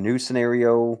a new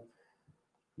scenario.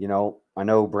 I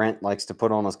know Brent likes to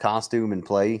put on his costume and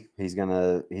play. He's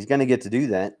gonna get to do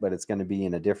that, but it's going to be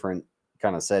in a different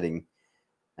kind of setting.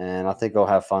 And I think he'll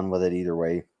have fun with it either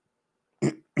way.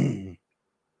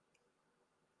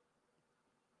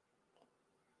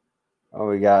 Oh,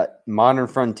 we got Modern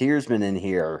Frontiersman in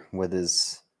here with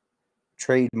his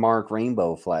trademark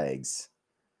rainbow flags.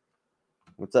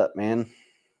 What's up, man?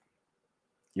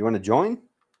 You want to join?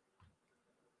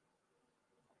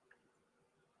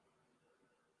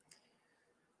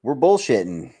 We're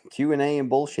bullshitting. Q&A and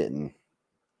bullshitting.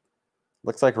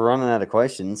 Looks like we're running out of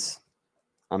questions.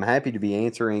 I'm happy to be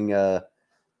answering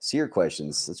Seer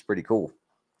questions. That's pretty cool.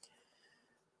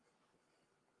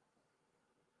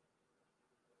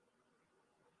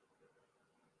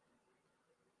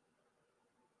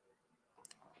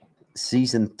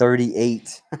 Season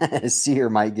 38. Seer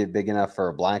might get big enough for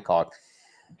a Blackhawk.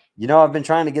 I've been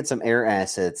trying to get some air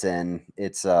assets, and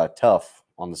it's tough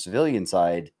on the civilian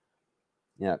side.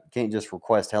 Can't just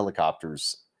request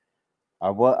helicopters.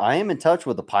 I am in touch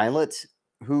with a pilot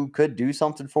who could do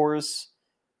something for us.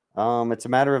 It's a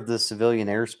matter of the civilian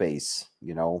airspace,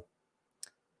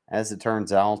 As it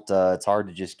turns out, it's hard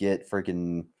to just get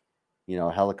freaking,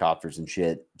 helicopters and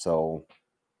shit. So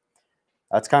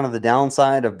that's kind of the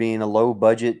downside of being a low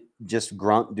budget, just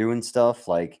grunt doing stuff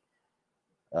like,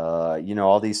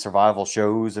 all these survival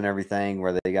shows and everything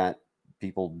where they got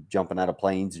people jumping out of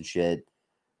planes and shit.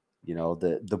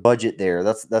 The budget there,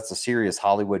 that's a serious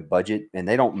Hollywood budget, and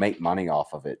they don't make money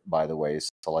off of it, by the way.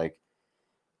 So like,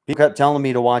 people kept telling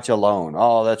me to watch Alone.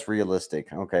 Oh, that's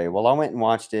realistic. Okay, well, I went and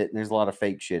watched it, and there's a lot of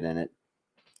fake shit in it.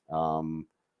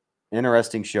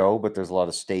 Interesting show, but there's a lot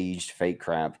of staged fake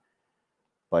crap.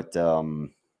 But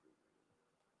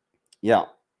yeah,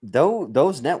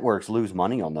 those networks lose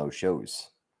money on those shows.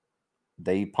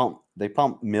 They pump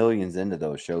millions into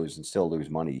those shows and still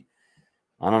lose money.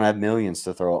 I don't have millions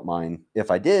to throw at mine.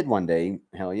 If I did one day,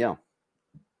 hell yeah.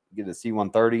 Get a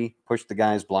C-130, push the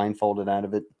guys blindfolded out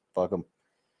of it. Fuck them.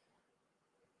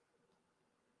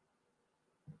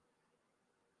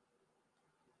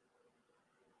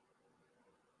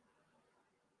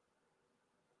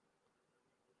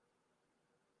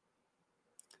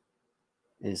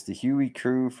 Is the Huey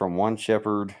crew from One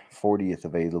Shepherd 40th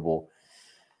available?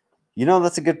 You know,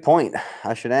 that's a good point.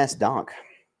 I should ask Doc.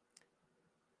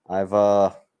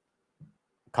 I've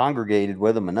congregated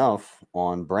with him enough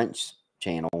on Brent's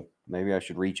channel. Maybe I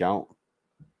should reach out.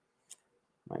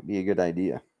 Might be a good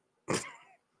idea.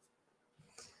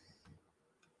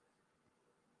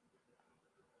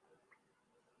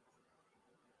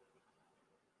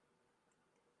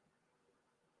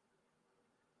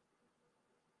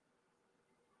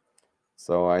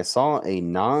 So I saw a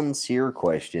non-seer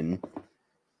question,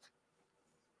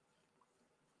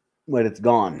 but it's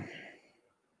gone.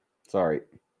 Sorry.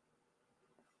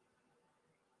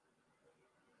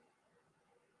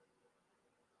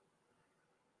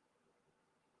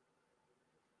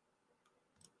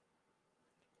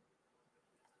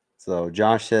 So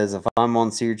Josh says, if I'm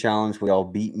on Seer Challenge, will y'all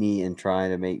beat me and try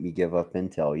to make me give up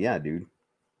intel? Yeah, dude.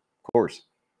 Of course.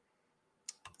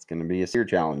 It's going to be a Seer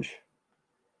Challenge.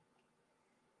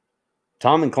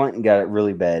 Tom and Clinton got it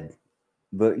really bad,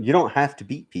 but you don't have to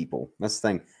beat people. That's the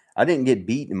thing. I didn't get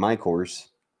beat in my course.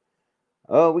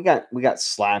 Oh, we got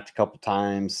slapped a couple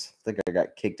times. I think I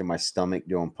got kicked in my stomach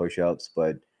doing push-ups,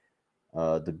 but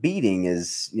the beating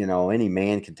is, you know, any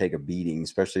man can take a beating,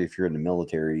 especially if you're in the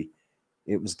military.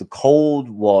 It was the cold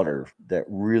water that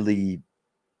really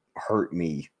hurt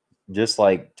me, just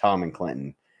like Tom and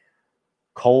Clinton.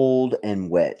 Cold and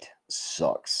wet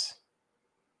sucks.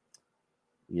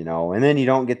 You know, and then you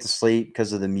don't get to sleep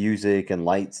because of the music and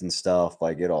lights and stuff.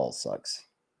 Like, it all sucks.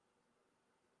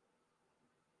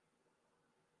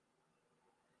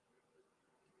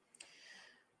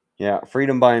 Yeah,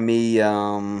 Freedom by Me.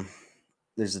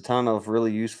 There's a ton of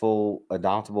really useful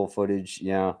adoptable footage.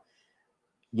 Yeah.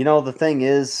 You know, the thing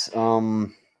is,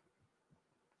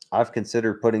 I've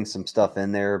considered putting some stuff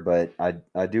in there, but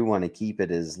I do want to keep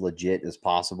it as legit as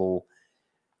possible.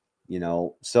 You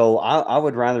know, so I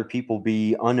would rather people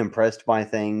be unimpressed by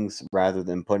things rather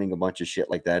than putting a bunch of shit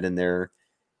like that in there.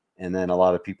 And then a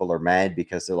lot of people are mad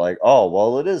because they're like, oh,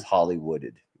 well, it is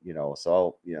Hollywooded, you know.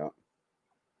 So, you know,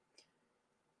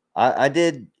 I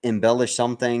did embellish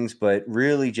some things, but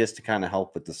really just to kind of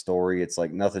help with the story. It's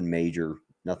like nothing major,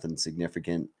 nothing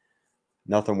significant,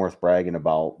 nothing worth bragging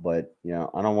about. But, you know,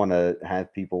 I don't want to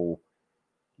have people,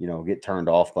 you know, get turned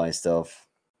off by stuff.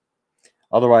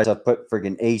 Otherwise, I'd put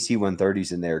freaking AC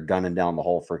 130s in there gunning down the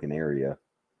whole freaking area.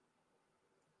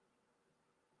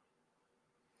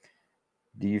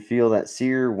 Do you feel that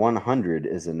SEER 100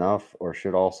 is enough, or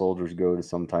should all soldiers go to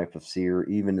some type of SEER,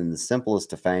 even in the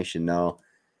simplest of fashion? No.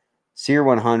 SEER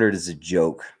 100 is a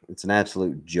joke. It's an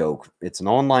absolute joke. It's an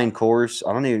online course.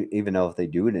 I don't even know if they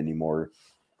do it anymore.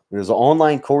 It was an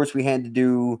online course we had to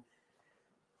do.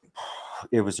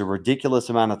 It was a ridiculous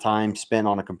amount of time spent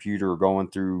on a computer going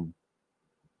through,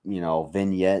 you know,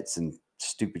 vignettes and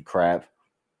stupid crap.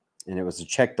 And it was a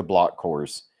check the block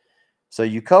course. So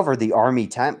you cover the Army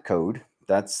TAMP code.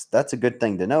 That's a good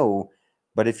thing to know.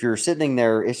 But if you're sitting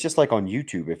there, it's just like on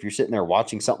YouTube. If you're sitting there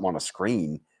watching something on a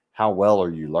screen, how well are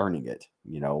you learning it?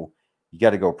 You know, you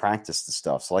got to go practice the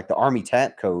stuff. So like the Army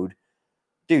TAMP code,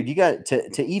 dude, you got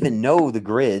to even know the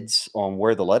grids on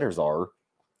where the letters are.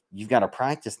 You've got to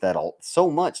practice that all so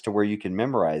much to where you can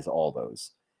memorize all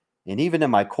those. And even in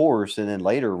my course, and then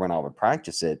later when I would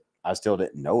practice it, I still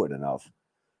didn't know it enough.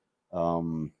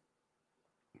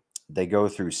 They go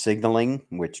through signaling,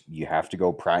 which you have to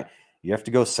go you have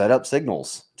to go set up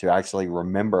signals to actually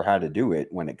remember how to do it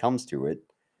when it comes to it.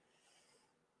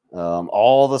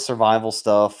 All the survival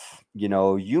stuff, you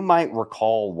know, you might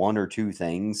recall one or two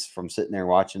things from sitting there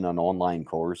watching an online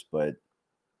course, but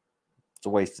it's a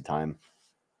waste of time.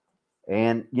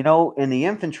 And, you know, in the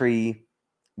infantry,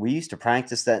 we used to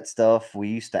practice that stuff. We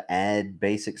used to add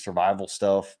basic survival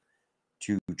stuff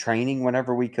to training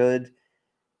whenever we could.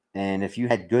 And if you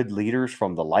had good leaders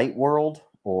from the light world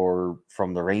or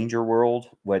from the ranger world,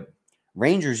 what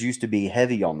rangers used to be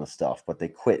heavy on the stuff, but they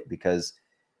quit because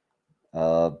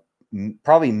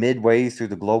probably midway through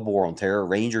the global war on terror,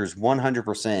 rangers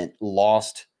 100%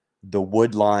 lost the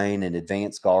wood line and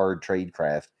advanced guard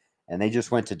tradecraft, and they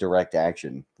just went to direct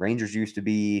action. Rangers used to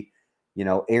be, you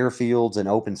know, airfields and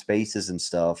open spaces and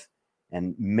stuff,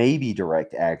 and maybe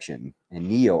direct action and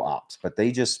neo ops, but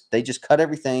they just cut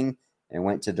everything and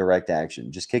went to direct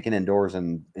action, just kicking in doors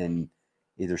and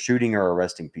either shooting or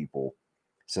arresting people.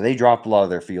 So they dropped a lot of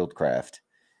their field craft.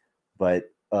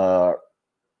 But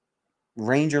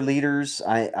Ranger leaders,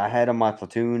 I had on my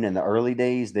platoon in the early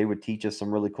days. They would teach us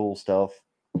some really cool stuff.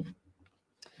 And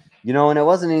it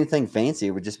wasn't anything fancy.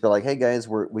 It would just be like, hey guys,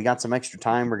 we got some extra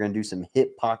time. We're going to do some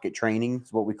hip pocket training,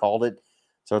 is what we called it.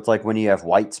 So it's like when you have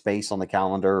white space on the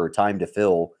calendar or time to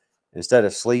fill, instead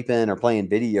of sleeping or playing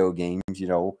video games,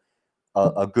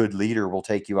 a good leader will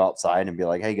take you outside and be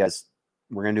like, hey guys,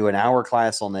 we're going to do an hour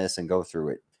class on this and go through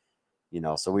it.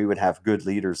 So we would have good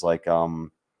leaders like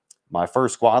my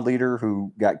first squad leader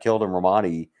who got killed in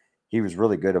Ramadi. He was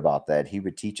really good about that. He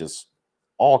would teach us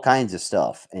all kinds of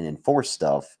stuff and enforce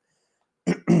stuff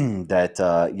that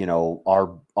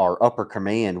our upper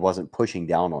command wasn't pushing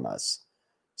down on us.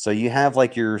 So you have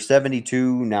like your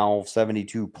 72 now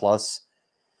 72 plus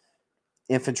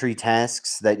infantry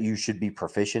tasks that you should be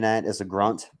proficient at as a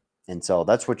grunt, and so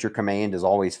that's what your command is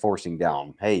always forcing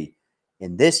down. Hey,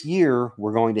 in this year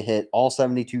we're going to hit all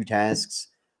 72 tasks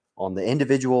on the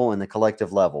individual and the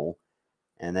collective level,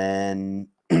 and then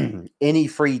any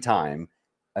free time,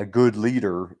 a good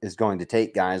leader is going to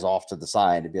take guys off to the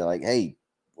side and be like, hey,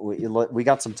 we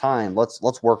got some time.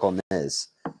 Let's work on this.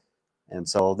 And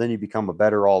so then you become a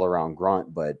better all around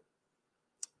grunt. But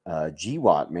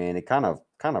GWAT, man, it kind of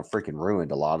freaking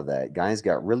ruined a lot of that. Guys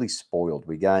got really spoiled.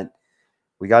 We got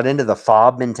into the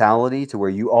fob mentality to where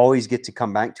you always get to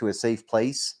come back to a safe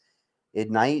place at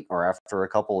night or after a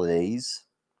couple of days.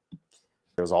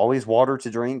 There's always water to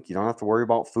drink. You don't have to worry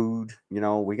about food.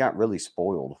 We got really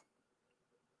spoiled.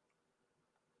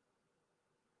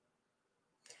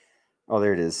 Oh,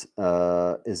 there it is.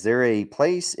 Is there a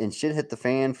place in Shit Hit the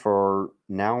Fan for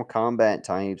now combat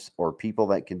types or people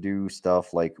that can do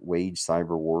stuff like wage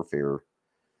cyber warfare?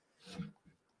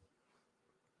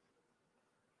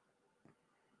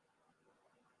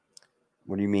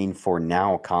 What do you mean for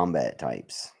now combat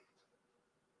types?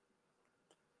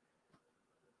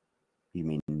 You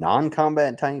mean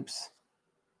non-combat types?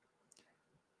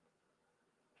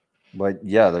 But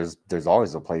yeah, there's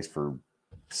always a place for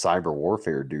cyber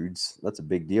warfare dudes. That's a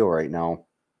big deal right now.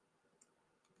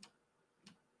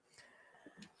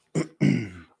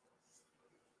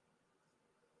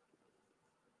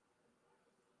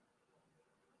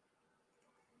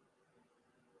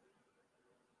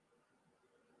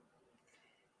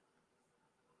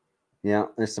 Yeah,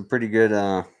 there's some pretty good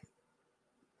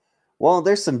well,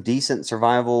 there's some decent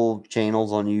survival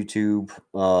channels on YouTube.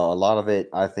 A lot of it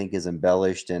I think is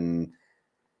embellished, and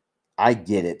I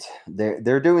get it.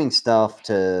 They're doing stuff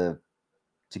to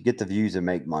get the views and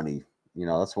make money.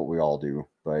 That's what we all do.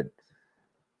 But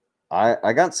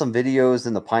I got some videos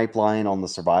in the pipeline on the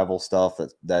survival stuff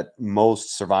that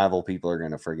most survival people are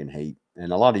going to friggin' hate.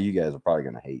 And a lot of you guys are probably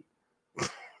going to hate.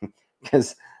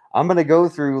 Because I'm going to go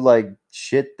through like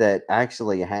shit that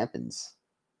actually happens.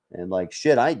 And like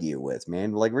shit I deal with,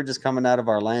 man. Like we're just coming out of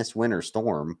our last winter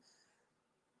storm.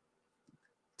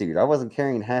 Dude, I wasn't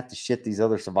carrying half the shit these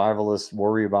other survivalists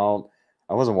worry about.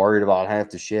 I wasn't worried about half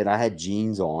the shit. I had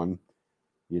jeans on,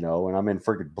 and I'm in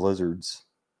freaking blizzards.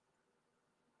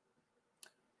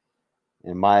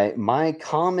 And my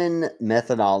common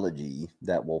methodology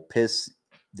that will piss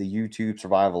the YouTube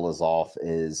survivalists off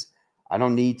is I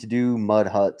don't need to do mud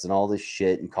huts and all this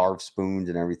shit and carve spoons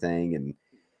and everything. And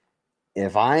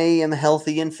if I am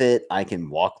healthy and fit, I can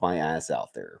walk my ass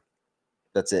out there.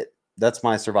 That's it. That's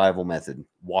my survival method.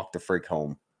 Walk the frick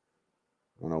home.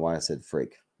 I don't know why I said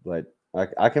frick, but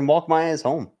I can walk my ass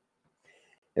home.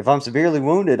 If I'm severely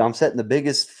wounded, I'm setting the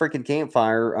biggest freaking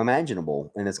campfire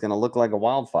imaginable, and it's going to look like a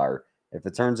wildfire. If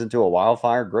it turns into a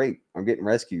wildfire, great. I'm getting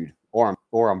rescued, or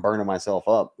I'm burning myself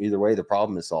up. Either way, the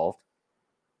problem is solved.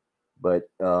 But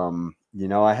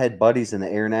I had buddies in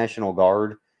the Air National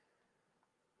Guard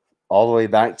all the way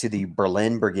back to the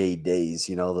Berlin Brigade days.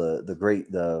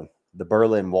 The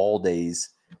Berlin Wall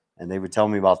days, and they would tell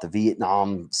me about the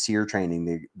Vietnam SEER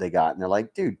training they got, and they're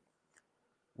like, dude,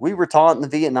 we were taught in the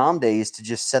Vietnam days to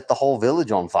just set the whole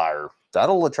village on fire.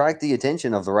 That'll attract the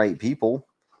attention of the right people.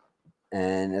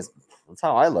 And that's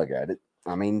how I look at it.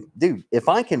 I mean, dude, if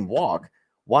I can walk,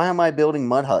 why am I building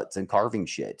mud huts and carving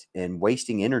shit and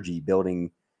wasting energy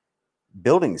building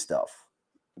stuff?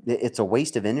 It's a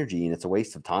waste of energy and it's a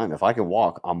waste of time. If I can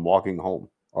walk, I'm walking home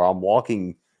or I'm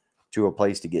walking to a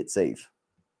place to get safe.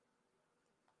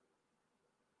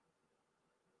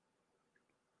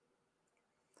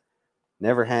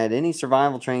 Never had any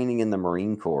survival training in the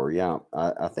Marine Corps. Yeah,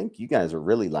 I think you guys are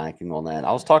really lacking on that.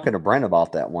 I was talking to Brent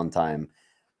about that one time,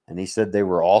 and he said they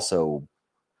were also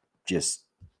just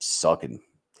sucking.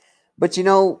 But you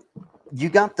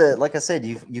got the, like I said,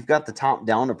 you've got the top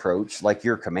down approach, like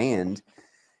your command,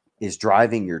 is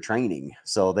driving your training.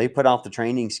 So they put out the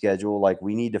training schedule. Like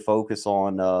we need to focus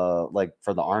on, like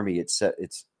for the Army, it's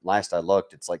last I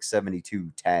looked, it's like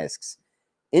 72 tasks,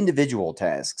 individual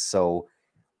tasks. So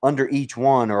under each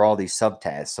one are all these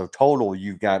subtasks. So total,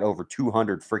 you've got over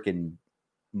 200 freaking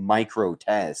micro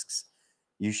tasks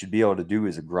you should be able to do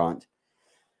as a grunt.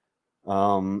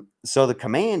 So the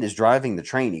command is driving the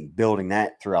training, building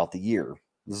that throughout the year.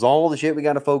 This is all the shit we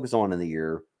got to focus on in the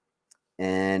year.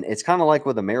 And it's kind of like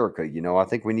with America, you know, I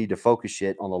think we need to focus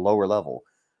shit on the lower level.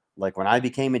 Like when I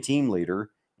became a team leader,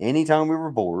 anytime we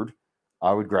were bored,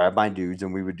 I would grab my dudes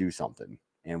and we would do something.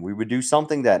 And we would do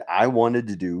something that I wanted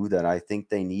to do, that I think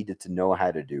they needed to know how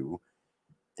to do.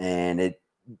 And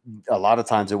a lot of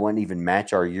times it wouldn't even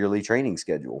match our yearly training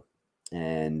schedule.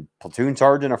 And platoon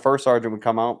sergeant or first sergeant would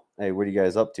come out, hey, what are you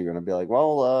guys up to? And I'd be like,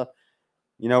 well,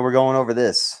 you know, we're going over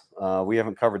this. We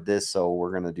haven't covered this, so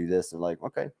we're going to do this. And like,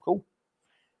 okay, cool.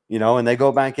 You know, and they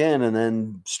go back in, and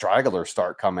then stragglers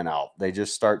start coming out. They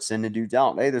just start sending dudes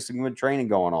out. Hey, there's some good training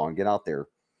going on. Get out there.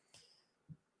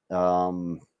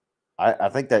 I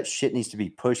think that shit needs to be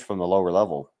pushed from the lower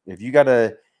level. If you got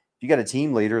a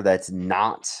team leader that's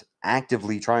not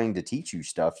actively trying to teach you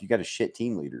stuff, you got a shit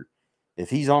team leader. If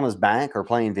he's on his back or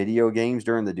playing video games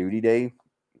during the duty day,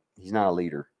 he's not a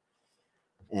leader.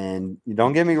 And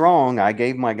don't get me wrong, I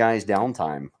gave my guys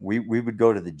downtime. We would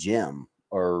go to the gym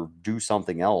or do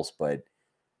something else, but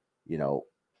you know,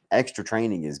 extra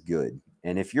training is good.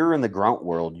 And if you're in the grunt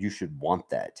world, you should want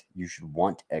that. You should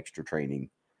want extra training.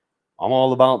 I'm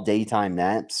all about daytime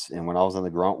naps. And when I was in the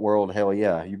grunt world, hell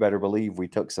yeah, you better believe we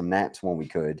took some naps when we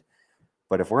could.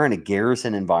 But if we're in a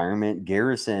garrison environment,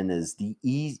 garrison is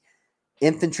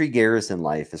infantry garrison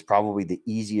life is probably the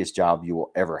easiest job you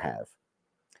will ever have.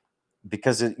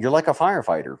 Because you're like a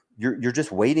firefighter. You're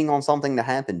just waiting on something to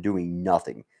happen, doing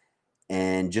nothing.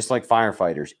 And just like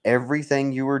firefighters,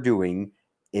 everything you are doing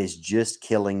is just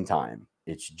killing time.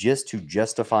 It's just to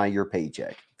justify your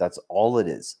paycheck. That's all it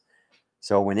is.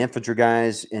 So when infantry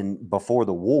guys before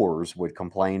the wars would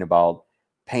complain about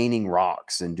painting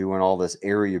rocks and doing all this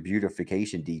area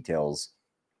beautification details,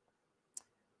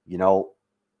 you know,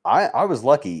 I was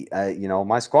lucky. You know,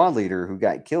 my squad leader who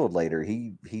got killed later,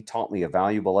 he taught me a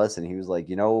valuable lesson. He was like,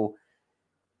 you know,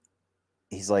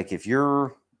 he's like,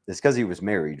 it's because he was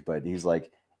married, but he's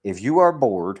like, if you are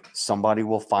bored, somebody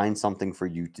will find something for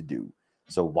you to do.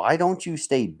 So why don't you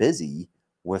stay busy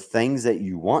with things that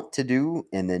you want to do,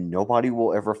 and then nobody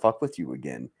will ever fuck with you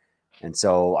again? And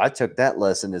so I took that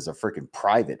lesson as a freaking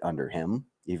private under him,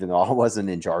 even though I wasn't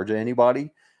in charge of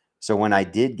anybody. So when I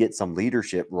did get some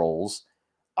leadership roles,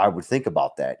 I would think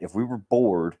about that. If we were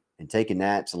bored and taking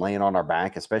naps and laying on our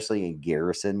back, especially in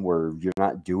garrison where you're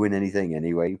not doing anything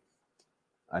anyway,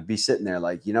 I'd be sitting there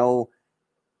like, you know,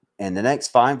 in the next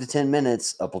 5 to 10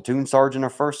 minutes, a platoon sergeant or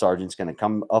first sergeant's going to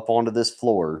come up onto this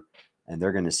floor, and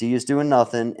they're going to see us doing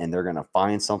nothing, and they're going to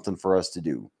find something for us to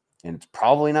do. And it's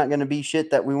probably not going to be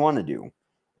shit that we want to do.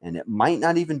 And it might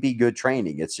not even be good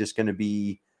training. It's just going to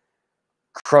be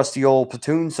crusty old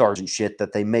platoon sergeant shit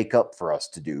that they make up for us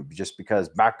to do, just because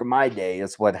back in my day,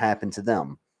 that's what happened to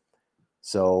them.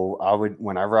 So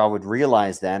whenever I would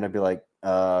realize that, I'd be like,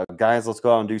 guys, let's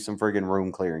go out and do some friggin'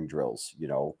 room clearing drills, you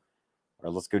know, or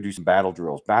let's go do some battle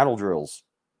drills. Battle drills,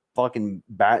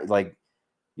 like,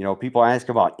 you know, people ask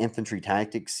about infantry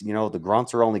tactics. You know, the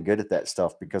grunts are only good at that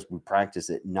stuff because we practice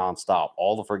it nonstop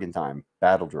all the friggin' time.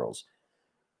 Battle drills,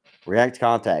 react to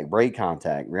contact, break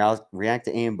contact, react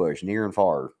to ambush, near and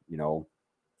far. You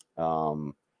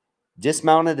know,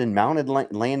 dismounted and mounted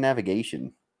land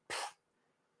navigation.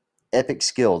 Epic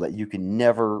skill that you can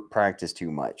never practice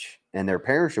too much. And they're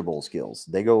perishable skills.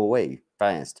 They go away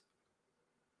fast.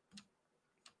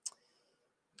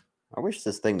 I wish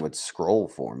this thing would scroll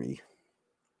for me.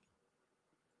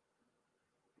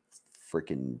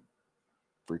 Freaking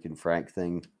frack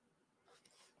thing.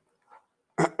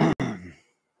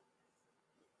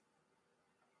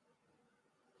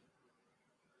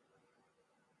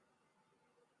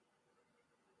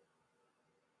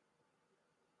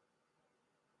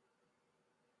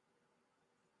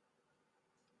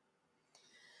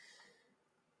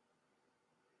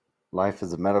 Life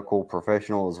as a medical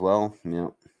professional as well. You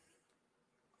know,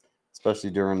 especially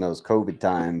during those COVID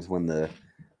times when the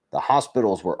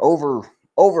hospitals were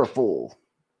over full.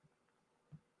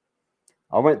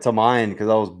 I went to mine because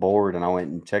I was bored, and I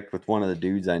went and checked with one of the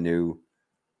dudes I knew.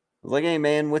 I was like, "Hey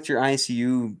man, what's your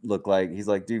ICU look like?" He's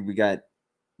like, "Dude, we got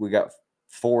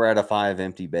 4 out of 5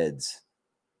 empty beds."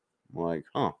 I'm like,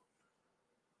 "Huh."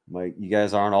 I'm like, "You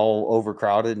guys aren't all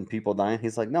overcrowded and people dying?"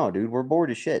 He's like, "No, dude, we're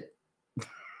bored as shit."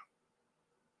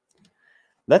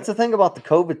 That's the thing about the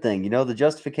COVID thing. The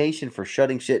justification for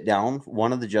shutting shit down,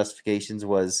 one of the justifications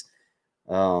was,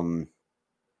 um,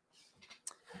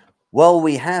 well,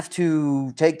 we have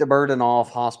to take the burden off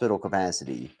hospital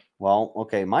capacity. Well,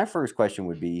 okay, my first question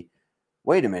would be,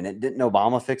 wait a minute, didn't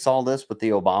Obama fix all this with the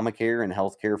Obamacare and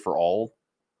healthcare for all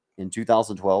in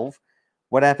 2012?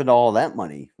 What happened to all that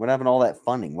money? What happened to all that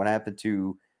funding? What happened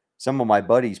to some of my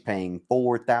buddies paying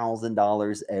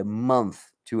 $4,000 a month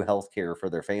to healthcare for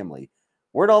their family?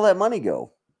 Where'd all that money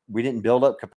go? We didn't build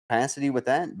up capacity with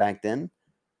that back then.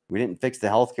 We didn't fix the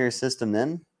healthcare system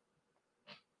then.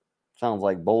 Sounds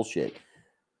like bullshit.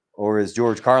 Or as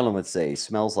George Carlin would say,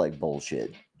 smells like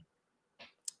bullshit.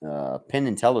 Penn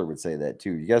and Teller would say that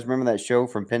too. You guys remember that show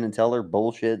from Penn and Teller?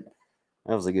 Bullshit.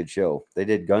 That was a good show. They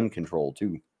did gun control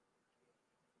too.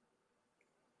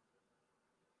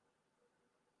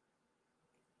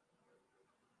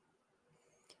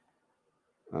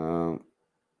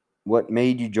 What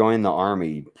made you join the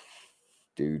army,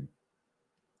 dude?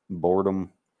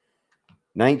 Boredom.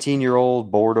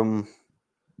 19-year-old boredom,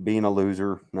 being a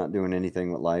loser, not doing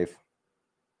anything with life.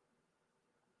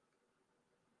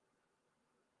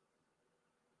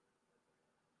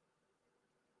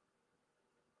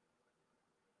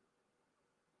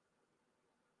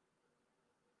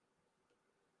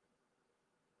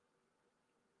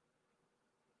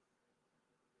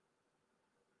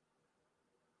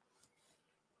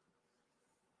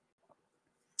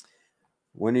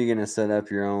 When are you going to set up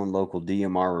your own local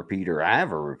DMR repeater? I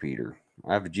have a repeater.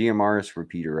 I have a GMRS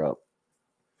repeater up.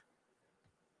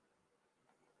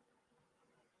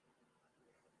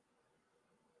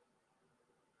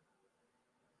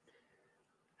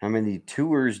 How many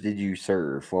tours did you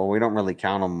serve? Well, we don't really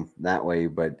count them that way,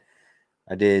 but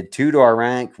I did 2 to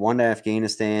Iraq, 1 to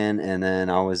Afghanistan, and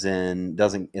then I was in,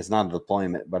 it's not a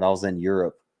deployment, but I was in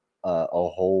Europe a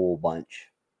whole bunch.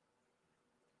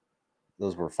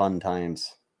 Those were fun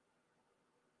times.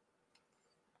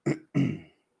 In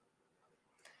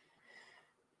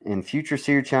future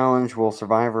Seer Challenge, will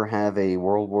Survivor have a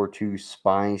World War II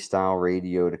spy-style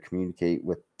radio to communicate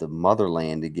with the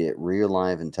motherland to get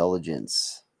real-live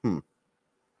intelligence?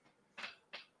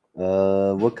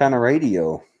 What kind of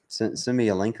radio? Send me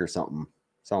a link or something.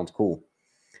 Sounds cool.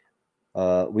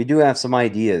 We do have some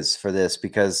ideas for this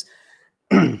because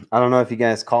I don't know if you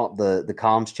guys caught the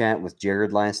comms chat with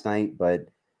Jared last night, but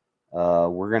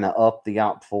we're going to up the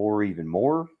OP4 even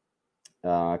more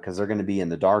because they're going to be in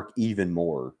the dark even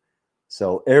more.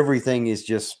 So everything is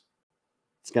just,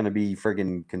 it's going to be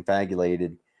friggin'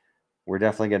 confabulated. We're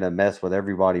definitely going to mess with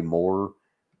everybody more,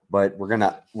 but we're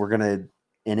going to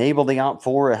enable the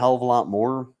OP4 a hell of a lot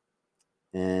more.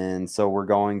 And so we're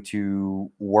going to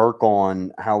work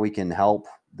on how we can help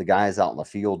the guys out in the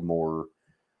field more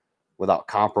without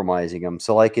compromising them.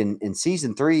 So like in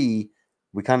season 3,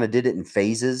 we kind of did it in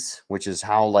phases, which is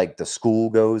how like the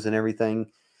school goes and everything.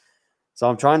 So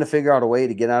I'm trying to figure out a way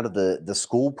to get out of the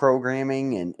school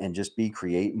programming and just be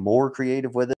more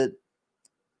creative with it.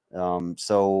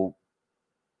 So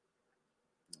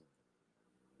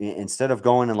instead of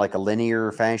going in like a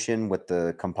linear fashion with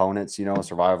the components,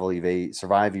 survival, evade,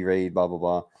 survive, evade, blah, blah,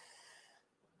 blah.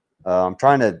 I'm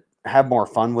trying to have more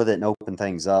fun with it and open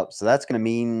things up. So that's going to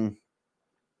mean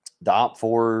the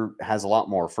OP4 has a lot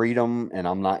more freedom, and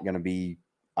I'm not going to be,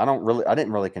 I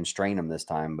didn't really constrain them this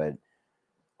time, but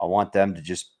I want them to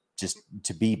just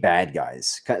to be bad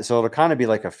guys. So it'll kind of be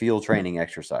like a field training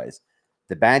exercise.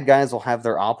 The bad guys will have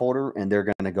their op order and they're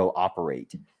going to go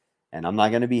operate. And I'm not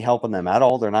going to be helping them at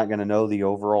all. They're not going to know the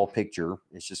overall picture.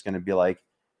 It's just going to be like,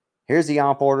 here's the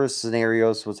op order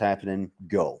scenarios, what's happening.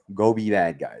 Go be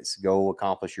bad guys. Go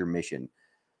accomplish your mission.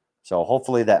 So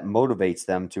hopefully that motivates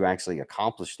them to actually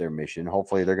accomplish their mission.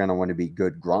 Hopefully they're going to want to be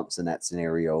good grunts in that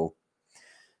scenario.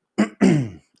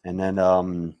 And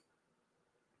then,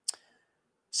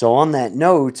 so on that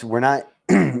note, we're not,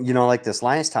 like this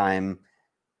last time,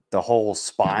 the whole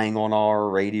spying on our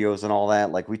radios and all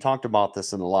that, like we talked about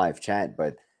this in the live chat,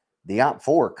 but the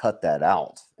OP4 cut that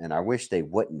out. And I wish they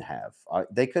wouldn't have.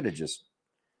 They could have just,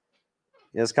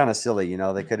 it's kind of silly,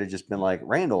 they could have just been like,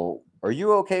 Randall, are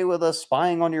you okay with us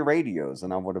spying on your radios?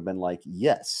 And I would have been like,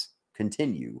 yes,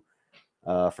 continue.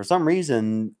 For some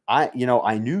reason, I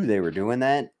knew they were doing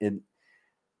that.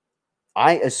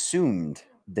 I assumed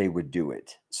they would do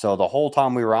it. So the whole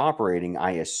time we were operating,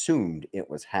 I assumed it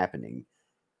was happening.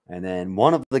 And then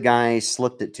one of the guys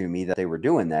slipped it to me that they were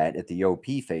doing that at the OP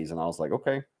phase. And I was like,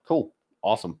 okay, cool.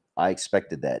 Awesome. I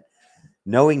expected that.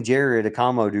 Knowing Jared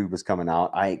Akamo dude was coming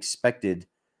out, I expected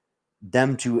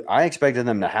them to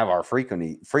have our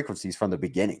frequencies from the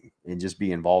beginning and just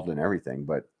be involved in everything.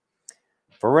 But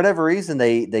For whatever reason,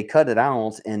 they cut it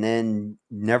out and then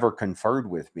never conferred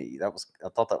with me. I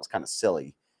thought that was kind of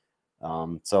silly.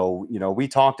 So we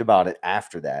talked about it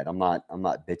after that. I'm not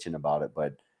bitching about it,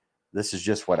 but this is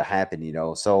just what happened.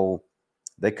 So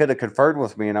they could have conferred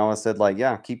with me, and I would have said like,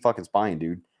 yeah, keep fucking spying,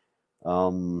 dude.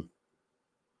 Um,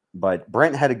 but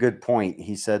Brent had a good point.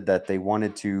 He said that they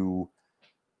wanted to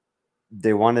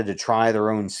try their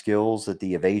own skills at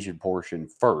the evasion portion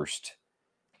first,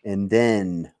 and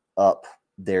then up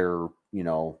their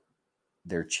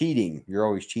cheating. You're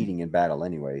always cheating in battle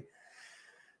anyway.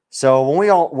 So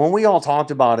when we all talked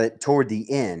about it toward the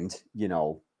end,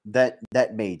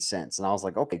 that made sense, and I was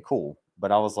like, okay, cool.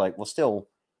 But I was like, well, still,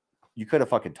 you could have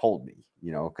fucking told me,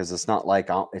 because it's not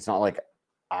like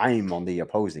I'm on the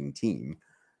opposing team.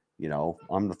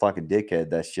 I'm the fucking dickhead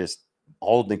that's just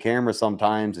holding the camera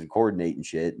sometimes and coordinating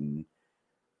shit, and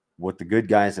what the good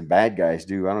guys and bad guys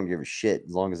do, I don't give a shit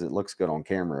as long as it looks good on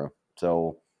camera.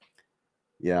 So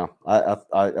yeah, I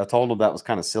told them that was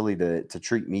kind of silly to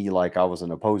treat me like I was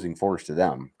an opposing force to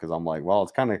them, because I'm like, well,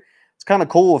 it's kind of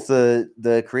cool if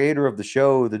the creator of the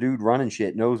show, the dude running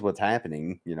shit, knows what's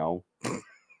happening.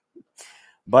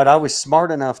 But I was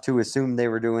smart enough to assume they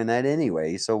were doing that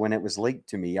anyway. So when it was leaked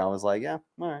to me, I was like, yeah,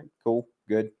 all right, cool,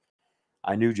 good.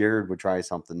 I knew Jared would try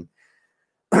something.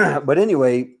 But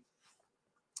anyway,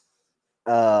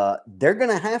 they're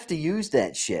gonna have to use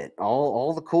that shit.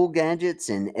 All the cool gadgets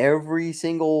and every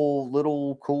single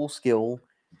little cool skill.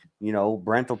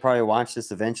 Brent will probably watch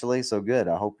this eventually, so good.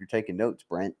 I hope you're taking notes,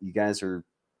 Brent.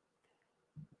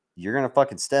 You're gonna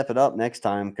fucking step it up next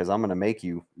time, because I'm gonna make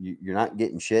you're not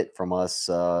getting shit from us.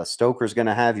 Stoker's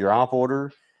gonna have your op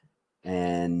order,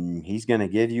 and he's gonna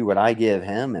give you what I give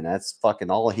him, and that's fucking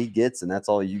all he gets, and that's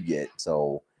all you get.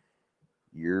 So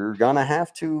you're gonna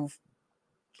have to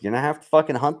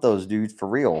fucking hunt those dudes for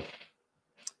real.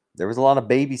 There was a lot of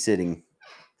babysitting,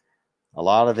 a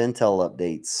lot of intel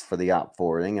updates for the op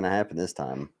 4. It ain't gonna happen this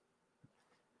time.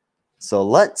 So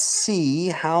let's see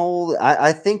how.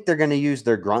 I think they're gonna use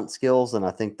their grunt skills, and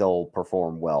I think they'll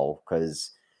perform well,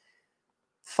 because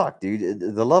fuck, dude,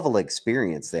 the level of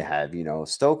experience they have.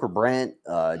 Stoker, Brent,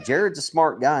 Jared's a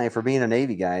smart guy for being a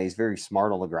Navy guy. He's very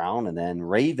smart on the ground, and then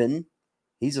Raven,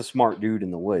 he's a smart dude in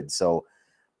the woods. So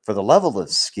for the level of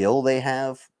skill they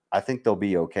have, I think they'll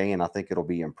be okay, and I think it'll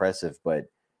be impressive. But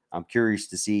I'm curious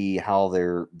to see how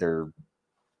their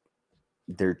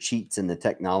cheats and the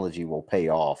technology will pay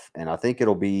off, and I think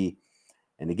it'll be.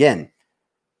 And again,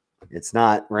 it's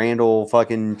not Randall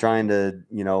fucking trying to.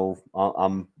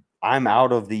 I'm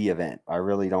out of the event. I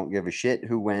really don't give a shit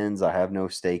who wins. I have no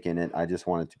stake in it. I just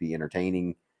want it to be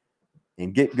entertaining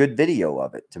and get good video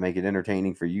of it to make it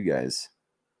entertaining for you guys.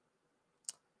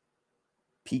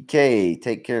 PK,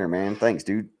 take care, man. Thanks,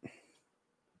 dude.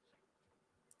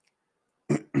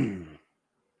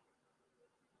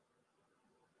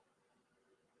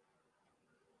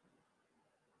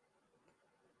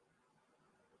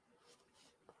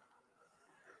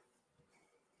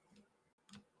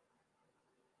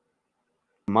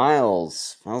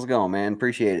 Miles, how's it going, man?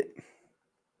 Appreciate it.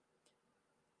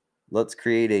 Let's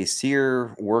create a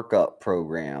SEER workup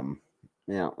program.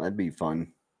 Yeah, that'd be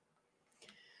fun.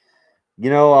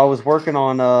 I was working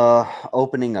on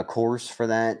opening a course for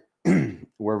that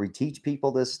where we teach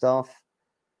people this stuff.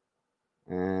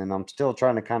 And I'm still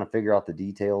trying to kind of figure out the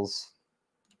details.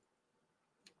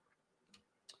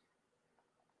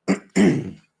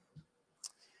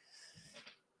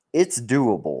 It's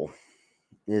doable.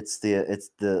 It's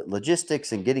the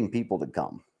logistics and getting people to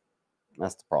come.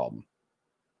 That's the problem.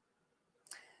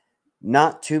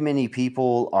 Not too many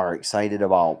people are excited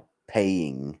about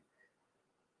paying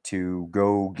to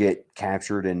go get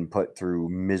captured and put through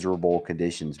miserable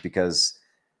conditions, because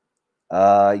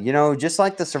just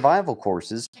like the survival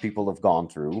courses people have gone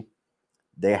through,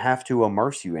 they have to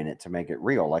immerse you in it to make it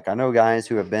real. Like, I know guys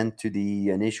who have been to the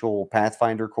initial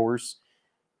Pathfinder course,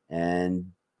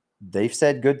 and they've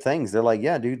said good things. They're like,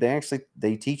 yeah, dude,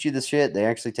 they teach you the shit. They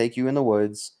actually take you in the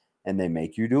woods and they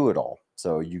make you do it all.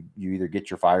 So you either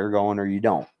get your fire going or you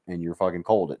don't, and you're fucking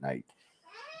cold at night.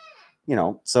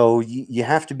 So you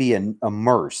have to be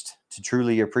immersed to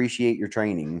truly appreciate your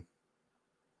training.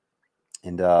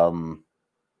 And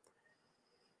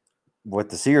with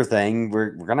the SEER thing,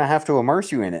 we're going to have to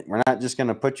immerse you in it. We're not just going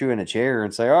to put you in a chair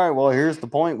and say, all right, well, here's the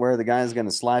point where the guy's going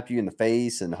to slap you in the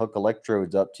face and hook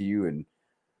electrodes up to you and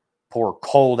pour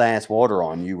cold ass water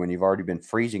on you when you've already been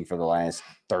freezing for the last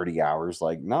 30 hours.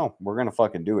 Like, no, we're going to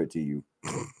fucking do it to you.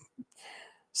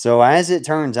 So as it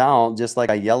turns out, just like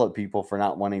I yell at people for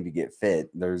not wanting to get fit,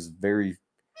 it's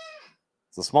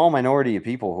a small minority of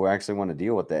people who actually want to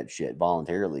deal with that shit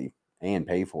voluntarily and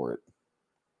pay for it.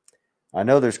 I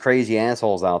know there's crazy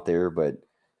assholes out there, but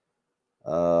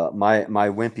my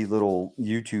wimpy little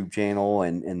YouTube channel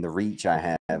and the reach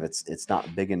I have, it's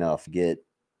not big enough to get,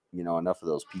 you know, enough of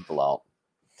those people out.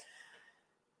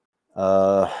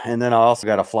 And then I also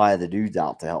got to fly the dudes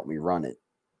out to help me run it.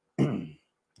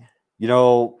 You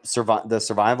know, the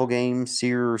survival game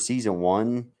Seer season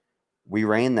 1, we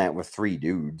ran that with 3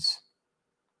 dudes.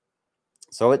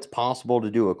 So it's possible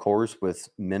to do a course with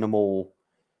minimal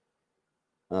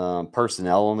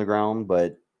personnel on the ground,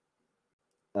 but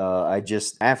I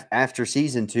just after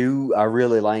season 2, I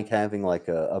really like having like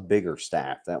a bigger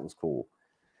staff. That was cool.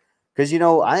 Because, you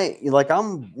know,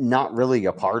 I'm not really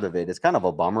a part of it. It's kind of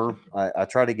a bummer. I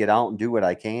try to get out and do what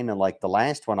I can. And like the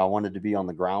last one, I wanted to be on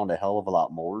the ground a hell of a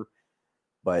lot more.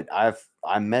 But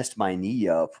I messed my knee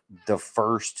up the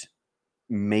first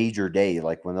major day.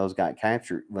 Like when the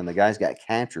guys got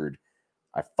captured,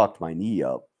 I fucked my knee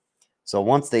up. So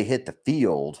once they hit the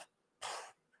field,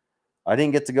 I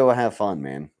didn't get to go have fun,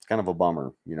 man. It's kind of a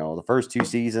bummer. You know, the first 2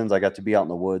 seasons, I got to be out in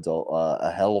the woods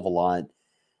a hell of a lot.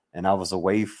 And I was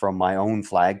away from my own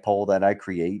flagpole that I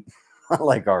create,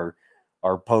 like our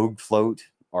Pogue float,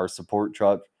 our support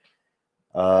truck.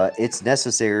 It's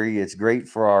necessary. It's great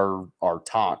for our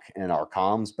talk and our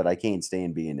comms, but I can't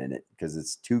stand being in it because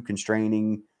it's too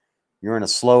constraining. You're in a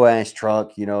slow ass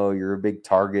truck, you know, you're a big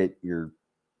target, you're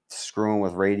screwing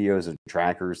with radios and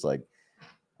trackers. Like,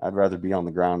 I'd rather be on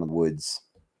the ground in the woods.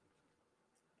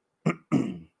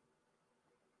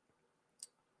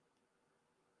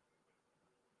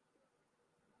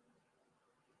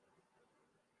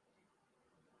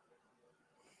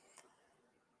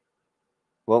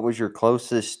 What was your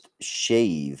closest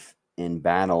shave in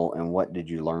battle and what did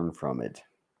you learn from it?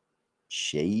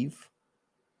 Shave?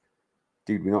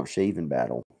 Dude, we don't shave in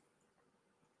battle.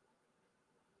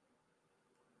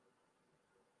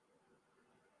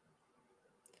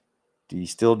 Do you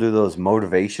still do those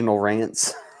motivational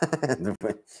rants?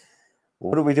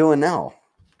 What are we doing now?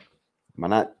 Am I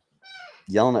not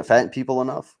yelling at fat people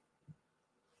enough?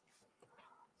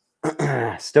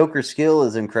 Stoker's skill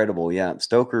is incredible. Yeah,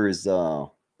 Stoker is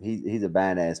he's a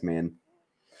badass, man.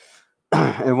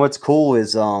 And what's cool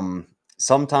is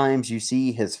sometimes you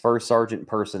see his first sergeant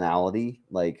personality,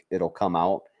 like it'll come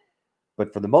out,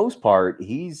 but for the most part,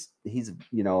 he's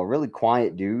you know, a really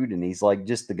quiet dude, and he's like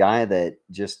just the guy that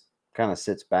just kind of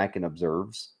sits back and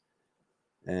observes,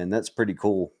 and that's pretty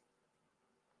cool.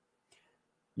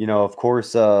 You know, of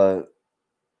course, and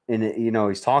you know,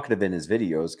 he's talkative in his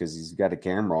videos because he's got a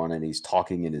camera on and he's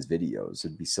talking in his videos.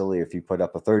 It'd be silly if you put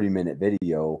up a 30-minute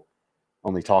video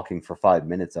only talking for 5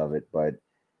 minutes of it, but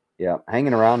yeah,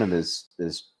 hanging around him is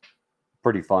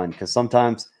pretty fun because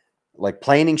sometimes like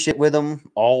planning shit with him,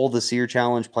 all the Seer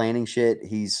Challenge planning shit,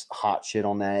 he's hot shit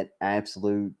on that.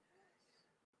 Absolute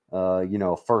you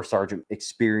know, first sergeant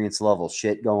experience level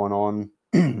shit going on.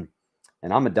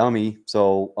 And I'm a dummy,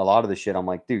 so a lot of the shit I'm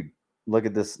like, dude, look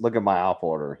at this, look at my op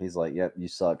order. He's like, yep, you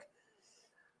suck.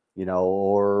 You know,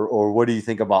 or what do you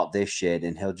think about this shit?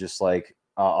 And he'll just like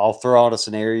I'll throw out a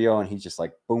scenario and he's just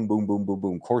like boom, boom, boom, boom,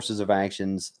 boom, courses of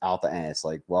actions out the ass.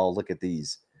 Like, well, look at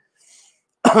these.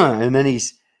 And then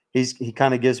he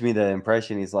kind of gives me the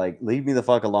impression he's like, leave me the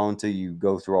fuck alone till you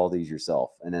go through all these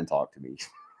yourself and then talk to me.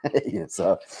 Yeah,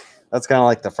 so that's kind of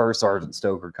like the first Sergeant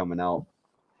Stoker coming out.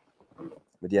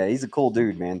 But yeah, he's a cool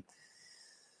dude, man.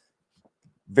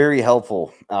 Very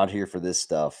helpful out here for this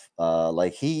stuff.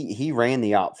 Like he ran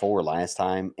the Op 4 last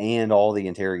time and all the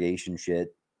interrogation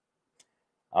shit.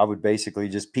 I would basically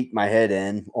just peek my head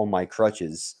in on my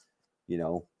crutches, you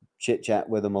know, chit chat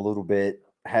with him a little bit,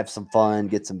 have some fun,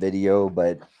 get some video,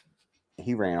 but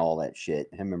he ran all that shit,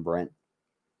 him and Brent.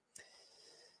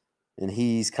 And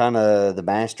he's kind of the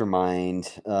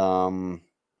mastermind.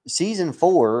 Season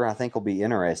 4, I think, will be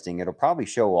interesting. It'll probably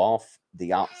show off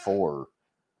the Op 4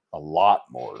 a lot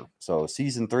more. So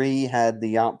season 3 had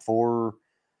the Op 4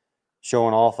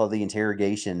 showing off of the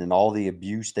interrogation and all the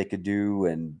abuse they could do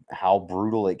and how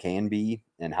brutal it can be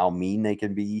and how mean they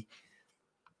can be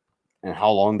and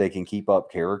how long they can keep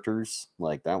up characters.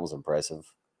 Like, that was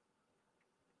impressive.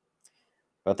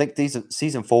 But I think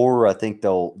season 4, I think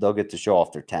they'll get to show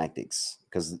off their tactics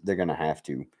because they're gonna have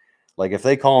to. Like, if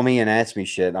they call me and ask me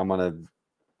shit, I'm not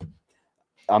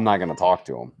gonna talk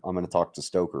to them. I'm gonna talk to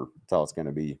Stoker. That's how it's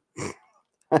gonna be.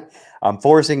 I'm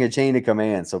forcing a chain of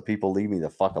command so people leave me the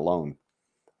fuck alone.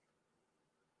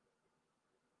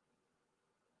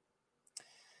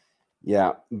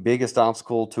 Yeah, biggest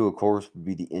obstacle to a course would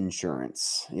be the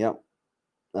insurance. Yep.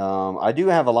 I do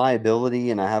have a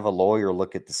liability and I have a lawyer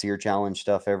look at the Seer Challenge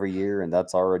stuff every year, and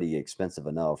that's already expensive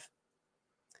enough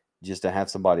just to have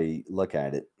somebody look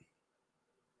at it.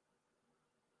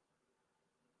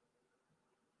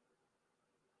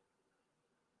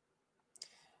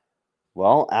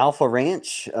 Well, Alpha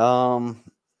Ranch, go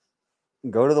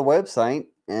to the website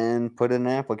and put in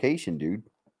an application, dude.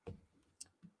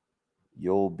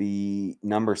 You'll be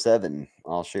number 7.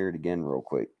 I'll share it again real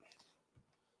quick.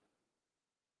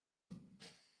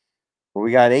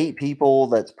 We got 8 people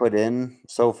that's put in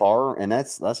so far, and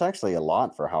that's actually a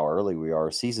lot for how early we are.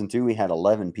 Season 2, we had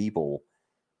 11 people,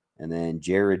 and then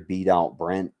Jared beat out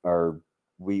Brent, or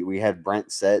we had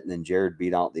Brent set, and then Jared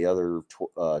beat out the other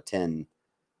 10.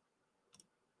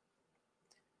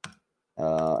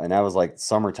 And that was like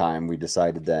summertime. We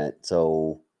decided that,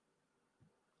 so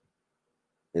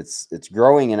it's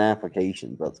growing in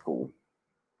applications. That's cool.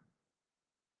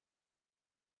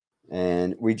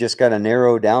 And we just got to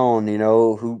narrow down,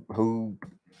 who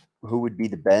would be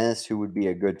the best, who would be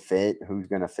a good fit, who's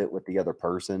going to fit with the other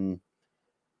person,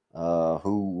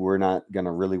 who we're not going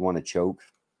to really want to choke.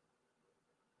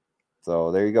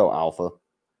 So there you go, Alpha.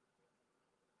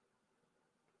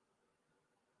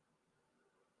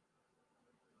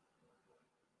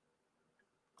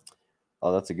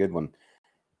 Oh, that's a good one.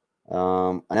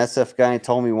 An SF guy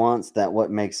told me once that what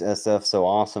makes SF so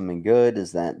awesome and good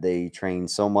is that they train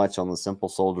so much on the simple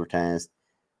soldier task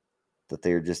that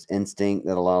they're just instinct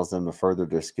that allows them to further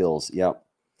their skills. Yep.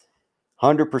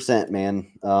 100%,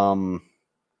 man. We'll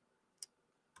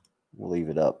leave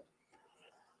it up.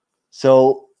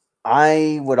 So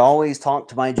I would always talk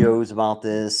to my Joes about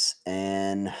this,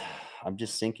 and I'm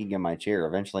just sinking in my chair.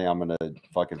 Eventually, I'm going to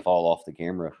fucking fall off the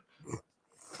camera.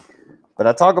 But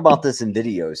I talk about this in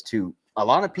videos too. A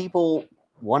lot of people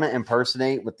want to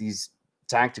impersonate what these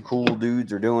tactical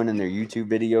dudes are doing in their YouTube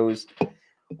videos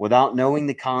without knowing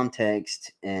the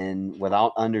context and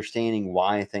without understanding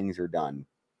why things are done.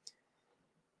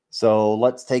 So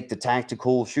let's take the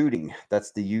tactical shooting.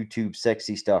 That's the YouTube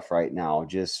sexy stuff right now.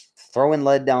 Just throwing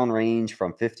lead down range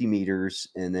from 50 meters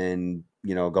and then,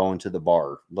 going to the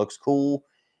bar. Looks cool.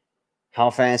 How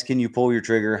fast can you pull your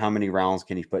trigger? How many rounds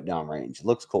can you put down range?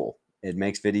 Looks cool. It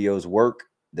makes videos work.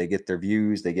 They get their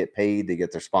views, they get paid, they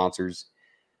get their sponsors.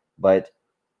 But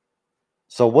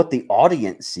so what the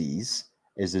audience sees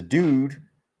is a dude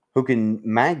who can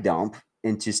mag dump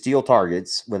into steel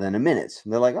targets within a minute.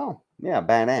 They're like, oh, yeah,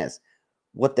 badass.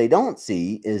 What they don't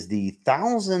see is the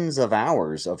thousands of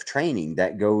hours of training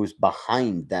that goes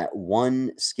behind that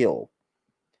one skill.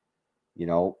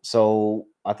 So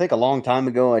I think a long time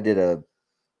ago I did a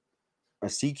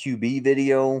CQB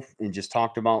video and just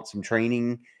talked about some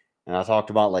training. And I talked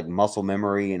about like muscle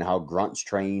memory and how grunts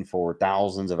train for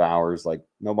thousands of hours. Like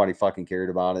nobody fucking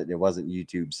cared about it. It wasn't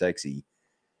YouTube sexy.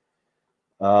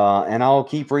 And I'll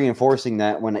keep reinforcing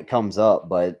that when it comes up.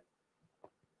 But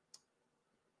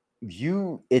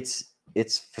it's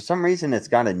for some reason it's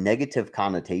got a negative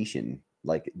connotation,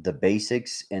 like the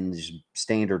basics and just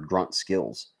standard grunt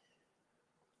skills.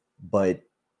 But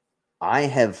I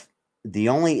have the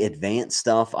only advanced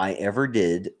stuff I ever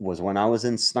did was when I was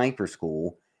in sniper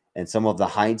school and some of the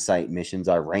hide site missions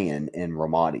I ran in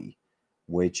Ramadi,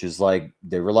 which is like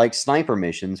they were like sniper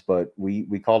missions, but we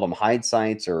called them hide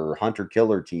sites or hunter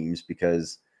killer teams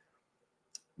because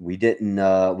we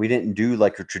didn't do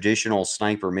like a traditional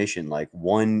sniper mission like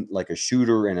a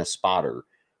shooter and a spotter.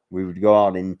 We would go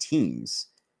out in teams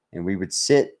and we would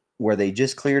sit where they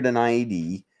just cleared an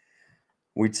IED.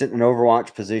 We'd sit in an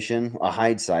overwatch position, a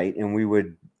hide site, and we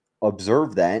would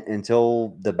observe that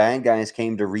until the bad guys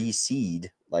came to reseed,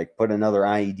 like put another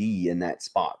IED in that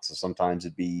spot. So sometimes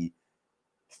it'd be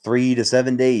 3 to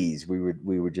 7 days. We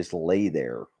would just lay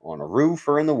there on a roof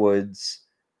or in the woods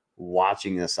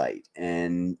watching the site.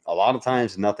 And a lot of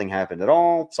times nothing happened at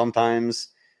all. Sometimes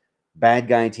bad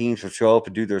guy teams would show up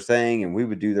and do their thing and we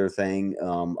would do their thing.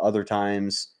 Other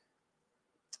times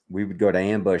we would go to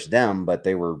ambush them, but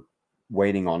they were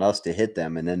waiting on us to hit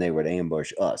them and then they would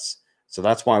ambush us. So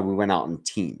that's why we went out in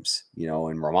teams, in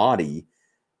Ramadi,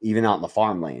 even out in the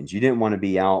farmlands. You didn't want to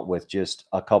be out with just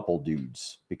a couple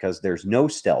dudes because there's no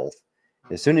stealth.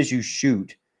 As soon as you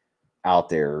shoot out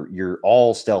there,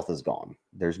 all stealth is gone.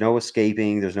 There's no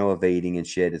escaping, there's no evading and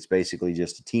shit. It's basically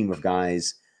just a team of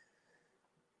guys.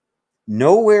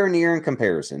 Nowhere near in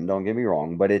comparison, don't get me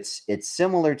wrong, but it's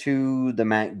similar to the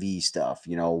MAC-V stuff.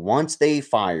 Once they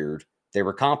fired, they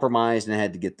were compromised and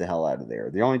had to get the hell out of there.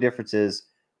 The only difference is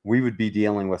we would be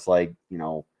dealing with like, I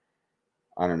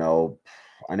don't know,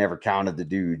 I never counted the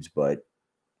dudes, but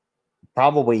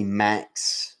probably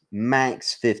max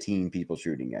 15 people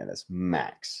shooting at us,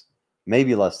 max.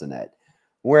 Maybe less than that.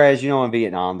 Whereas, in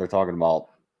Vietnam, they're talking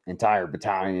about entire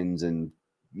battalions and,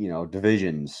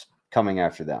 divisions coming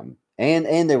after them.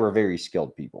 And they were very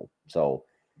skilled people. So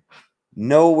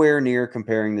nowhere near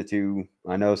comparing the two.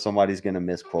 I know somebody's going to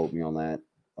misquote me on that,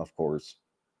 of course.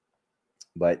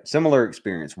 But similar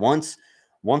experience. Once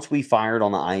we fired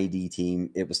on the IED team,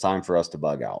 it was time for us to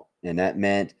bug out. And that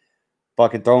meant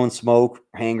fucking throwing smoke,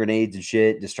 hand grenades and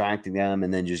shit, distracting them,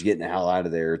 and then just getting the hell out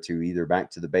of there to either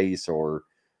back to the base or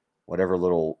whatever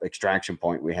little extraction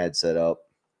point we had set up.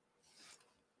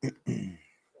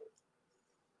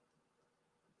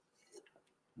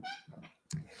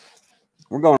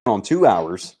 We're going on 2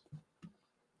 hours.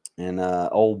 And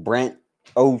old Brent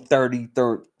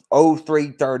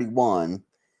 0331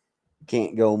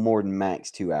 can't go more than max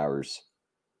 2 hours.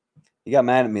 He got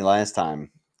mad at me last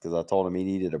time because I told him he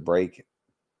needed a break.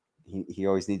 He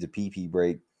always needs a pee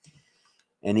break.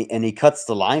 And he cuts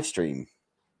the live stream.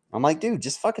 I'm like, dude,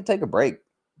 just fucking take a break.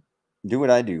 Do what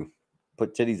I do.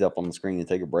 Put titties up on the screen and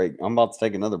take a break. I'm about to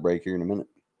take another break here in a minute.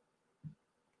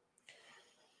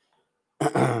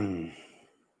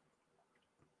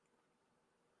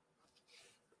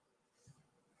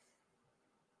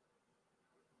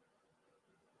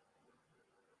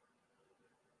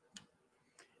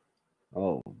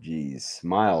 Oh, geez.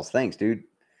 Miles, thanks, dude.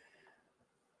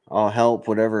 I'll help,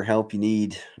 whatever help you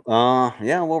need.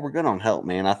 Yeah, well, we're good on help,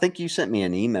 man. I think you sent me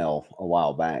an email a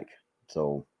while back,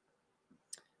 so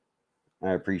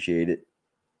I appreciate it.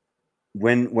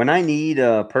 When I need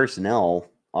personnel,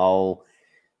 the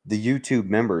YouTube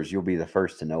members, you'll be the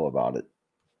first to know about it.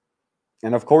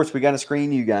 And of course, we got to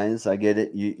screen you guys. I get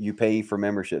it. You pay for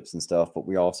memberships and stuff, but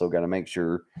we also got to make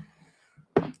sure.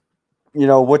 You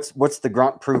know what's the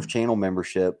Grunt Proof channel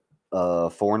membership?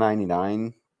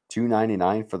 $4.99,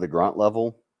 $2.99 for the Grunt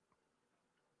level.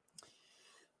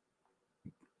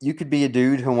 You could be a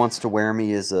dude who wants to wear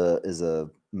me as a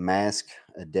mask,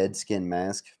 a dead skin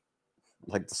mask,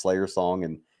 like the Slayer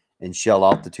song, and shell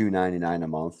out the $2.99 a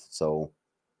month. So,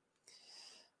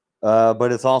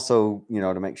 but it's also, you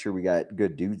know, to make sure we got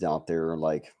good dudes out there.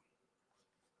 Like,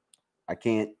 I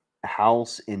can't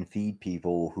house and feed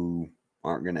people who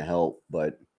aren't going to help,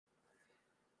 but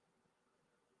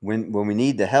when we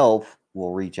need the help,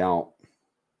 we'll reach out.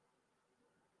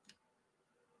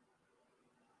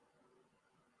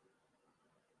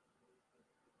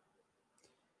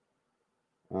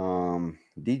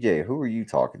 DJ, who are you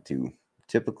talking to?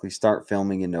 Typically start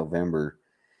filming in November.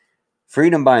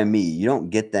 Freedom by me. You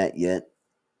don't get that yet.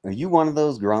 Are you one of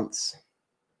those grunts?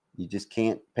 You just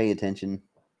can't pay attention.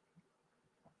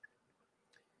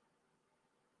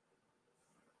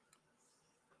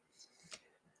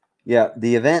 Yeah,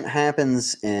 the event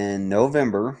happens in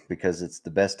November because it's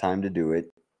the best time to do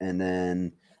it. And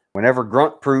then whenever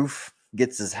Grunt Proof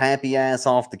gets his happy ass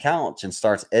off the couch and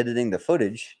starts editing the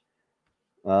footage,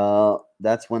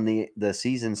 that's when the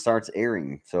season starts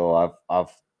airing. So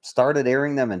I've started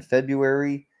airing them in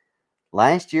February.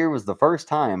 Last year was the first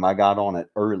time I got on it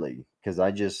early because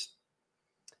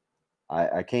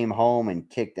I came home and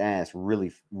kicked ass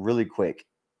really, really quick.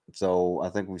 So I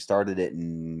think we started it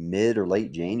in mid or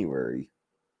late January.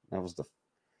 That was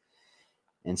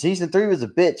and season 3 was a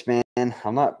bitch, man.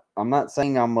 I'm not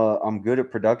saying I'm good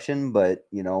at production, but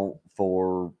you know,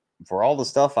 for all the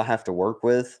stuff I have to work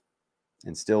with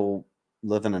and still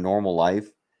living a normal life,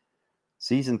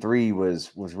 season 3 was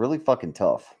really fucking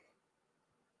tough.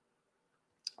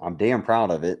 I'm damn proud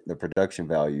of it, the production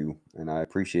value, and I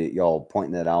appreciate y'all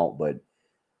pointing that out, but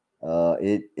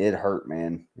it hurt,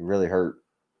 man. It really hurt.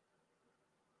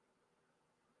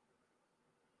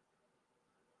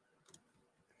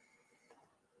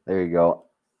 There you go.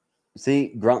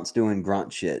 See, Grunt's doing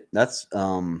grunt shit. That's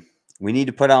we need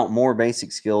to put out more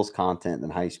basic skills content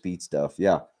than high speed stuff.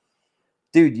 Yeah.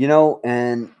 Dude, you know,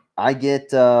 and I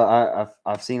get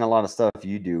I've seen a lot of stuff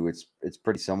you do. It's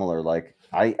pretty similar. Like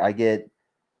I get,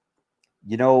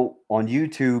 you know, on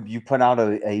YouTube, you put out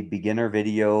a beginner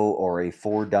video or a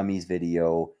for dummies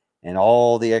video, and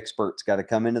all the experts got to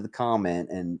come into the comment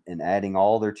and adding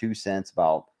all their 2 cents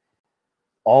about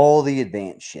all the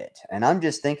advanced shit. And I'm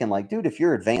just thinking, like, dude, if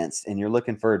you're advanced and you're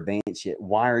looking for advanced shit,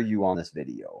 why are you on this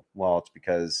video? Well, it's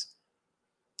because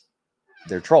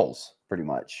they're trolls, pretty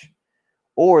much.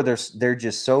 Or they're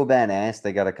just so badass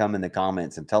they got to come in the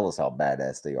comments and tell us how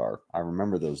badass they are. I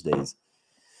remember those days.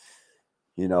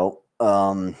 You know,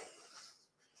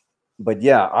 but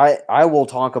yeah, I will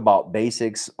talk about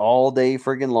basics all day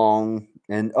friggin' long.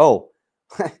 And oh,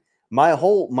 my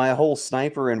whole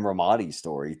sniper and Ramadi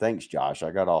story. Thanks, Josh.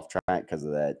 I got off track because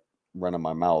of that running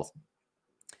my mouth.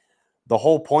 The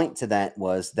whole point to that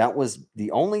was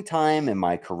the only time in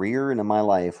my career and in my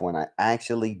life when I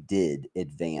actually did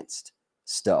advanced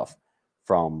stuff,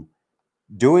 from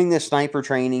doing the sniper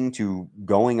training to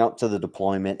going up to the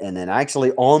deployment, and then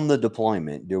actually on the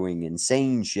deployment doing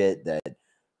insane shit that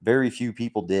very few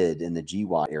people did in the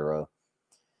GWAT era.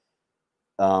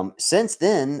 Since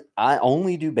then, I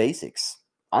only do basics.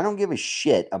 I don't give a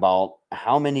shit about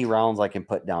how many rounds I can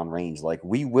put down range. Like,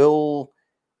 we will,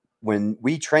 when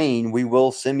we train, we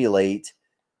will simulate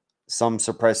some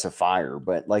suppressive fire,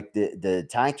 but like the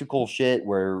tactical shit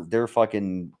where they're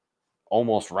fucking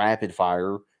almost rapid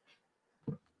fire.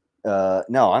 No,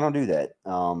 I don't do that.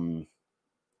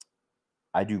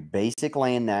 I do basic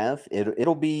land nav.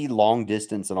 It'll be long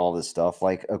distance and all this stuff,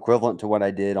 like equivalent to what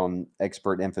I did on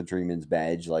expert infantryman's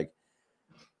badge. Like,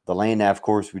 the land nav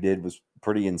course we did was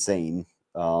pretty insane.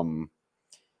 But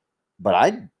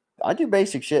I do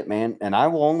basic shit, man, and I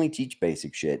will only teach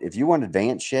basic shit. If you want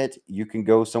advanced shit, you can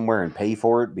go somewhere and pay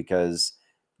for it, because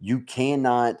you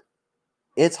cannot.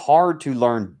 It's hard to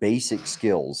learn basic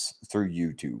skills through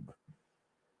YouTube.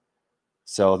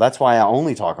 So that's why I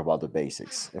only talk about the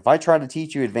basics. If I try to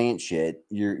teach you advanced shit,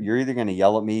 you're either going to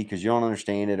yell at me because you don't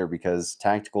understand it, or because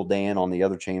Tactical Dan on the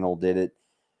other channel did it,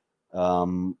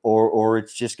 or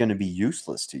it's just going to be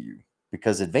useless to you.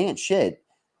 Because advanced shit,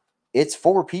 it's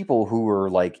for people who are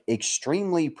like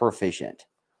extremely proficient.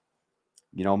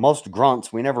 You know, most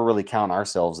grunts, we never really count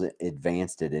ourselves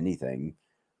advanced at anything,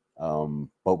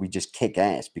 but we just kick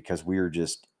ass because we're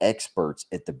just experts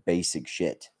at the basic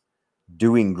shit,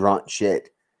 doing grunt shit.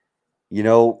 You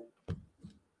know,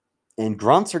 and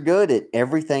grunts are good at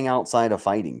everything outside of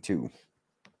fighting too.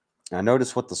 I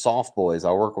noticed with the soft boys,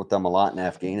 I work with them a lot in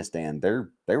Afghanistan.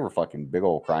 They were fucking big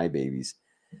old crybabies.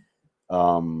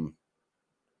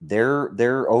 They're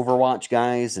Overwatch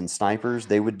guys and snipers.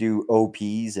 They would do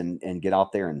OPs and get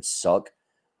out there and suck.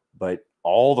 But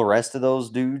all the rest of those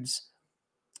dudes,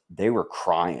 they were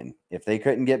crying. If they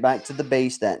couldn't get back to the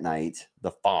base that night,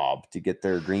 the fob, to get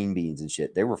their green beans and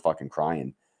shit, they were fucking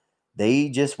crying. They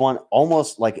just want,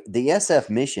 almost like the SF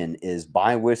mission is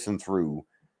by, with, and through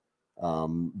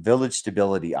village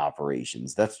stability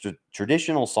operations. That's the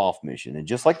traditional soft mission. And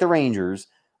just like the Rangers,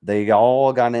 they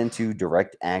all got into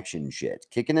direct action shit,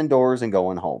 kicking in doors and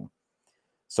going home.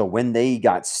 So when they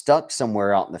got stuck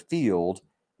somewhere out in the field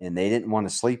and they didn't want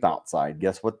to sleep outside,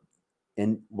 guess what?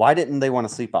 And why didn't they want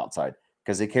to sleep outside?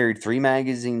 Because they carried 3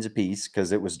 magazines apiece,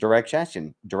 because it was direct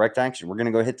action. Direct action. We're going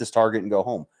to go hit this target and go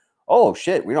home. Oh,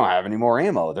 shit, we don't have any more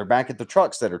ammo. They're back at the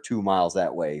trucks that are 2 miles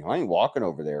that way. I ain't walking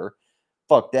over there.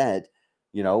 Fuck that.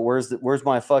 You know, where's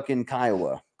my fucking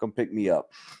Kiowa? Come pick me up.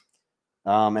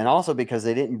 And also because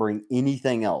they didn't bring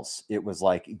anything else. It was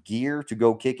like gear to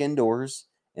go kick indoors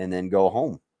and then go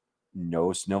home.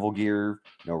 No snivel gear,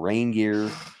 no rain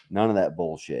gear, none of that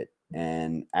bullshit.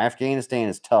 And Afghanistan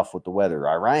is tough with the weather.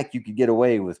 Iraq, you could get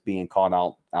away with being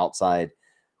caught outside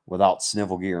without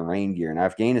snivel gear and rain gear. In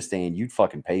Afghanistan, you'd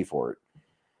fucking pay for it.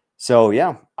 So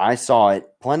yeah, I saw it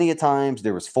plenty of times.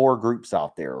 There was 4 groups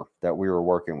out there that we were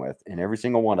working with, and every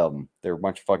single one of them, they were a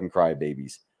bunch of fucking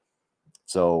crybabies.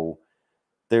 So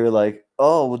they were like,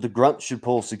 "Oh, well, the grunt should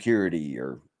pull security,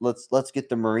 or let's get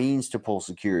the Marines to pull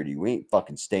security. We ain't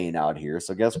fucking staying out here."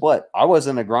 So guess what? I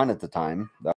wasn't a grunt at the time.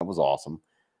 That was awesome.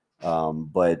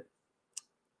 But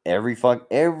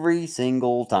every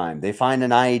single time they find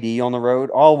an IED on the road,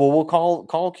 oh well, we'll call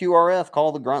QRF,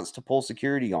 call the grunts to pull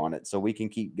security on it so we can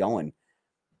keep going.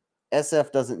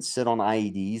 SF doesn't sit on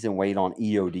IEDs and wait on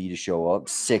EOD to show up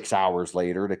 6 hours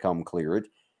later to come clear it.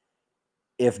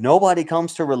 If nobody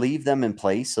comes to relieve them in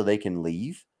place so they can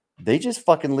leave, they just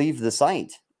fucking leave the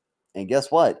site. And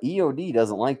guess what? EOD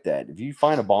doesn't like that. If you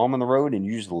find a bomb on the road and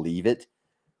you just leave it,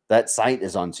 that site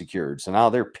is unsecured. So now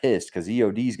they're pissed because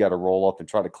EOD's got to roll up and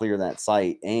try to clear that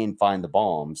site and find the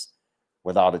bombs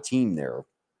without a team there.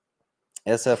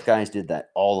 SF guys did that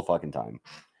all the fucking time.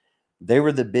 They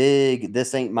were the big,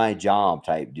 this ain't my job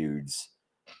type dudes,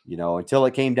 you know, until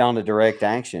it came down to direct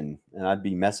action. And I'd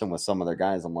be messing with some of their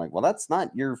guys. I'm like, well, that's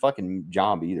not your fucking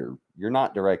job either. You're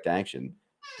not direct action.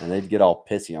 And they'd get all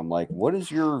pissy. I'm like, what's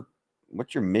your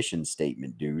mission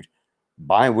statement, dude?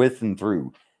 By, with, and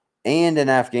through. And in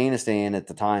Afghanistan at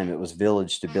the time, it was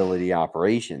village stability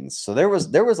operations. So there was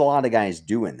a lot of guys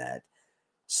doing that.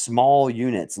 Small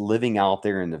units living out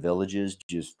there in the villages,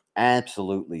 just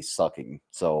absolutely sucking.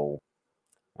 So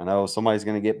I know somebody's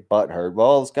going to get butthurt.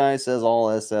 Well, this guy says all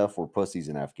SF were pussies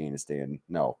in Afghanistan.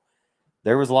 No,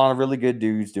 there was a lot of really good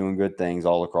dudes doing good things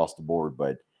all across the board.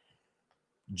 But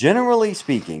generally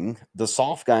speaking, the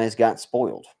soft guys got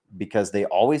spoiled because they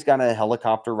always got a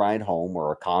helicopter ride home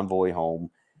or a convoy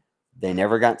home. They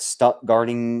never got stuck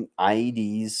guarding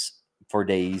IEDs for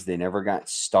days. They never got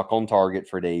stuck on target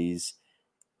for days.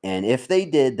 And if they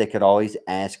did, they could always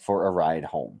ask for a ride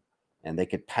home and they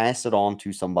could pass it on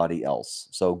to somebody else.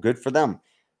 So good for them.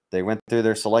 They went through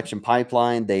their selection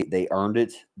pipeline. They earned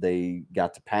it. They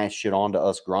got to pass shit on to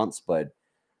us grunts. But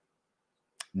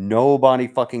Nobody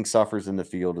fucking suffers in the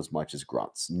field as much as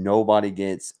grunts. Nobody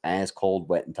gets as cold,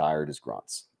 wet, and tired as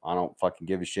grunts. I don't fucking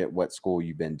give a shit what school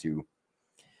you've been to.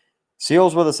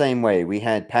 SEALs were the same way. We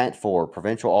had PAT 4,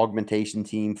 Provincial Augmentation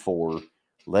Team 4,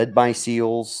 led by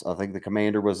SEALs. I think the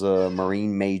commander was a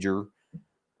Marine major.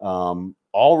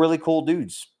 All really cool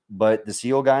dudes. But the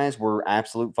SEAL guys were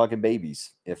absolute fucking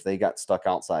babies if they got stuck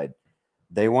outside.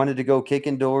 They wanted to go kick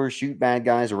indoors, shoot bad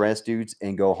guys, arrest dudes,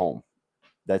 and go home.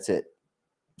 That's it.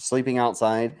 Sleeping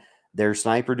outside. Their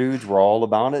sniper dudes were all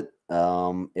about it.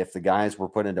 If the guys were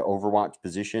put into Overwatch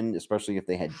position, especially if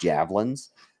they had javelins,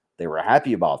 they were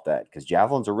happy about that because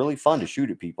javelins are really fun to shoot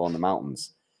at people in the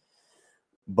mountains.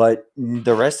 But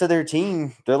the rest of their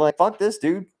team, they're like, fuck this,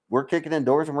 dude. We're kicking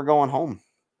indoors and we're going home.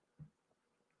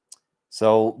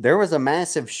 So there was a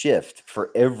massive shift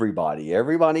for everybody.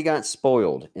 Everybody got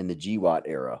spoiled in the GWAT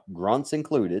era, grunts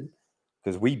included,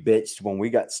 because we bitched when we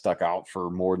got stuck out for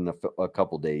more than a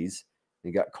couple days.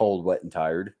 We got cold, wet, and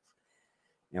tired.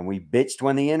 And we bitched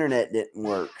when the internet didn't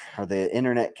work, or the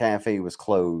internet cafe was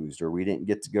closed, or we didn't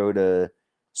get to go to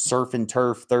Surf and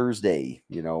Turf Thursday,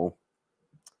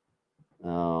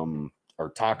 or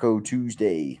Taco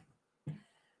Tuesday.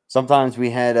 Sometimes we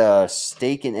had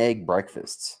steak and egg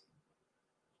breakfasts.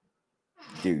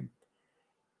 Dude,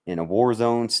 in a war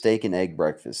zone, steak and egg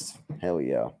breakfast. Hell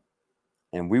yeah.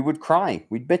 And we would cry.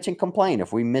 We'd bitch and complain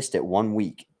if we missed it 1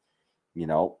 week,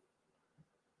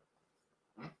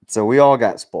 So we all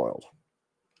got spoiled.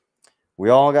 We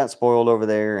all got spoiled over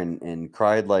there and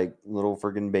cried like little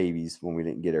friggin' babies when we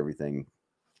didn't get everything.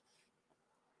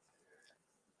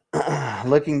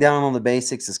 Looking down on the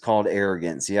basics is called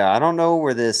arrogance. Yeah, I don't know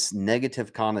where this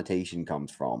negative connotation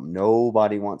comes from.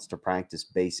 Nobody wants to practice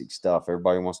basic stuff.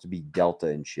 Everybody wants to be Delta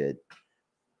and shit.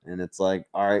 And it's like,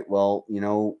 all right, well,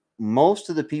 most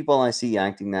of the people I see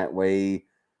acting that way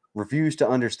refuse to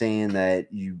understand that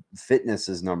fitness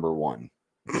is number one.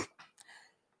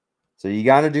 So you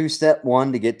got to do step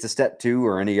 1 to get to step 2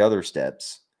 or any other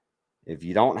steps. If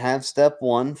you don't have step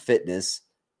 1, fitness,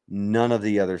 none of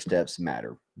the other steps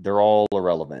matter. They're all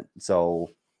irrelevant. So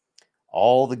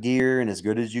all the gear and as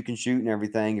good as you can shoot and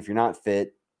everything, if you're not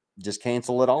fit, just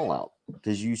cancel it all out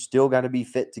because you still got to be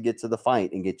fit to get to the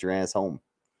fight and get your ass home.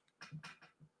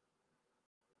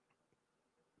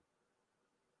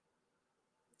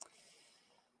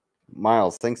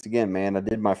 Miles, thanks again, man. I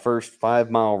did my first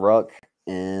 5-mile ruck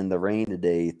in the rain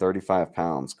today, 35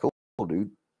 pounds. Cool,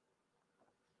 dude.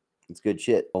 It's good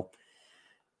shit.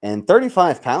 And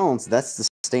 35 pounds, that's the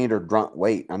standard grunt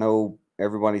weight. I know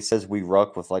everybody says we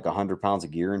ruck with like 100 pounds of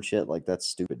gear and shit. Like, that's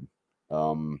stupid.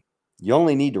 You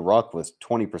only need to ruck with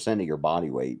 20% of your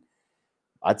body weight.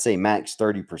 I'd say max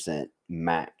 30%,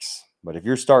 max. But if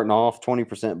you're starting off,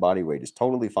 20% body weight is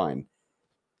totally fine.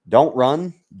 Don't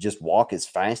run. Just walk as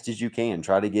fast as you can.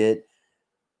 Try to do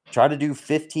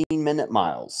 15-minute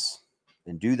miles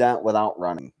and do that without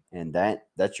running. And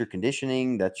that's your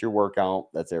conditioning. That's your workout.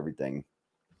 That's everything.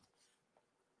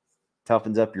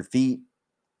 Toughens up your feet.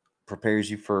 Prepares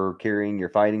you for carrying your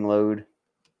fighting load.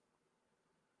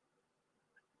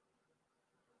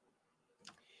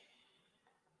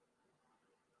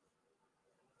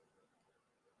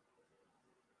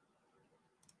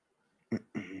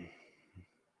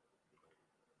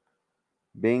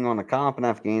 Being on a comp in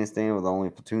Afghanistan with only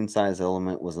a platoon-size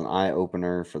element was an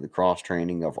eye-opener for the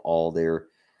cross-training of all there.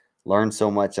 Learned so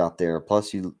much out there.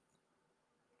 Plus, you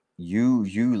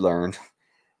learned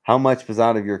how much was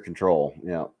out of your control.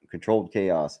 Controlled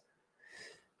chaos.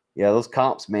 Yeah, those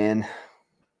comps, man.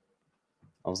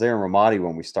 I was there in Ramadi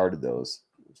when we started those.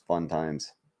 It was fun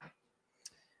times.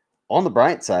 On the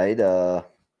bright side, your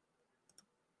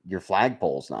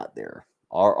flagpole's not there.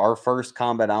 Our first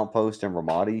combat outpost in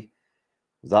Ramadi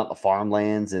was out in the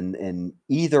farmlands, and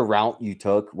either route you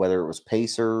took, whether it was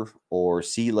Pacer or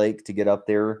Sea Lake to get up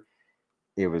there,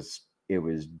 it was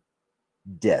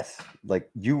death.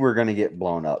 Like, you were going to get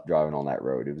blown up driving on that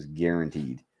road. It was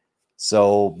guaranteed.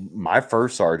 So my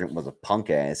first sergeant was a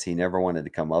punk ass. He never wanted to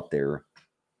come up there.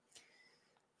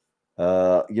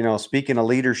 Speaking of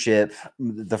leadership,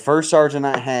 the first sergeant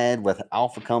I had with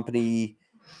Alpha Company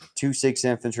 2-6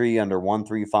 Infantry under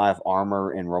 135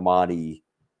 Armor in Ramadi,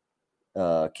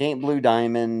 Camp Blue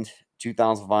Diamond,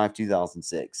 2005,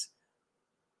 2006.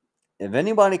 If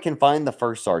anybody can find the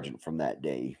first sergeant from that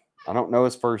day, I don't know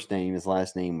his first name. His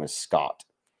last name was Scott.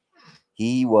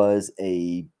 He was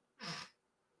a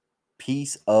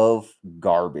piece of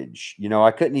garbage.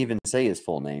 I couldn't even say his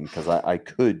full name because I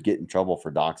could get in trouble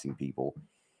for doxing people.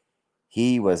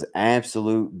 He was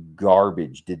absolute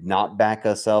garbage. Did not back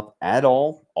us up at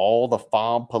all. All the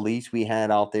fob police we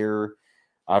had out there,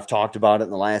 I've talked about it in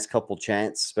the last couple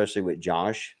chats, especially with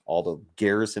Josh, all the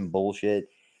Garrison bullshit.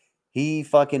 He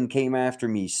fucking came after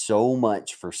me so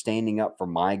much for standing up for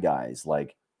my guys.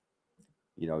 Like,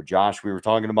 Josh, we were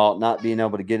talking about not being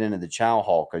able to get into the chow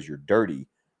hall because you're dirty.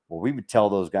 Well, we would tell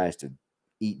those guys to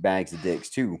eat bags of dicks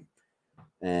too.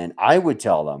 And I would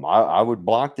tell them, I would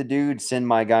block the dude, send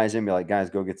my guys in, be like, guys,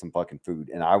 go get some fucking food.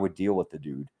 And I would deal with the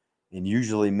dude and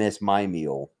usually miss my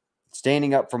meal.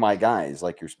 Standing up for my guys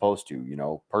like you're supposed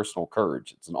to, personal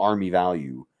courage. It's an Army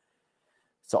value.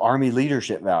 It's an Army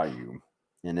leadership value.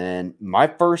 And then my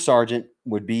first sergeant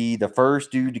would be the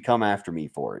first dude to come after me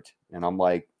for it. And I'm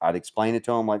like, I'd explain it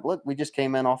to him like, look, we just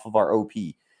came in off of our OP.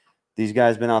 These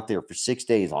guys been out there for 6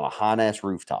 days on a hot ass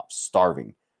rooftop,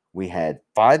 starving. We had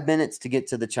 5 minutes to get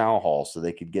to the chow hall so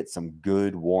they could get some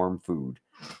good warm food.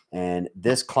 And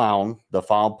this clown, the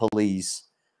foul police,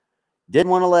 didn't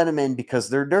want to let them in because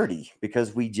they're dirty.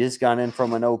 Because we just got in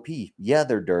from an OP. Yeah,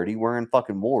 they're dirty. We're in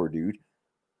fucking war, dude.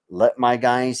 Let my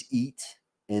guys eat,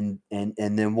 and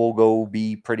then we'll go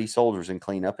be pretty soldiers and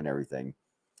clean up and everything.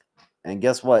 And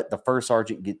guess what? The first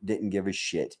sergeant didn't give a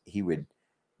shit. He would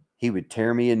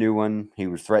tear me a new one. He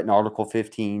would threaten Article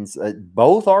 15s.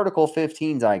 Both Article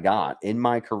 15s I got in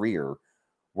my career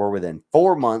were within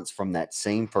 4 months from that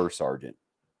same first sergeant.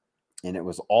 And it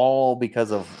was all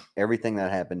because of everything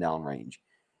that happened downrange.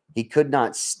 He could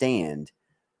not stand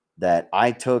that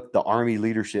I took the Army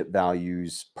leadership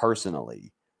values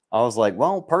personally. I was like,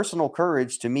 well, personal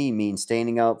courage to me means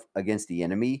standing up against the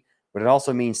enemy, but it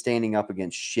also means standing up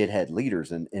against shithead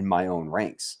leaders in my own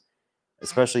ranks,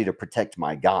 especially to protect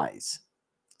my guys.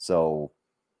 So,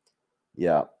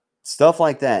 yeah, stuff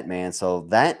like that, man. So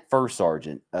that first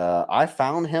sergeant, I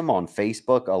found him on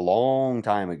Facebook a long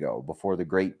time ago before the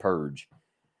Great Purge.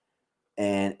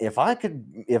 And if I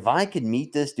could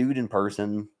meet this dude in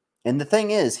person, and the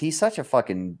thing is, he's such a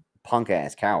fucking punk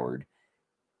ass coward.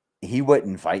 He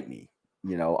wouldn't fight me.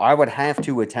 I would have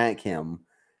to attack him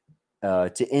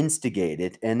to instigate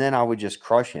it, and then I would just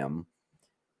crush him.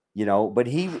 But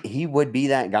he would be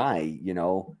that guy.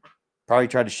 Probably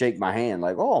try to shake my hand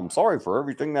like, oh, I'm sorry for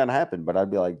everything that happened, but I'd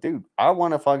be like, dude, I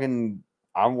want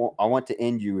to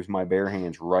end you with my bare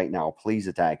hands right now. Please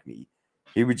attack me.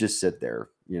 He would just sit there.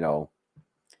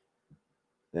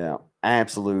 Yeah,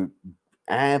 absolute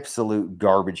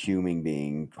garbage human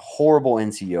being, horrible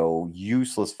NCO,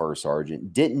 useless first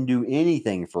sergeant, didn't do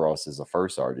anything for us as a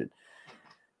first sergeant.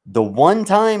 The one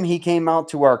time he came out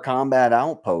to our combat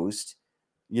outpost,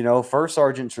 first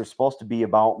sergeants are supposed to be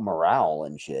about morale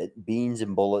and shit, beans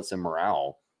and bullets and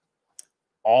morale.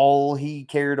 All he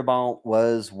cared about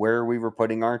was where we were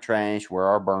putting our trash, where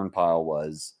our burn pile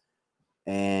was,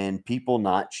 and people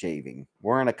not shaving.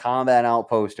 We're in a combat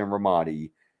outpost in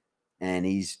Ramadi, and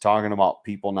he's talking about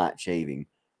people not shaving.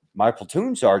 My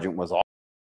platoon sergeant was all.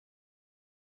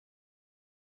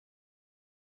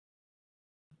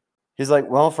 He's like,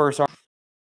 well, first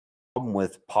problem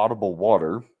with potable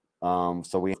water.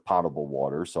 So we have potable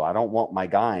water. So I don't want my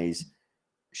guys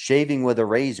shaving with a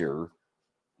razor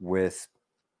with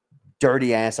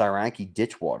dirty ass Iraqi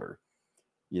ditch water.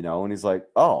 And he's like,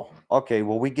 oh, okay,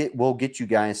 well, we'll get you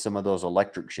guys some of those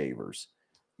electric shavers,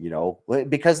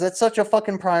 because that's such a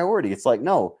fucking priority. It's like,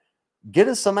 no, get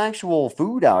us some actual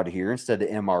food out here instead of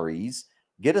MREs.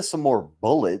 Get us some more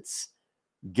bullets.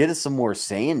 Get us some more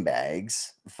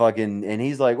sandbags. Fucking, and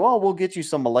he's like, well, we'll get you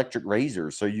some electric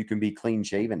razors so you can be clean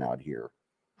shaven out here.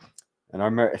 And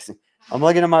I'm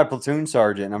looking at my platoon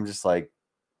sergeant, and I'm just like,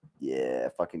 yeah,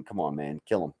 fucking come on, man.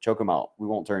 Kill him. Choke him out. We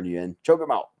won't turn you in. Choke him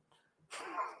out.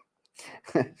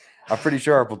 I'm pretty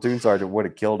sure our platoon sergeant would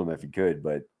have killed him if he could,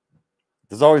 but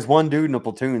there's always one dude in a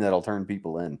platoon that'll turn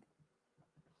people in.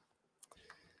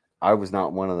 I was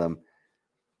not one of them.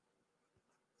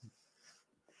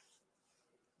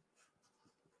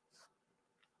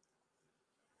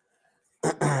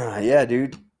 Yeah,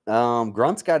 dude.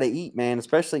 Grunt's got to eat, man.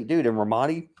 Especially, dude, in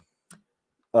Ramadi.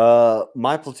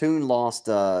 My platoon lost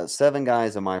 7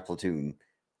 guys in my platoon.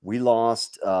 We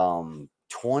lost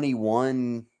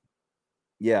 21.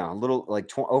 Yeah, a little like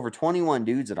over 21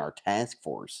 dudes in our task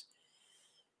force.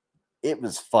 It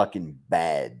was fucking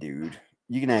bad, dude.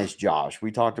 You can ask Josh.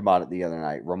 We talked about it the other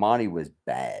night. Ramadi was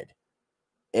bad.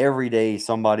 Every day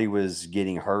somebody was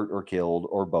getting hurt or killed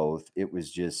or both. It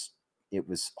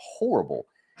was horrible.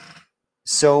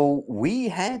 So we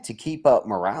had to keep up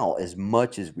morale as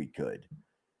much as we could.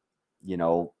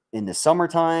 In the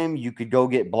summertime, you could go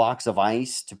get blocks of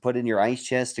ice to put in your ice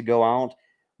chest to go out.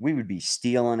 We would be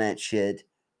stealing that shit,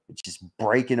 just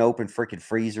breaking open freaking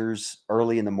freezers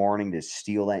early in the morning to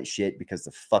steal that shit because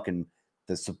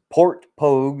the support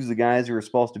pogues, the guys who were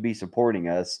supposed to be supporting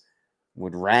us,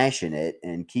 would ration it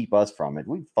and keep us from it,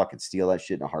 we'd fucking steal that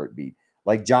shit in a heartbeat.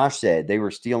 Like Josh said, they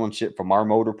were stealing shit from our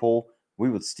motor pool. We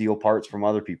would steal parts from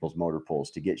other people's motor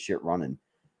pools to get shit running.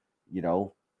 You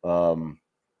know,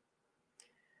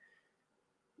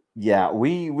 yeah,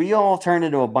 we all turned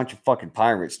into a bunch of fucking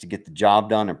pirates to get the job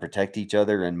done and protect each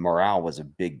other, and morale was a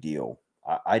big deal.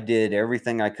 I did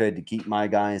everything I could to keep my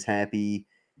guys happy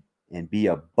and be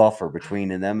a buffer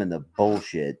between them and the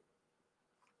bullshit.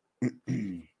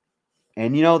 And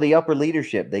you know, the upper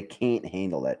leadership, they can't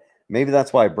handle that. Maybe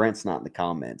that's why Brent's not in the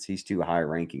comments. He's too high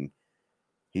ranking.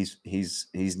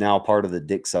 He's now part of the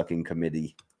dick sucking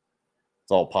committee.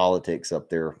 It's all politics up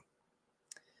there.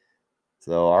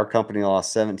 So our company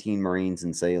lost 17 Marines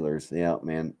and sailors. Yeah,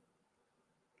 man.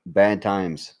 Bad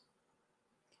times.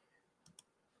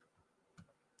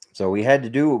 So we had to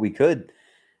do what we could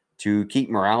to keep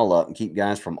morale up and keep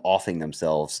guys from offing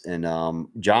themselves. And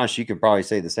Josh, you could probably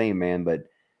say the same, man, but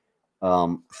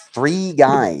 3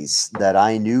 guys that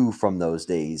I knew from those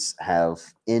days have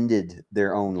ended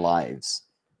their own lives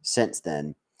since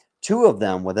then. 2 of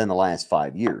them within the last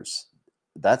 5 years.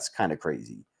 That's kind of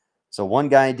crazy. So one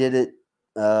guy did it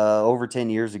over 10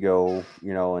 years ago,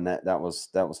 you know, and that was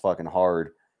fucking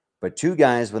hard. But 2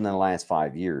 guys within the last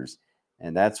 5 years.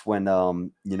 And that's when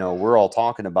you know, we're all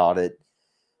talking about it.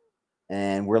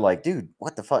 And we're like, dude,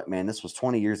 what the fuck, man? This was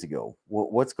 20 years ago.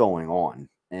 What's going on?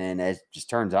 And it just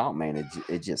turns out, man,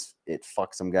 it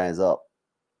fucks some guys up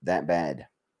that bad.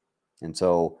 And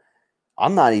so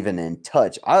I'm not even in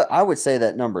touch. I would say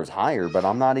that number is higher, but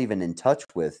I'm not even in touch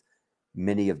with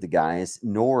many of the guys,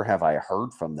 nor have I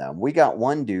heard from them. We got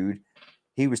one dude,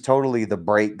 he was totally the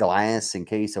break glass in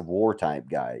case of war type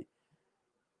guy.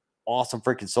 Awesome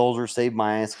freaking soldier, saved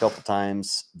my ass a couple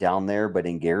times down there, but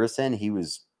in garrison, he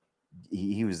was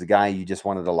the guy you just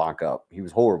wanted to lock up. He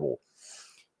was horrible.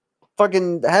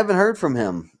 Fucking haven't heard from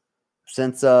him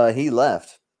since he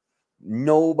left.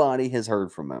 Nobody has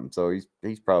heard from him, so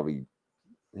he's probably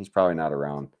not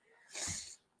around.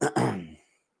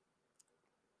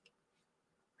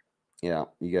 Yeah,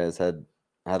 you guys had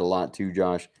a lot too,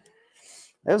 Josh.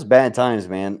 That was bad times,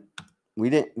 man. We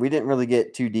didn't really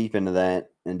get too deep into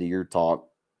your talk.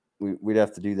 We'd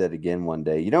have to do that again one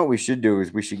day. You know what we should do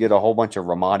is we should get a whole bunch of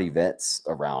Ramadi vets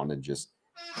around and just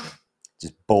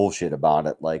bullshit about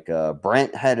it. Like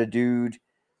Brent had a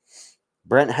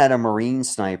Marine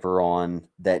sniper on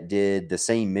that did the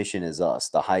same mission as us,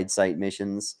 the hide site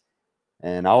missions.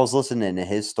 And I was listening to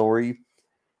his story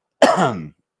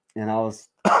and I was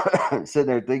sitting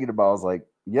there thinking about, I was like,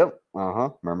 yep,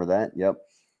 remember that? Yep.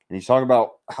 And he's talking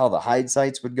about how the hide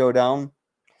sites would go down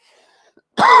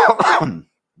and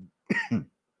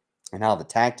how the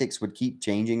tactics would keep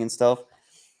changing and stuff.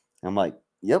 And I'm like,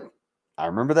 yep, I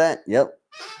remember that. Yep.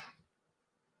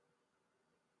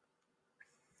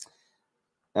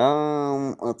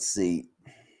 Let's see.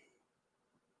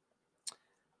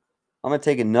 I'm going to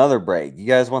take another break. You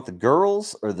guys want the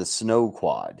girls or the snow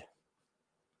quad?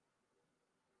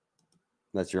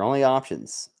 That's your only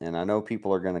options. And I know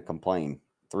people are going to complain.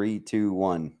 3, 2,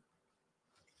 1.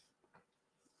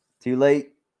 Too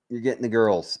late. You're getting the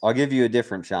girls. I'll give you a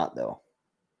different shot, though.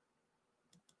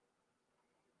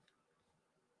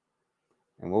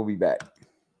 And we'll be back.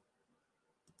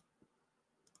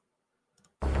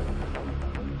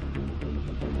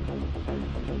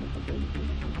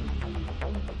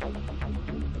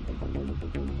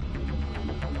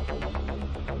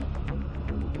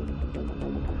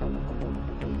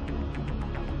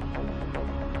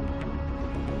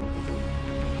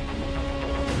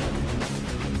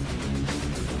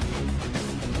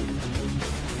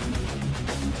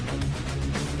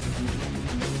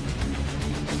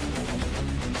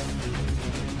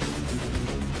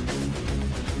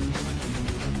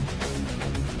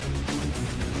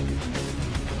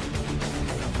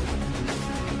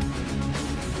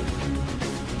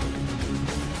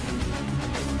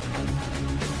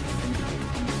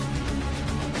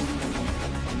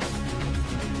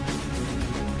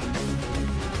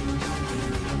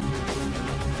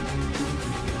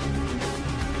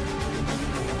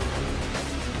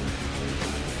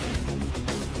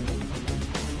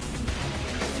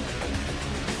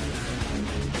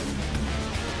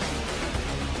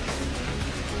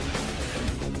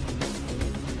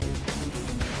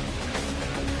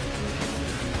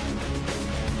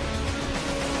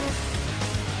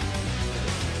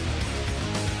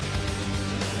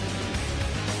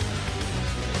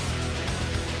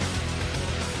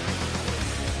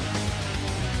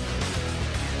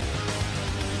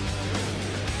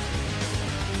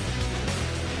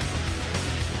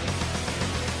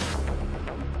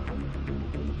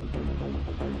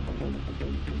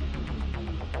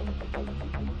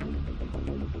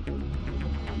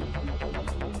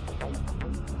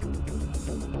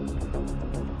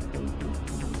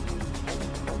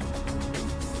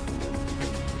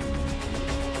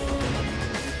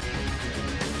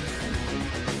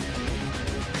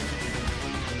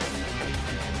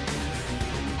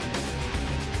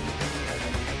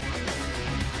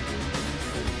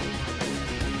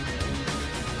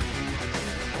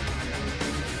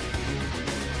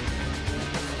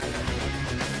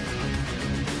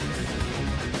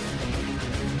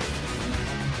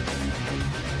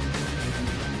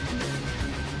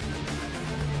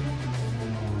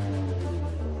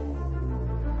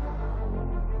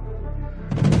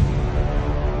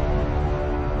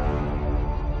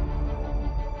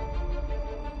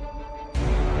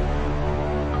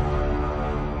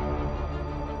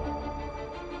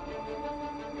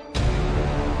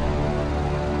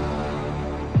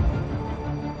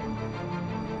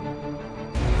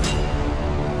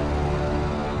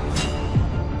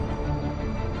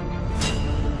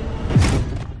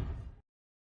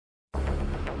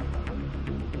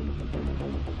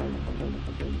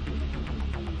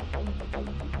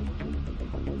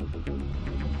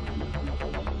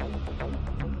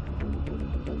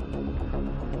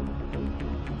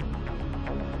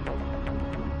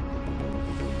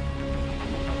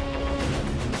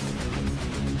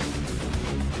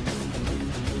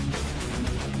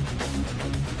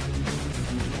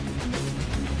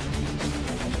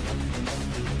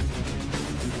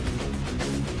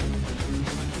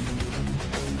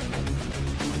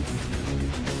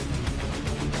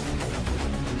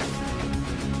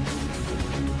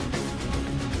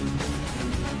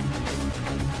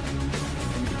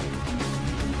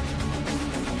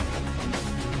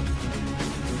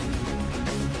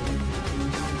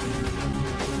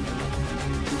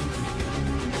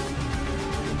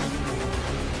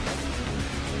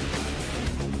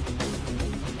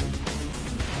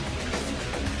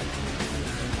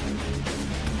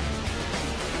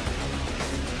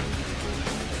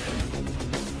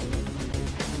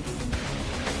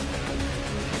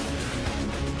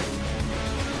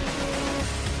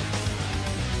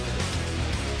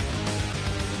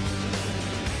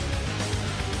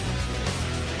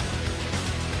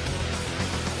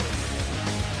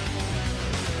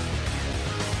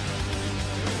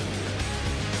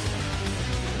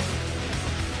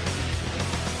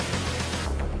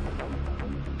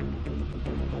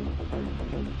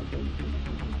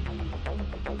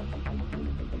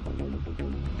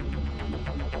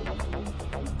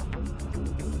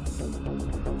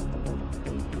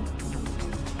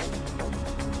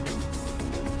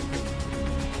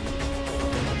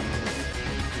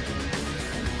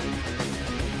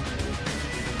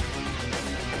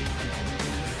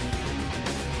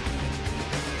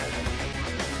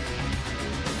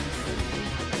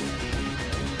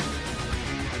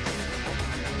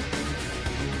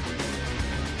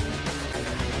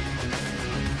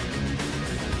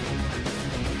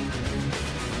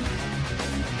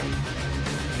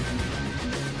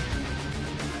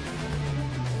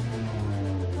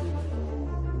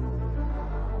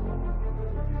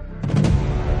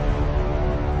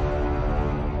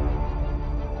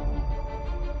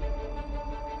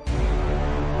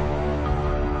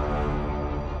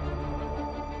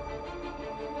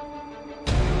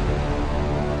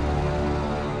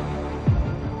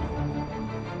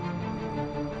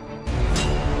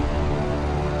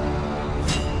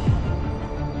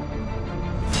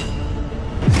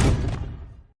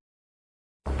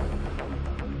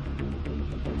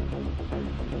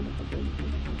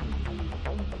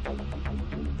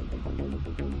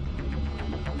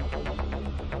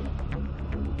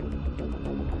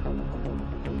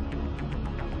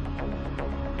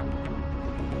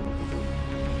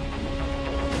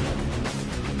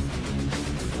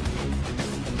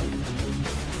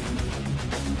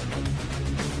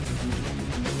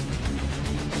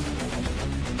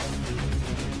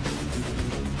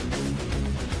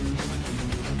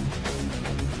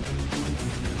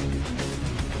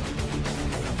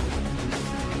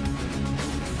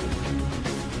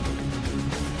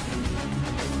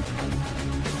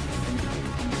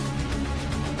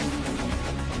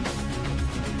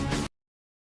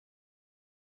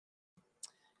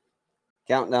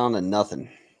 Countdown to nothing.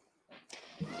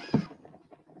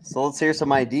 So let's hear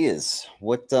some ideas.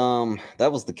 What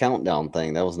that was the countdown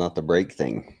thing. That was not the break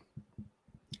thing.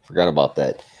 Forgot about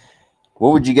that.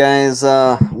 What would you guys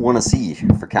want to see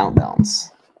for countdowns?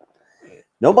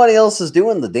 Nobody else is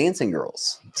doing the dancing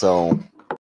girls. So,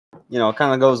 you know, it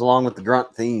kind of goes along with the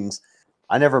grunt themes.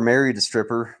 I never married a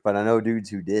stripper, but I know dudes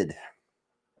who did.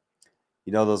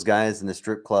 You know, those guys in the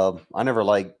strip club. I never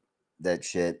liked that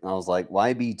shit. I was like,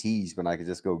 why be teased when I could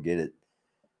just go get it?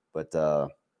 But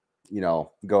you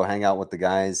know, go hang out with the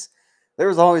guys. There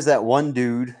was always that one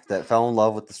dude that fell in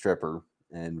love with the stripper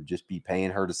and would just be paying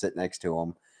her to sit next to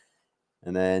him.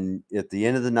 And then at the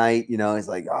end of the night, you know, he's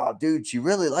like, "Oh, dude, she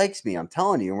really likes me. I'm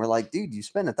telling you." And we're like, "Dude, you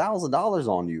spent $1,000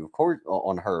 on you, of course,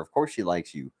 on her. Of course, she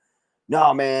likes you."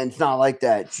 No, man, it's not like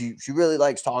that. She really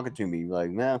likes talking to me. Like,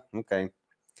 yeah, okay.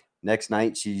 Next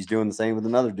night, she's doing the same with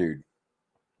another dude.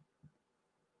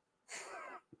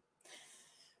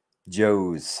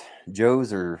 Joes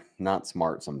are not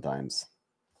smart sometimes.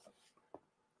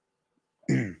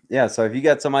 Yeah, so if you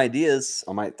got some ideas,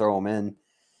 I might throw them in.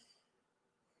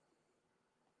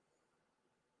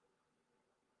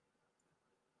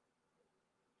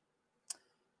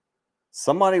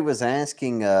 Somebody was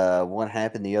asking what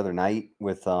happened the other night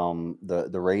with the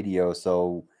radio.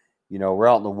 So, you know, we're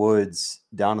out in the woods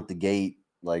down at the gate,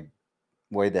 like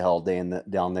way the hell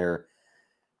down there.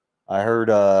 I heard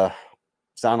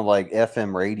sounded like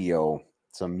FM radio,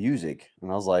 some music,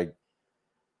 and I was like,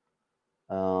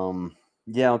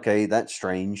 yeah, okay, that's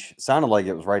strange. Sounded like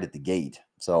it was right at the gate.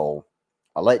 So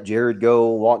I let Jared go,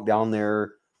 walk down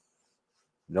there.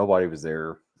 Nobody was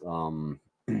there.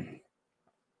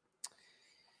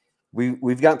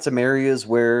 We've got some areas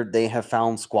where they have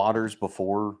found squatters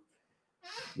before.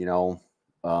 You know,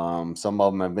 some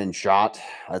of them have been shot.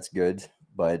 That's good,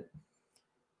 but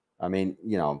I mean,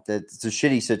 you know, it's a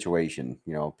shitty situation.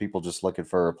 You know, people just looking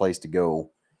for a place to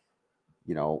go.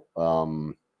 You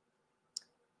know,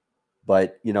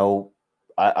 but you know,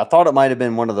 I thought it might have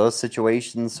been one of those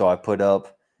situations, so I put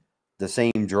up the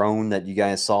same drone that you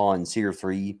guys saw in Seer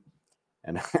 3,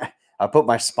 and I put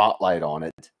my spotlight on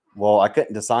it. Well, I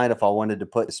couldn't decide if I wanted to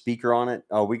put a speaker on it.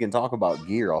 Oh, we can talk about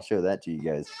gear. I'll show that to you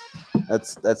guys.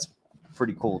 That's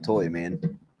pretty cool toy,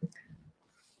 man.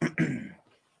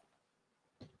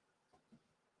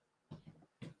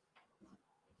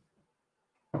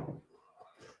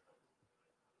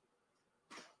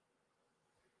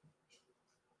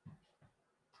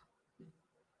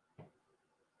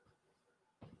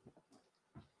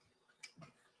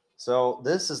 So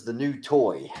this is the new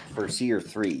toy for Seer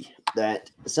 3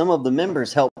 that some of the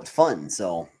members helped fund.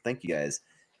 So thank you guys.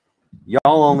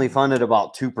 Y'all only funded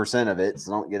about 2% of it,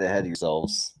 so don't get ahead of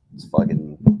yourselves. It's a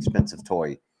fucking expensive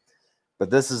toy.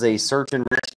 But this is a search and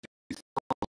rescue.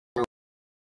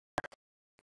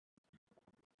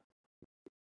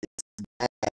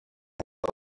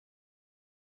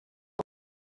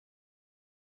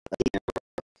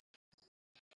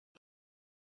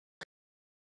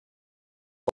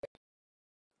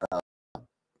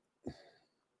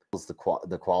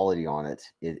 The quality on it.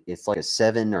 It's like a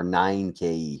 7 or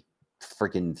 9K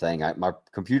freaking thing. My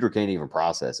computer can't even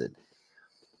process it.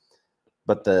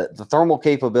 But the thermal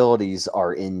capabilities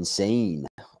are insane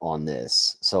on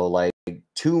this. So like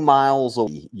 2 miles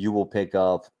away, you will pick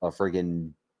up a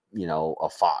friggin', you know, a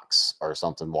fox or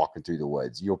something walking through the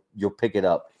woods. You'll pick it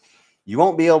up. You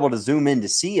won't be able to zoom in to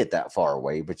see it that far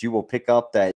away, but you will pick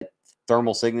up that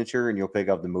thermal signature and you'll pick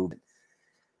up the movement.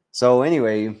 So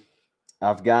anyway,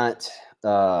 I've got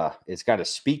it's got a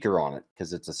speaker on it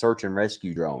because it's a search and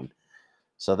rescue drone.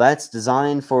 So that's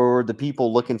designed for the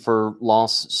people looking for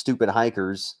lost, stupid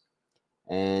hikers,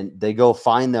 and they go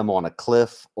find them on a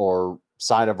cliff or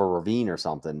side of a ravine or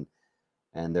something,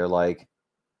 and they're like,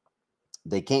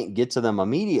 they can't get to them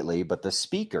immediately, but the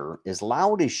speaker is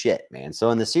loud as shit, man.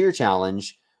 So in the Seer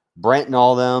Challenge, Brent and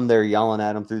all them, they're yelling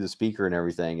at them through the speaker and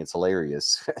everything. It's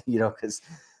hilarious, you know, because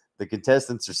the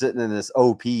contestants are sitting in this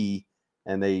OP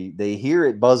and they hear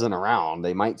it buzzing around.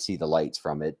 They might see the lights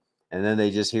from it, and then they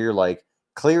just hear like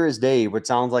clear as day, what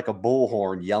sounds like a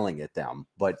bullhorn yelling at them,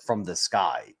 but from the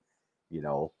sky, you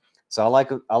know. So I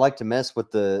like to mess with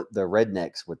the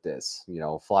rednecks with this, you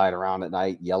know, fly it around at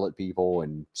night, yell at people,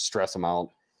 and stress them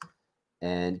out,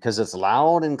 and because it's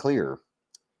loud and clear.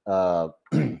 But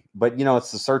you know,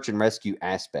 it's the search and rescue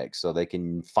aspect, so they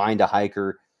can find a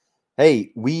hiker.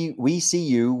 Hey, we see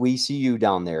you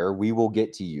down there. We will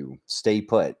get to you. Stay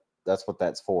put. That's what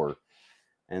that's for.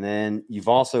 And then you've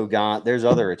also got, there's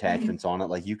other attachments on it,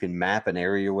 like you can map an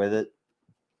area with it.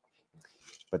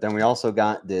 But then we also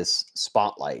got this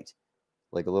spotlight,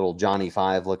 like a little Johnny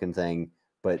Five looking thing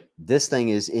but this thing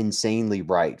is insanely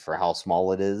bright for how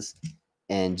small it is.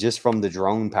 And just from the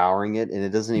drone powering it, and it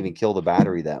doesn't even kill the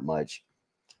battery that much.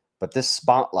 But this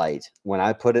spotlight, when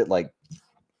I put it like,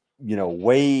 you know,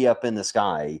 way up in the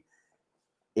sky,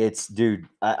 it's, dude,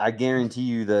 I guarantee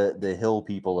you the hill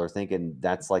people are thinking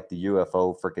that's like the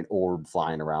UFO freaking orb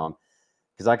flying around.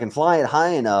 Because I can fly it high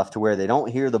enough to where they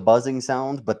don't hear the buzzing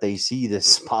sound, but they see this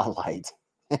spotlight,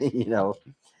 you know.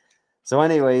 So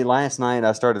anyway, last night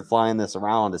I started flying this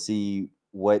around to see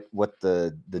what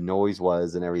the noise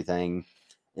was and everything,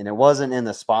 and it wasn't in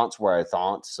the spots where I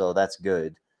thought, so that's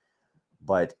good.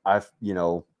 But I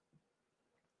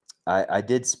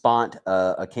did spot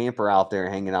a camper out there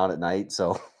hanging out at night,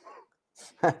 so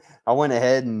I went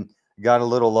ahead and got a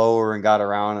little lower and got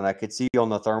around, and I could see on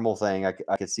the thermal thing,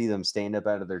 I could see them stand up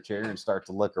out of their chair and start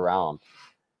to look around,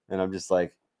 and I'm just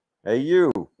like, hey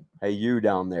you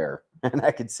down there. And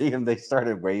I could see them, they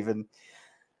started waving.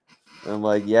 And I'm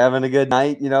like, you having a good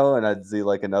night, you know? And I'd see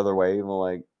like another wave. I'm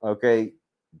like, okay,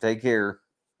 take care.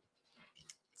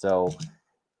 So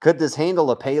could this handle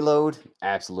a payload?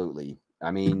 Absolutely. I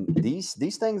mean, these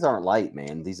things aren't light,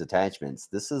 man. These attachments.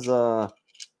 This is a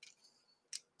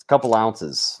couple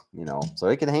ounces, you know, so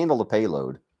it can handle the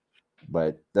payload.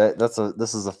 But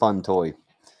this is a fun toy.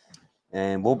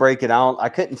 And we'll break it out. I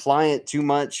couldn't fly it too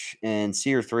much in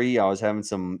Seer 3. I was having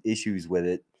some issues with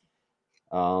it.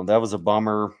 That was a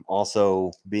bummer.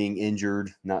 Also being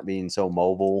injured, not being so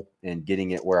mobile and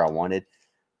getting it where I wanted.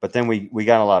 But then we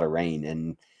got a lot of rain,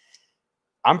 and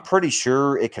I'm pretty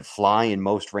sure it could fly in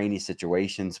most rainy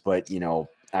situations, but, you know,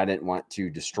 I didn't want to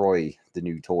destroy the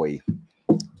new toy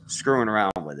screwing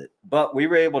around with it. But we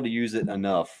were able to use it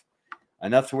enough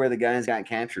to where the guys got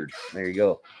captured. There you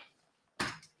go.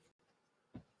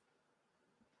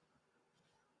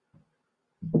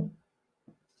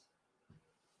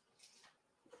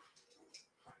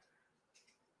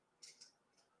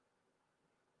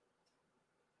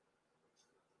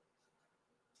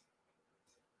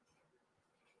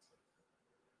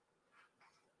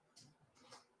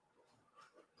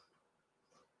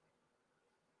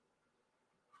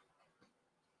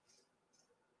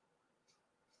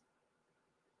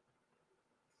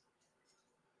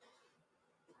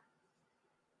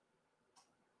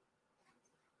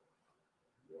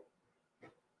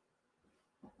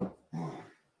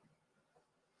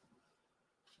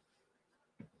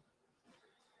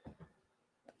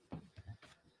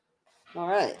 All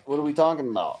right, what are we talking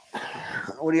about?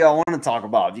 What do y'all want to talk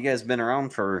about? You guys been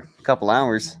around for a couple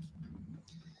hours.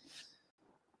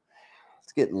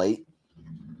 It's getting late.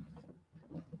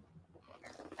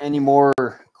 Any more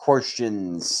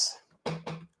questions?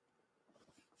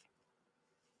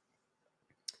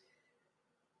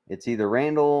 It's either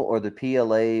Randall or the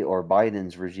PLA or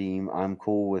Biden's regime. I'm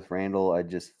cool with Randall. I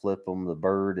just flip him the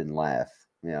bird and laugh.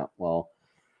 Yeah, well,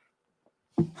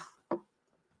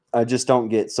 I just don't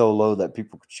get so low that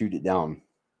people could shoot it down.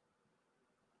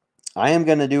 I am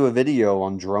going to do a video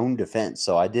on drone defense.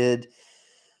 So I did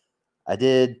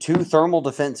 2 thermal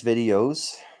defense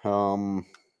videos.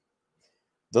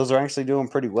 Those are actually doing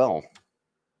pretty well.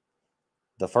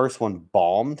 The first one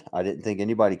bombed. I didn't think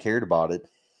anybody cared about it.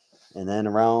 And then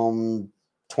around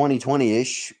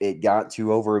 2020-ish, it got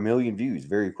to over 1 million views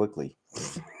very quickly.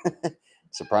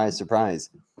 Surprise, surprise.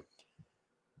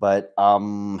 But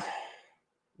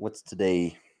what's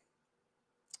today?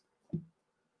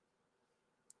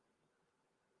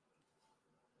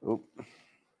 Oh,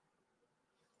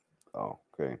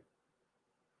 okay.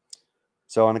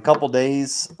 So in a couple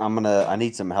days, I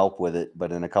need some help with it,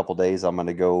 but in a couple days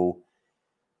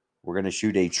we're going to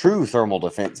shoot a true thermal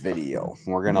defense video.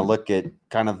 We're going to look at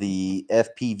kind of the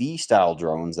FPV style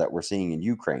drones that we're seeing in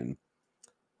Ukraine.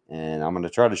 And I'm going to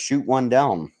try to shoot one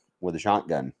down with a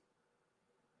shotgun.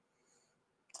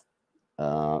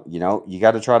 You know, you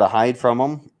got to try to hide from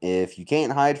them. If you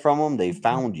can't hide from them, they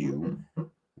found you.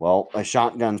 Well, a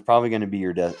shotgun's probably going to be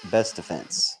your best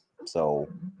defense. So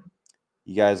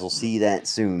you guys will see that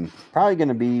soon. Probably going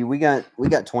to be, we got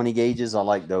 20 gauges. I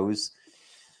like those.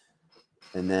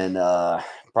 And then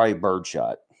probably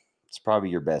birdshot. It's probably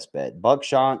your best bet.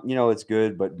 Buckshot, you know, it's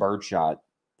good, but birdshot,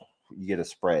 you get a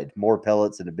spread. More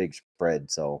pellets and a big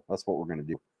spread. So that's what we're going to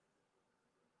do.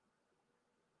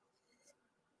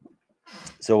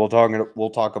 So we'll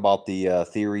talk about the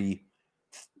theory,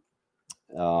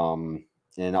 and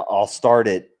I'll start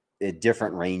at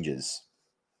different ranges.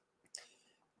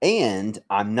 And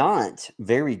I'm not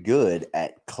very good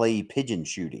at clay pigeon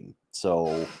shooting,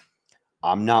 so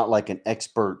I'm not like an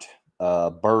expert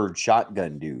bird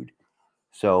shotgun dude.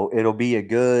 So it'll be a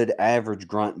good average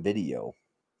grunt video.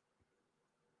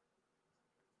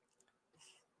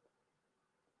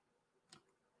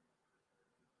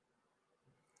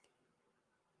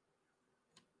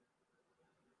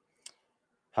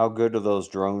 How good are those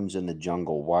drones in the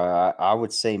jungle? Why, I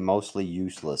would say mostly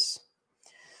useless.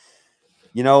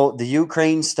 You know, the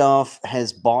Ukraine stuff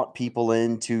has bought people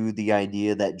into the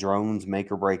idea that drones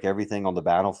make or break everything on the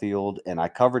battlefield. And I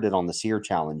covered it on the Seer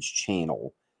Challenge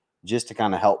channel just to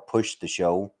kind of help push the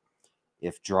show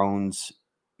if drones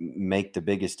make the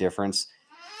biggest difference.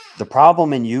 The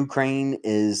problem in Ukraine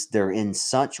is they're in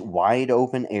such wide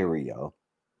open area.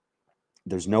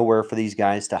 There's nowhere for these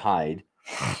guys to hide.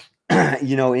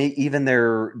 You know, even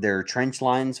their trench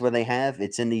lines where they have,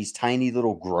 it's in these tiny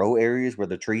little grow areas where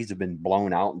the trees have been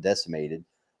blown out and decimated.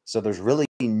 So there's really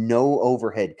no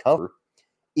overhead cover.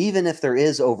 Even if there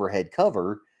is overhead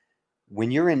cover,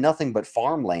 when you're in nothing but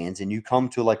farmlands and you come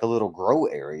to like a little grow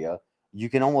area, you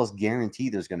can almost guarantee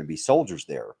there's going to be soldiers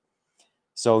there.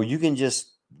 So you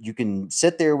can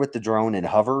sit there with the drone and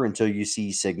hover until you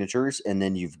see signatures, and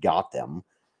then you've got them.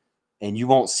 And you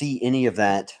won't see any of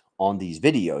that on these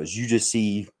videos. You just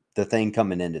see the thing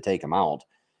coming in to take them out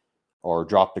or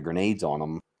drop the grenades on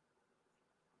them.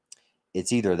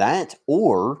 It's either that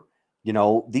or, you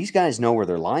know, these guys know where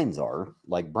their lines are.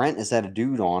 Like Brent has had a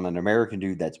dude on, an American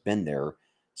dude that's been there.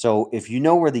 So if you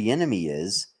know where the enemy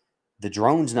is, the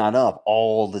drone's not up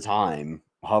all the time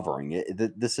hovering.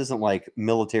 This isn't like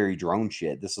military drone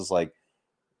shit. This is like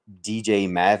DJ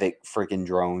Mavic freaking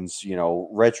drones, you know,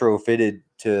 retrofitted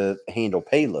to handle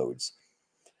payloads.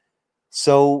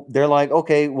 So they're like,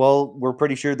 okay, well, we're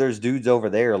pretty sure there's dudes over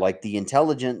there. Like the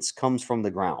intelligence comes from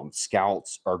the ground,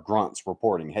 scouts or grunts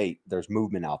reporting, hey, there's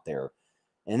movement out there.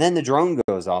 And then the drone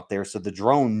goes out there. So the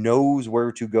drone knows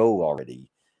where to go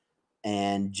already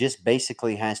and just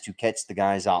basically has to catch the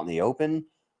guys out in the open.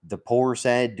 The poor,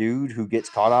 sad dude who gets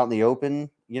caught out in the open,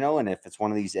 you know, and if it's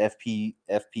one of these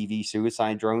FPV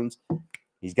suicide drones,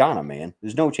 he's got him, man.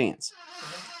 There's no chance.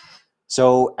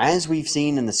 So, as we've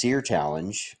seen in the Seer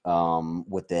Challenge,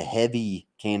 with the heavy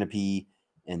canopy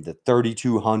and the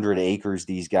 3,200 acres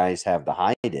these guys have to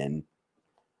hide in,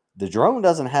 the drone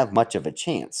doesn't have much of a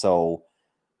chance. So,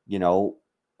 you know,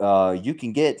 you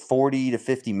can get 40 to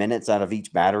 50 minutes out of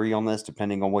each battery on this,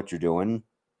 depending on what you're doing.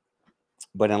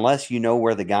 But unless you know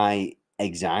where the guy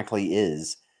exactly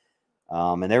is,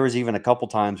 and there was even a couple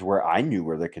times where I knew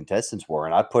where the contestants were,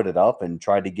 and I put it up and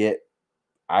tried to get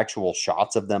actual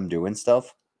shots of them doing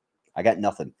stuff. I got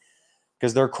nothing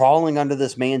because they're crawling under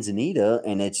this manzanita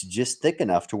and it's just thick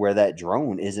enough to where that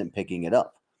drone isn't picking it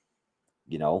up,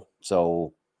 you know?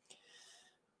 So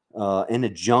in a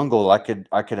jungle, I could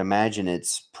imagine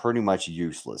it's pretty much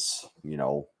useless, you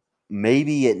know,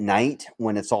 maybe at night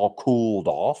when it's all cooled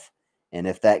off. And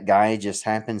if that guy just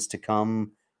happens to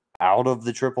come out of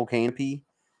the triple canopy,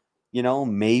 you know,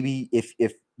 maybe if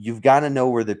you've got to know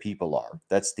where the people are.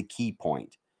 That's the key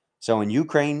point. So in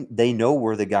Ukraine, they know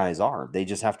where the guys are. They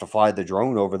just have to fly the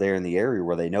drone over there in the area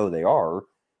where they know they are,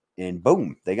 and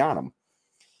boom, they got them.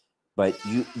 But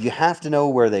you have to know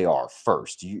where they are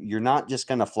first. You're not just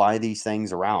going to fly these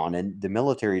things around, and the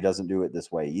military doesn't do it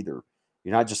this way either.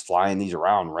 You're not just flying these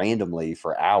around randomly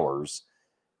for hours,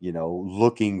 you know,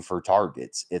 looking for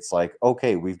targets. It's like,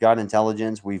 okay, we've got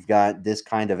intelligence, we've got this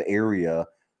kind of area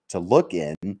to look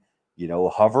in, you know,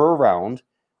 hover around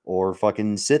or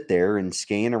fucking sit there and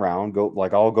scan around, go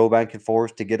like I'll go back and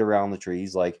forth to get around the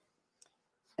trees. Like,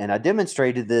 and I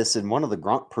demonstrated this in one of the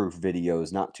grunt proof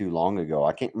videos not too long ago.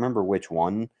 I can't remember which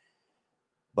one,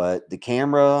 but the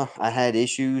camera, I had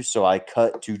issues, so I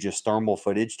cut to just thermal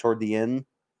footage toward the end.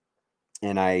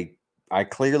 And I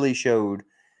clearly showed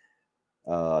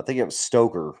I think it was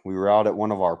Stoker. We were out at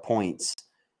one of our points,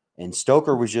 and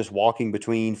Stoker was just walking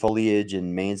between foliage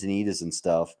and manzanitas and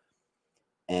stuff,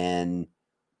 and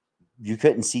you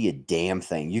couldn't see a damn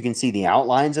thing. You can see the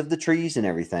outlines of the trees and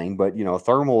everything, but you know,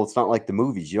 thermal, it's not like the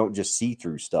movies. You don't just see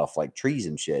through stuff like trees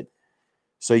and shit.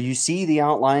 So you see the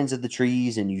outlines of the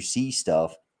trees and you see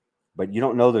stuff, but you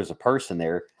don't know there's a person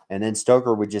there. And then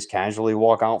Stoker would just casually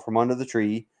walk out from under the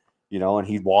tree, you know, and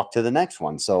he'd walk to the next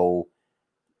one. So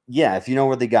yeah, if you know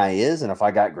where the guy is, and if I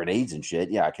got grenades and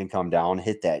shit, yeah, I can come down,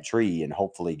 hit that tree, and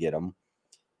hopefully get him.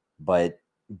 But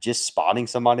just spotting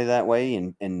somebody that way,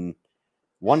 and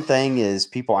one thing is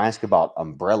people ask about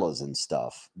umbrellas and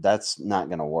stuff. That's not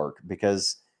going to work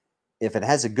because if it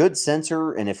has a good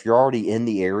sensor, and if you're already in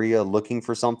the area looking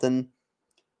for something,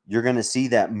 you're going to see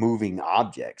that moving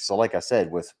object. So, like I said,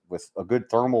 with a good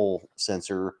thermal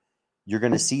sensor, you're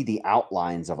going to see the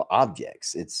outlines of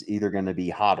objects. It's either going to be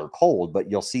hot or cold,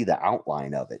 but you'll see the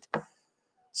outline of it.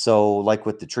 So like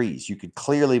with the trees, you could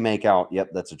clearly make out, yep,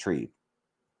 that's a tree.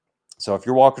 So if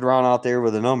you're walking around out there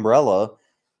with an umbrella,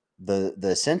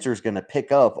 the sensor is going to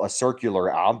pick up a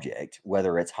circular object,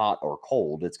 whether it's hot or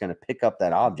cold. It's going to pick up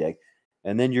that object,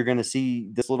 And then you're going to see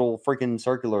this little freaking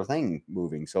circular thing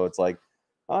moving. So it's like,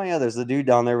 oh yeah, there's the dude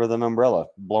down there with an umbrella.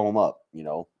 Blow him up, you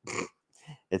know.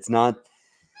 It's not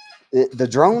the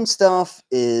drone stuff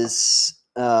is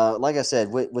like I said,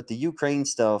 with the Ukraine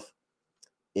stuff,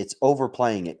 it's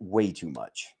overplaying it way too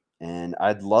much. And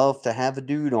I'd love to have a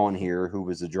dude on here who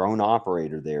was a drone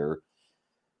operator there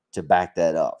to back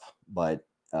that up. But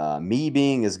me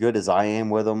being as good as I am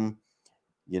with them,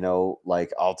 you know,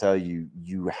 like I'll tell you,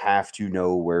 you have to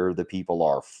know where the people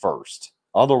are first.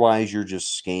 Otherwise, you're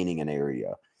just scanning an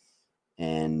area.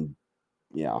 And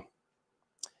yeah.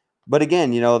 But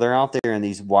again, you know, they're out there in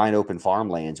these wide open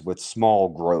farmlands with small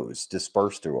grows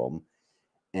dispersed through them.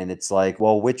 And it's like,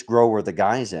 well, which grow are the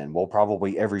guys in? Well,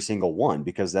 probably every single one,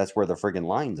 because that's where the friggin'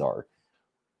 lines are.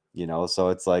 You know, so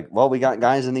it's like, well, we got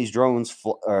guys in these drones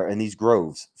or in these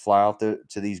groves, fly out to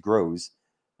these groves.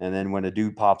 And then when a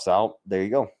dude pops out, there you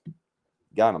go.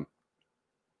 Got him.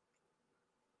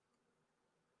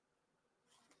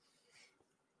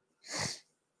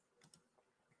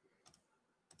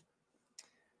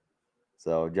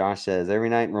 So Josh says, every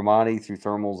night in Ramadi through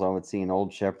thermals, I would see an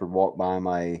old shepherd walk by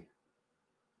my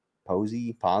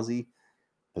posy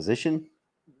position.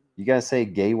 You guys say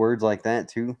gay words like that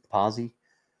too? Posy?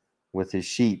 With his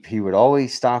sheep. He would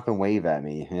always stop and wave at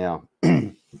me. Yeah.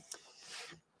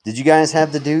 Did you guys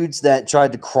have the dudes that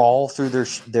tried to crawl through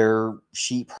their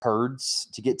sheep herds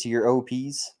to get to your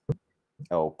OPs?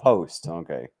 Oh, post.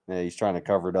 Okay. Yeah, he's trying to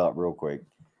cover it up real quick.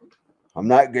 I'm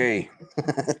not gay.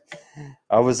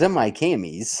 I was in my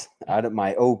camis out of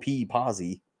my OP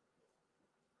posse.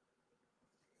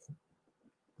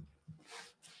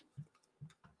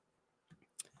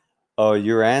 Oh,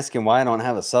 you're asking why I don't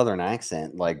have a southern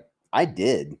accent? Like, I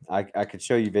did. I could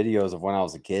show you videos of when I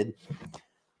was a kid.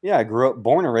 Yeah, I grew up,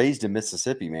 born and raised in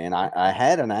Mississippi, man. I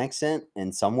had an accent,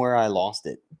 and somewhere I lost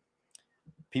it.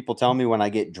 People tell me when I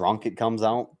get drunk, it comes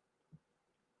out.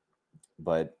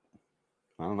 But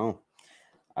I don't know.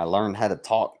 I learned how to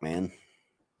talk, man.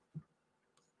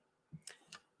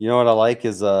 You know what I like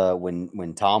is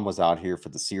when Tom was out here for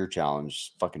the Sear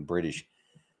Challenge, fucking British.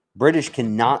 British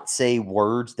cannot say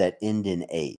words that end in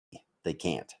A. They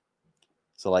can't.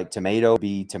 So like tomato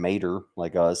be tomato,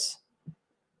 like us.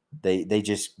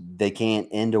 They can't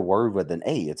end a word with an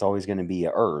A. It's always going to be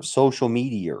a Social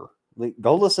media. Like,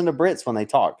 go listen to Brits when they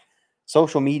talk.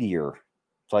 Social media.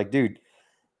 It's like, dude,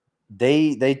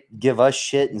 they give us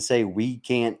shit and say we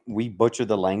butcher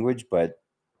the language, but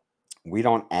we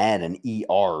don't add an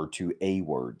ER to A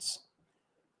words.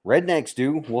 Rednecks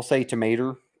do. We'll say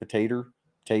tomato, potato,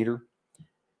 tater.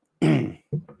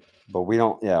 But we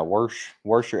don't, yeah,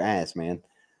 worse your ass, man.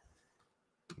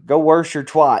 Go worse your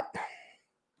twat.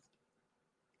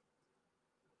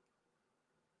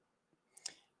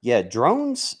 Yeah,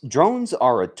 drones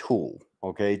are a tool,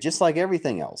 okay? Just like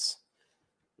everything else.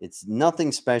 It's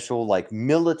nothing special, like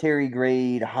military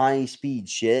grade, high speed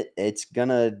shit. It's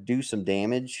gonna do some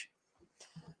damage.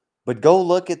 But go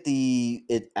look at the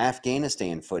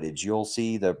Afghanistan footage. You'll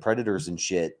see the predators and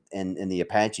shit and the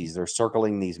Apaches. They're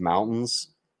circling these mountains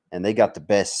and they got the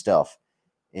best stuff.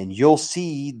 And you'll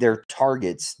see their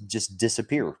targets just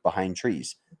disappear behind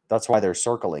trees. That's why they're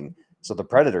circling. So the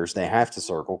predators, they have to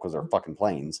circle because they're fucking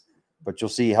planes. But you'll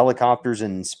see helicopters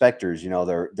and inspectors, you know,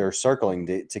 they're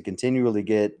circling to continually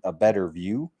get a better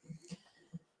view.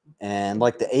 And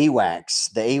like the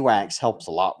AWACS helps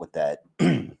a lot with that.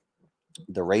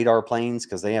 The radar planes,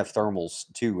 because they have thermals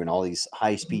too and all these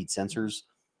high speed sensors.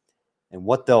 And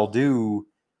what they'll do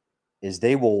is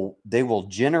they will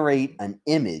generate an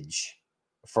image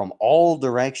from all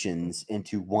directions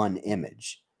into one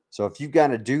image. So if you've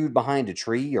got a dude behind a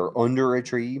tree or under a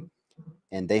tree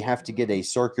and they have to get a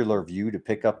circular view to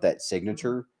pick up that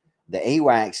signature, the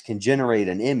AWACS can generate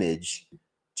an image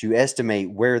to estimate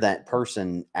where that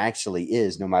person actually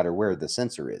is, no matter where the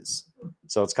sensor is.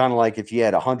 So it's kind of like if you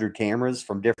had 100 cameras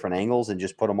from different angles and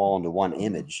just put them all into one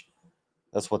image.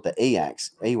 That's what the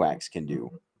AWACS can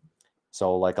do.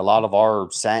 So like a lot of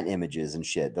our sat images and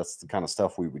shit, that's the kind of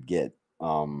stuff we would get.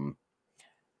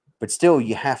 But still,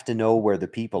 you have to know where the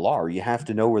people are. You have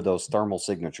to know where those thermal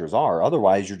signatures are.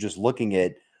 Otherwise, you're just looking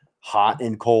at hot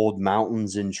and cold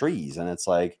mountains and trees. And it's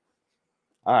like,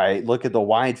 all right, look at the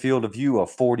wide field of view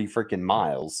of 40 freaking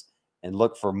miles and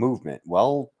look for movement.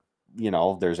 Well, you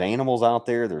know, there's animals out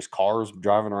there. There's cars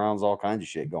driving around. There's all kinds of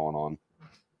shit going on.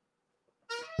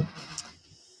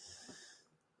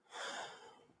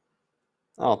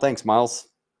 Oh, thanks, Miles.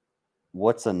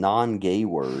 What's a non-gay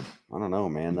word? I don't know,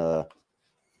 man. The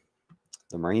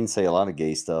Marines say a lot of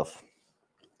gay stuff.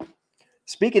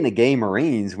 Speaking of gay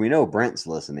Marines, we know Brent's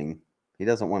listening. He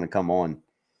doesn't want to come on.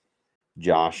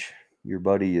 Josh. Your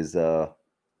buddy is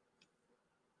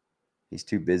he's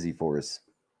too busy for us.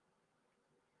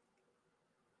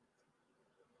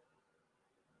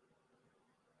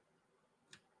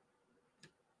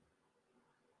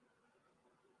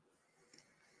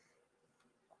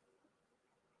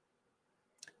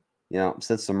 You know,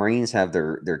 since the Marines have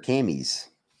their camis,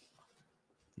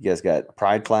 you guys got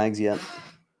pride flags yet?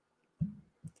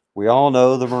 We all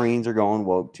know the Marines are going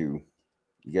woke too.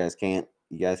 You guys can't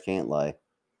lie.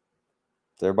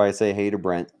 So everybody say hey to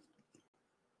Brent.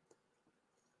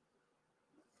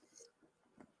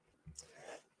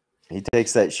 He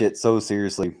takes that shit so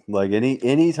seriously. Like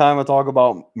any time I talk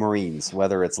about Marines,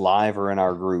 whether it's live or in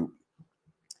our group,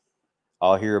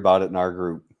 I'll hear about it in our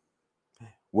group.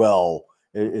 Well,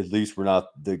 at least we're not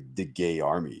the gay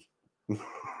army. If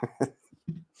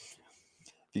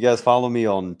you guys follow me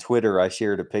on Twitter, I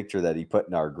shared a picture that he put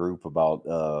in our group about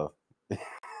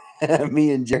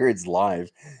me and Jared's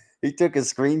live. He took a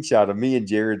screenshot of me and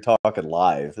Jared talking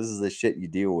live. This is the shit you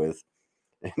deal with.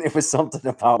 And it was something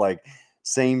about like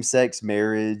same-sex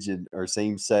marriage and or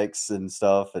same sex and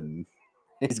stuff. And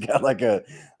he's got like a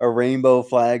rainbow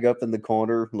flag up in the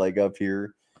corner, like up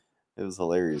here. It was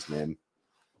hilarious, man.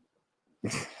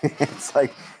 it's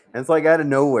like out of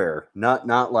nowhere.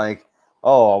 Not like,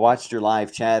 oh, I watched your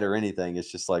live chat or anything.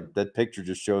 It's just like that picture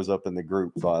just shows up in the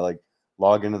group. So I like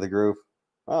log into the group.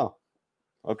 Oh,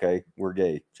 okay, we're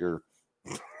gay. Sure.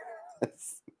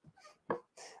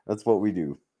 That's what we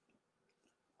do.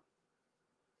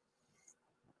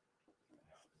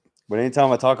 But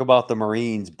anytime I talk about the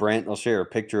Marines, Brent will share a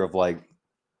picture of like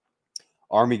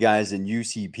Army guys in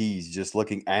UCPs just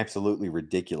looking absolutely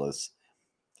ridiculous.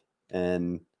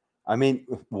 And I mean,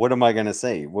 what am I going to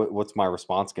say? What's my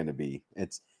response going to be?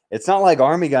 It's not like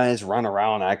Army guys run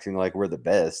around acting like we're the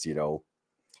best, you know.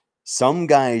 Some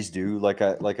guys do, like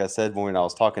I said when I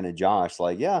was talking to Josh,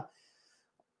 like, yeah,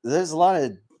 there's a lot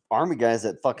of Army guys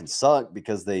that fucking suck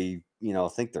because they, you know,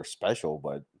 think they're special,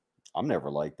 but I'm never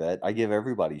like that. I give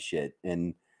everybody shit.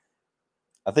 And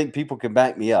I think people can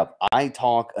back me up. I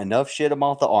talk enough shit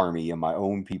about the Army and my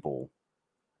own people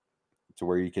to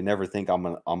where you can never think I'm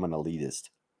an elitist.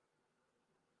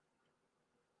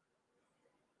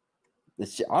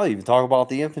 I'll even talk about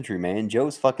the infantry, man.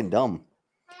 Joe's fucking dumb.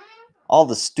 All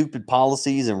the stupid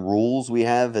policies and rules we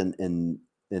have in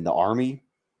the Army,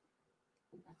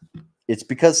 it's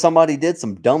because somebody did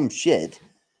some dumb shit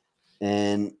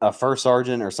and a first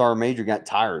sergeant or sergeant major got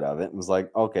tired of it and was like,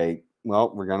 okay,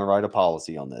 well, we're going to write a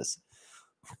policy on this.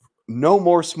 No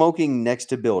more smoking next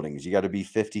to buildings. You got to be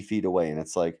 50 feet away. And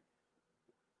it's like,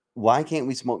 why can't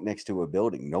we smoke next to a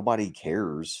building? Nobody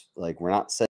cares. Like, we're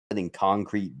not setting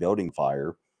concrete building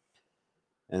fire.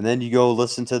 And then you go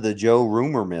listen to the Joe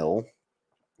rumor mill.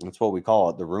 That's what we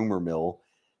call it, the rumor mill.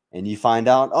 And you find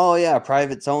out, oh yeah,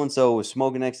 private so and so was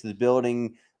smoking next to the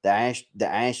building.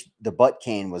 The butt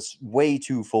can was way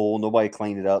too full. Nobody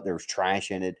cleaned it up. There was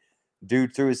trash in it.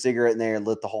 Dude threw a cigarette in there and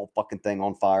lit the whole fucking thing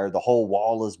on fire. The whole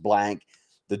wall is blank.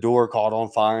 The door caught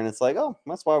on fire, and it's like, oh,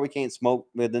 that's why we can't smoke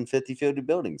within 50 feet of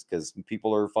buildings because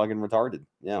people are fucking retarded.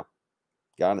 Yeah,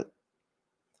 got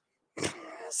it.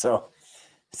 So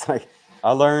it's like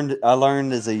I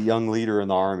learned as a young leader in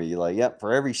the Army, like, yep,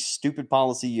 for every stupid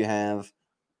policy you have,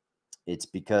 it's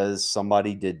because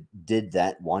somebody did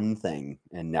that one thing,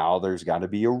 and now there's got to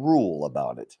be a rule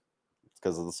about it. It's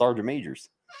because of the sergeant majors.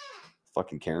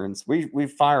 Fucking Karens. We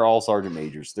fire all sergeant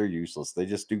majors. They're useless. They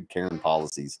just do Karen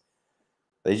policies.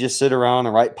 They just sit around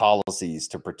and write policies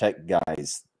to protect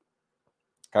guys.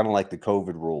 Kind of like the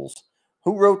COVID rules.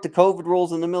 Who wrote the COVID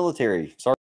rules in the military?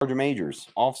 Sergeant majors.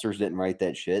 Officers didn't write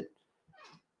that shit.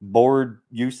 Bored,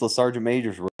 useless sergeant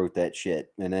majors wrote that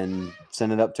shit and then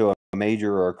sent it up to a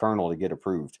major or a colonel to get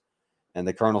approved. And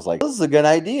the colonel's like, this is a good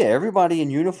idea. Everybody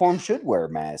in uniform should wear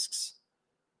masks.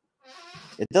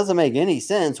 It doesn't make any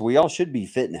sense. We all should be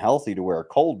fit and healthy to where a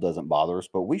cold doesn't bother us,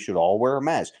 but we should all wear a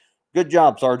mask. Good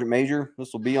job, Sergeant Major.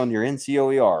 This will be on your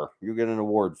NCOER. You'll get an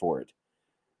award for it.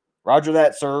 Roger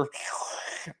that, sir.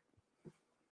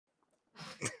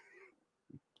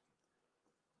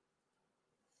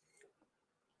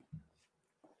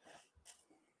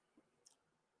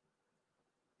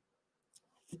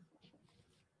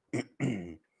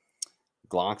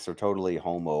 Glocks are totally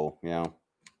homo, yeah.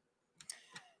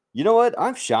 You know what?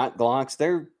 I've shot Glocks.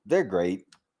 They're great.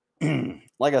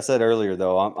 Like I said earlier,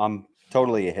 though, I'm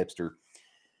totally a hipster.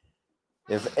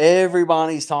 If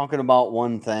everybody's talking about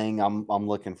one thing, I'm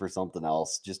looking for something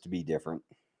else just to be different.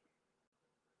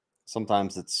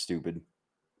 Sometimes it's stupid.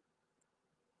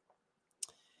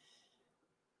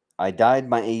 I dyed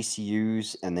my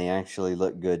ACUs and they actually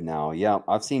look good now. Yeah,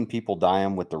 I've seen people dye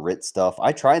them with the Rit stuff.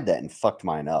 I tried that and fucked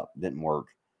mine up. Didn't work.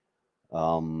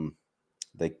 I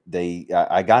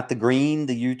got the green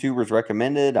the YouTubers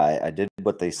recommended. I did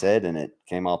what they said and it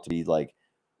came out to be like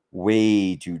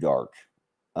way too dark.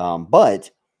 But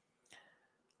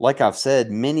like I've said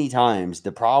many times,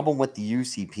 the problem with the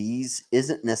UCPs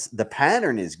isn't the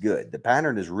pattern is good. The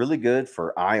pattern is really good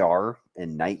for IR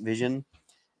and night vision.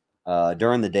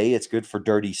 During the day, it's good for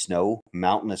dirty snow,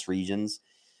 mountainous regions.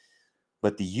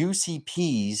 But the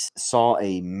UCPs saw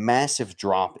a massive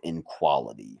drop in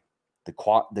quality.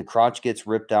 The crotch gets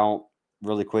ripped out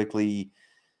really quickly,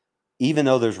 even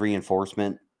though there's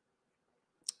reinforcement.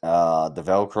 The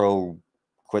Velcro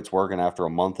quits working after a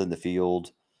month in the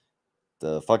field.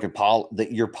 The fucking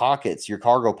your pockets, your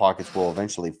cargo pockets will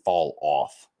eventually fall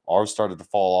off. Ours started to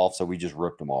fall off, so we just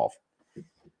ripped them off.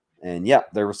 And yeah,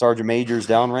 there were sergeant majors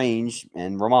downrange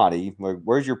in Ramadi. Like,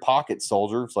 where's your pocket,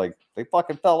 soldier? It's like, they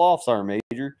fucking fell off, sergeant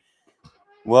major.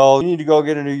 Well, you need to go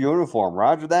get a new uniform.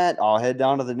 Roger that. I'll head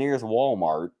down to the nearest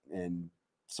Walmart and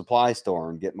supply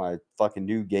store and get my fucking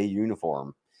new gay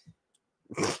uniform.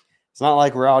 It's not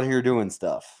like we're out here doing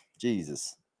stuff.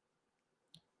 Jesus.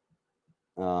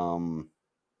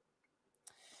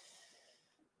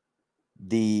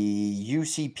 The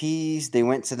UCPs, they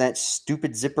went to that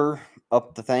stupid zipper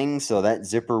up the thing, so that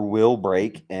zipper will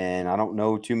break, and I don't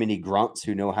know too many grunts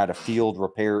who know how to field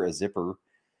repair a zipper.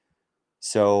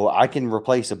 So I can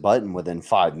replace a button within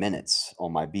 5 minutes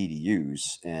on my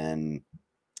BDUs, and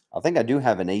I think I do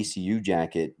have an ACU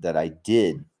jacket that I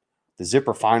did. The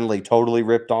zipper finally totally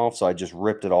ripped off, so I just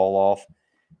ripped it all off,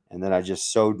 and then I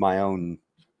just sewed my own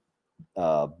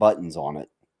buttons on it.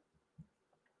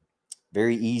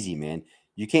 Very easy, man.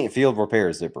 You can't field repair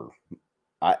a zipper.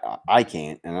 I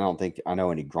can't, and I don't think I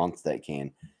know any grunts that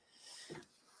can.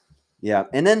 Yeah,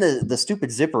 and then the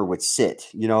stupid zipper would sit,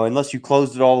 unless you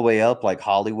closed it all the way up like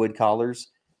Hollywood collars.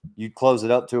 You'd close it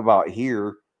up to about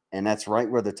here, and that's right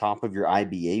where the top of your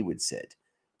IBA would sit.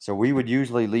 So we would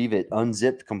usually leave it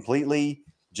unzipped completely,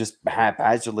 just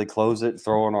haphazardly close it,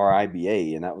 throw in our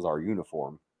IBA, and that was our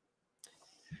uniform.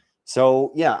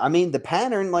 So yeah, I mean the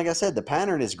pattern, like I said, the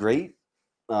pattern is great.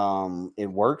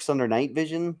 It works under night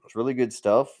vision. It's really good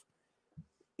stuff.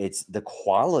 It's the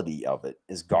quality of it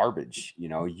is garbage. You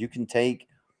can take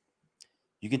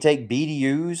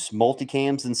BDUs,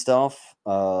 multicams and stuff.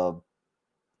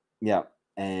 Yeah,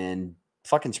 and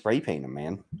fucking spray paint them,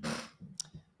 man.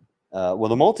 Well,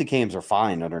 the multicams are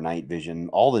fine under night vision.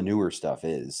 All the newer stuff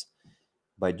is.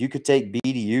 But you could take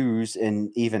BDUs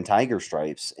and even tiger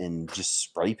stripes and just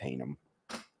spray paint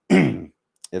them.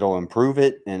 It'll improve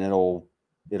it and it'll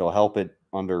help it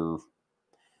under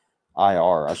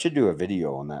IR. I should do a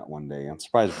video on that one day. I'm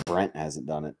surprised Brent hasn't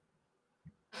done it.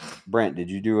 Brent, did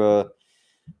you do a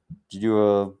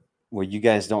well, you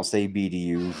guys don't say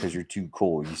BDU because you're too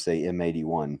cool. You say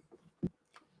M81.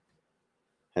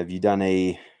 Have you done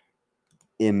a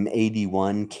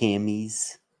M81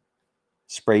 camis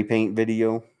spray paint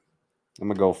video? I'm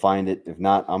going to go find it. If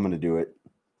not, I'm going to do it.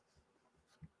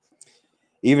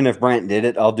 Even if Brent did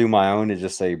it, I'll do my own and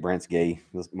just say Brent's gay.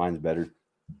 Mine's better.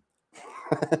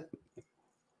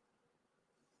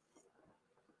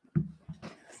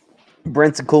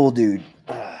 Brent's a cool dude.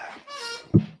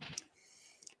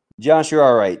 Josh, you're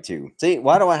all right too. See,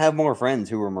 why do I have more friends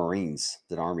who are Marines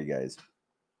than Army guys?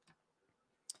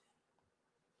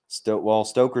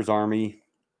 Stoker's Army.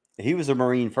 He was a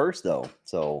Marine first, though.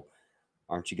 So,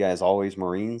 aren't you guys always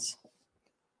Marines?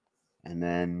 And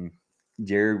then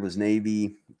Jared was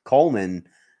Navy. Coleman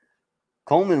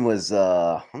was,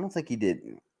 I don't think he did.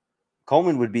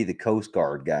 Coleman would be the Coast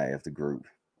Guard guy of the group.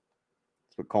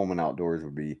 That's what Coleman Outdoors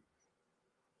would be.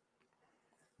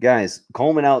 Guys,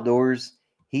 Coleman Outdoors,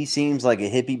 he seems like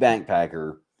a hippie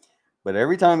backpacker, but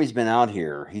every time he's been out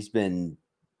here, he's been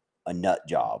a nut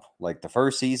job. Like the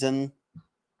first season,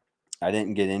 I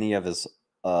didn't get any of his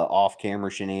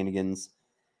off-camera shenanigans,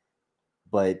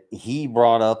 but he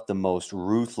brought up the most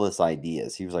ruthless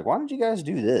ideas. He was like, why don't you guys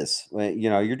do this?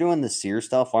 You're doing the SEER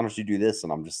stuff. Why don't you do this?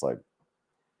 And I'm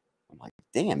like,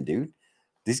 damn, dude,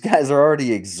 these guys are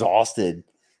already exhausted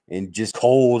and just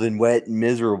cold and wet and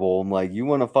miserable. I'm like, you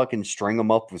want to fucking string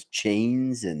them up with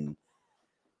chains and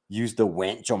use the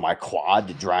winch on my quad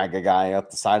to drag a guy up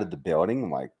the side of the building?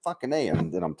 I'm like, fucking A.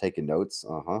 And then I'm taking notes.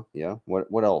 Yeah.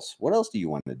 What else? What else do you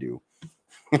want to do?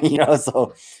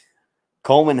 So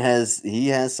Coleman has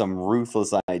some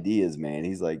ruthless ideas, man.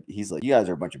 He's like, you guys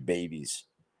are a bunch of babies.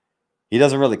 He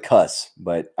doesn't really cuss,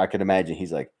 but I can imagine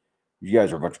he's like, you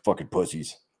guys are a bunch of fucking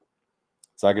pussies.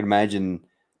 So I can imagine,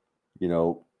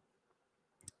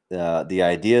 The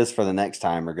ideas for the next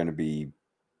time are going to be,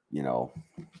 you know,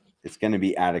 it's going to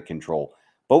be out of control.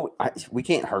 But we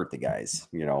can't hurt the guys.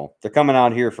 You know, they're coming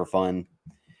out here for fun.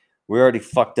 We already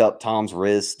fucked up Tom's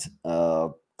wrist.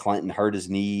 Clinton hurt his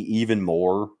knee even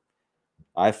more.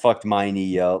 I fucked my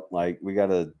knee up. Like, we got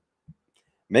to.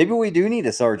 Maybe we do need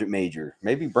a sergeant major.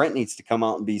 Maybe Brent needs to come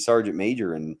out and be sergeant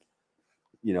major and,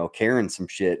 you know, carrying some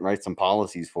shit, write some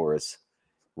policies for us.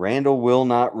 Randall will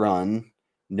not run,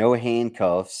 no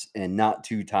handcuffs, and not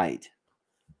too tight.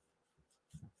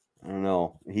 I don't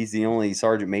know. He's the only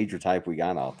sergeant major type we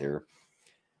got out there.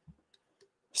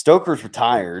 Stoker's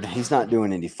retired. He's not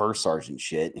doing any first sergeant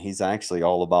shit. He's actually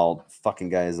all about fucking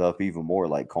guys up even more,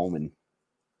 like Coleman.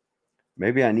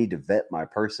 Maybe I need to vet my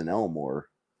personnel more.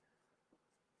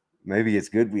 Maybe it's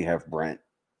good we have Brent.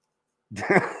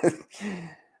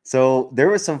 So there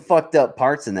was some fucked up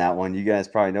parts in that one. You guys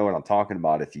probably know what I'm talking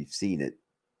about if you've seen it.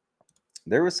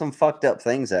 There was some fucked up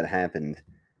things that happened,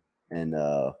 and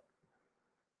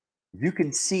you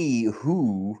can see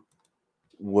who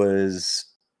was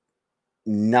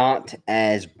not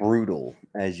as brutal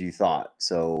as you thought.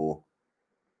 So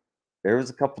there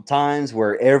was a couple times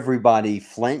where everybody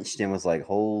flinched and was like,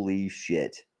 holy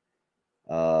shit.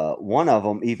 One of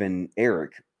them, even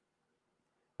Eric,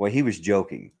 well, he was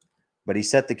joking, but he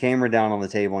set the camera down on the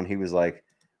table and he was like,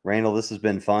 Randall, this has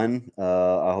been fun.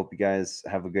 I hope you guys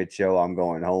have a good show. I'm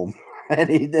going home. And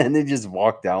he just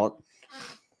walked out.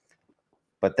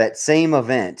 But that same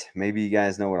event, maybe you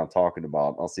guys know what I'm talking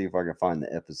about. I'll see if I can find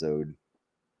the episode.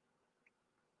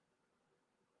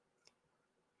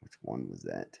 Which one was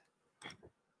that?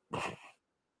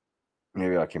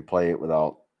 Maybe I can play it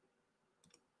without.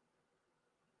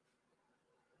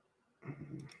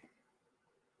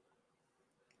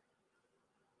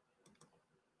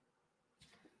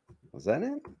 Was that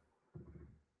it?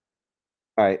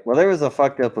 All right. Well, there was a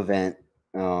fucked up event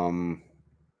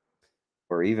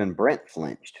where even Brent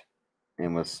flinched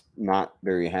and was not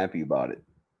very happy about it.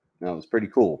 That was pretty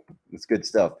cool. It's good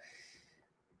stuff.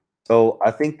 So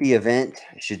I think the event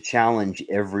should challenge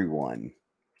everyone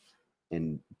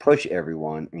and push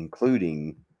everyone,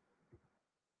 including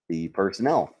the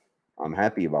personnel. I'm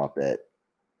happy about that.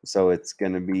 So it's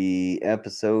going to be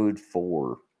episode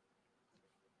 4.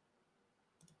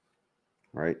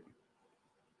 Right?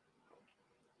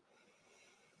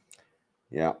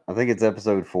 Yeah, I think it's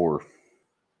episode 4.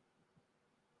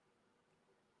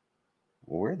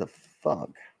 Where the fuck?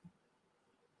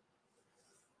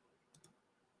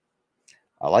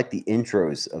 I like the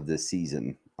intros of this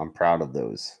season. I'm proud of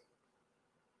those.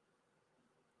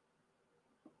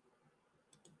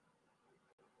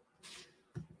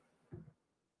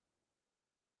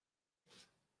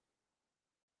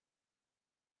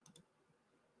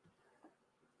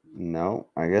 No,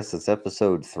 I guess it's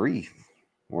episode 3.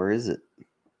 Where is it?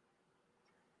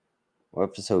 Well,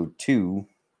 episode 2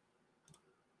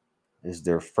 is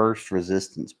their first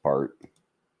resistance part.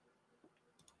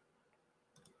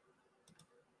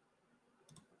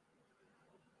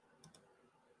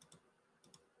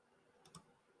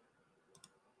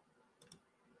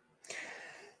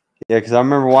 Yeah, because I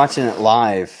remember watching it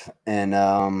live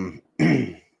and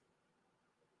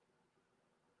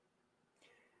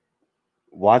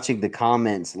watching the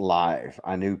comments live,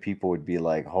 I knew people would be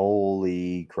like,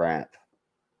 holy crap.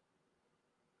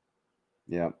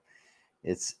 Yep.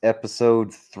 It's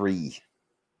episode 3.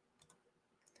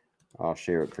 I'll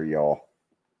share it for y'all.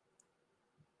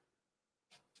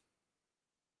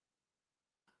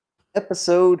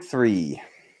 Episode 3.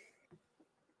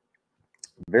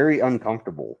 Very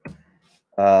uncomfortable.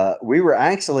 We were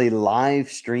actually live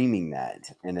streaming that.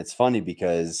 And it's funny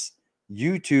because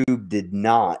YouTube did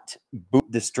not boot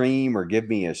the stream or give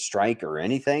me a strike or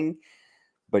anything.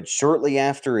 But shortly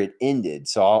after it ended,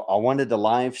 so I wanted to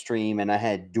live stream and I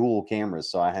had dual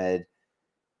cameras. So I had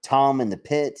Tom in the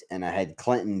pit and I had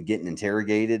Clinton getting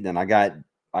interrogated, and I got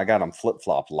them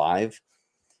flip-flop live.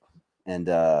 And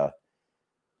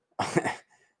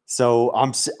so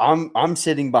I'm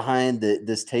sitting behind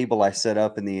this table I set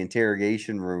up in the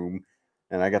interrogation room,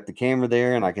 and I got the camera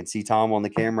there and I can see Tom on the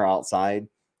camera outside,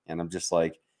 and I'm just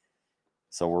like,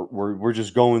 so we're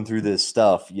just going through this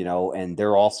stuff, you know, and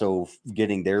they're also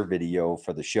getting their video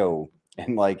for the show.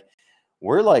 And like,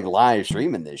 we're like live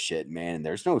streaming this shit, man.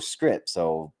 There's no script.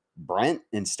 So Brent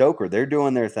and Stoker, they're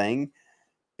doing their thing.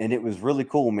 And it was really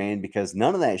cool, man, because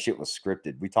none of that shit was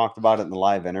scripted. We talked about it in the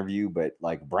live interview, but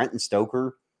like Brent and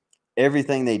Stoker,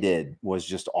 everything they did was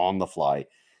just on the fly.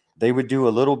 They would do a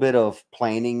little bit of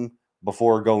planning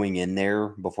before going in there,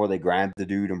 before they grabbed the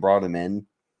dude and brought him in.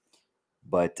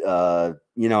 But,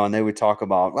 you know, and they would talk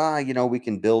about, you know, we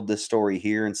can build this story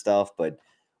here and stuff. But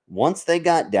once they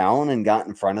got down and got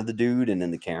in front of the dude and in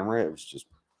the camera, it was just,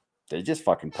 they just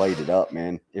fucking played it up,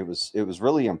 man. It was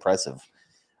really impressive.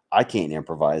 I can't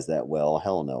improvise that well.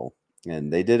 Hell no.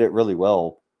 And they did it really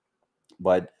well.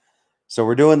 But so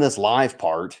we're doing this live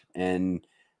part, and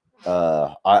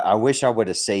I wish I would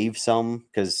have saved some,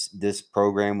 because this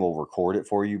program will record it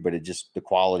for you, but it just, the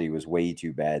quality was way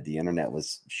too bad. The internet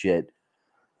was shit.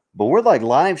 But we're like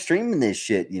live streaming this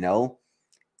shit, you know,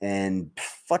 and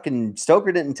fucking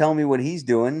Stoker didn't tell me what he's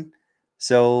doing.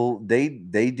 So they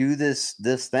do this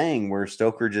thing where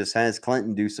Stoker just has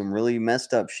Clinton do some really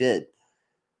messed up shit.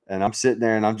 And I'm sitting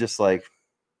there and I'm just like,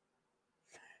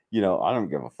 you know, I don't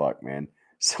give a fuck, man.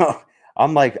 So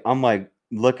I'm like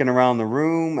looking around the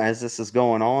room as this is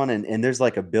going on, and there's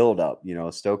like a build up, you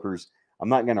know. Stoker's, I'm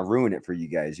not gonna ruin it for you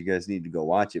guys. You guys need to go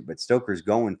watch it, but Stoker's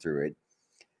going through it,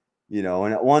 you know,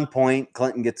 and at one point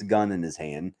Clinton gets a gun in his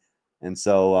hand. And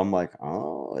so I'm like,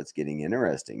 oh, it's getting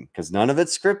interesting, because none of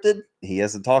it's scripted. He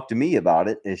hasn't talked to me about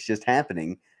it. It's just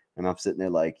happening. And I'm sitting there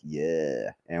like,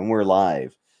 yeah, and we're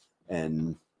live.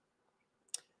 And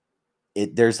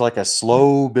there's like a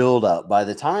slow build up. By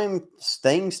the time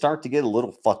things start to get a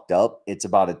little fucked up, it's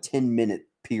about a 10-minute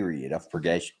period of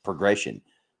progression.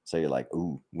 So you're like,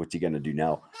 ooh, what you gonna do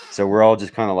now? So we're all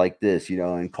just kind of like this, you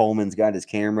know, and Coleman's got his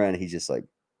camera and he's just like,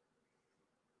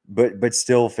 but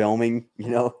still filming, you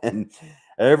know, and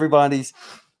everybody's,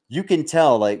 you can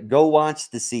tell, like, go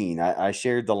watch the scene. I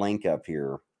shared the link up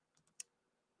here.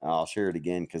 I'll share it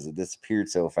again because it disappeared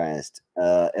so fast.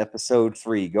 Episode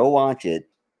 3, go watch it.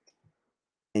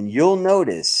 And you'll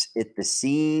notice at the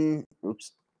scene,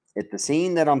 at the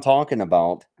scene that I'm talking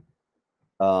about,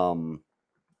 you'll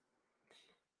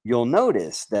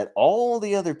notice that all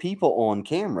the other people on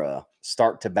camera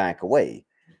start to back away.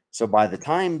 So by the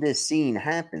time this scene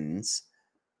happens,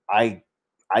 I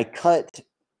cut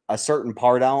a certain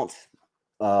part out,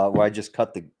 where I just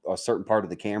cut a certain part of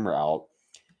the camera out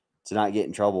to not get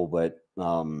in trouble. But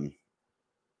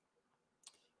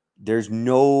there's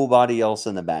nobody else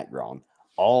in the background.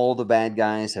 All the bad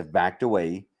guys have backed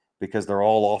away because they're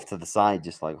all off to the side,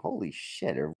 just like, holy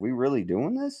shit, are we really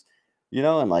doing this? You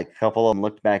know, and like a couple of them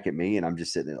looked back at me, and I'm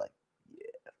just sitting there like,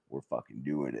 yeah, we're fucking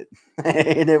doing it.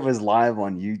 And it was live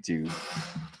on YouTube.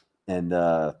 And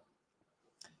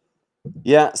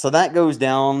yeah, so that goes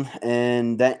down,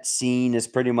 and that scene is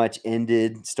pretty much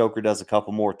ended. Stoker does a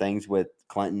couple more things with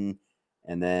Clinton,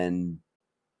 and then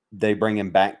they bring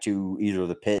him back to either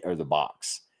the pit or the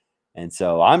box. And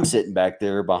so I'm sitting back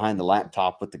there behind the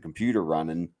laptop with the computer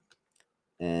running,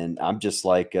 and I'm just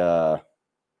like, oh,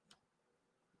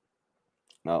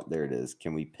 there it is.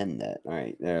 Can we pin that? All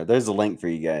right, there's a link for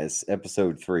you guys.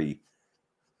 Episode 3.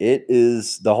 It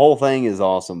is, the whole thing is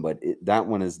awesome, but that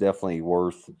one is definitely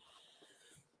worth,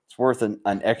 it's worth an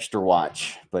extra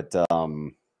watch. But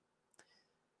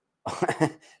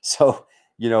so,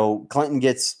 you know, Clinton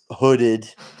gets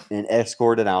hooded and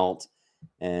escorted out,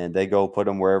 and they go put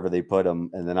him wherever they put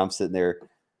him. And then I'm sitting there.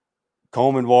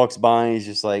 Coleman walks by, and he's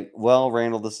just like, well,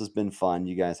 Randall, this has been fun.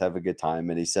 You guys have a good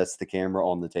time. And he sets the camera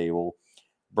on the table.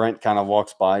 Brent kind of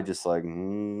walks by, just like,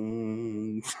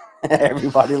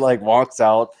 everybody like walks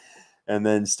out. And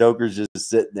then Stoker's just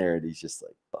sitting there, and he's just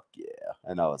like, fuck yeah.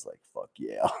 And I was like, fuck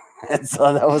yeah. And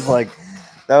so that was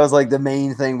like the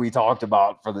main thing we talked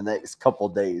about for the next couple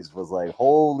days, was like,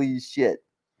 holy shit.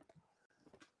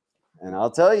 And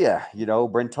I'll tell you, you know,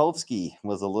 Brentovsky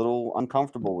was a little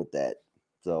uncomfortable with that.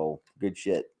 So good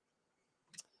shit.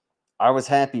 I was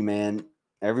happy, man.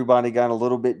 Everybody got a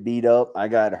little bit beat up. I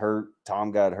got hurt.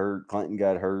 Tom got hurt. Clinton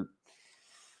got hurt.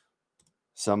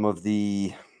 Some of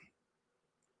the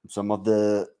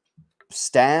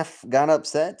staff got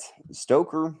upset.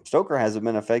 Stoker hasn't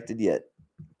been affected yet.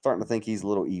 Starting to think he's a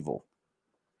little evil.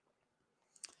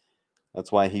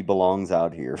 That's why he belongs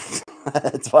out here.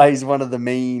 That's why he's one of the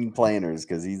main planners,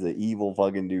 because he's an evil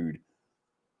fucking dude.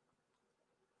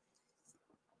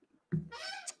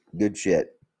 Good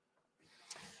shit.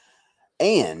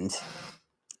 And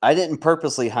I didn't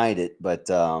purposely hide it, but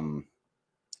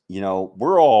you know,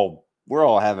 we're all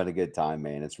having a good time,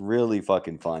 man. It's really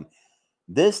fucking fun.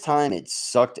 This time it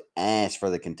sucked ass for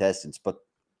the contestants, but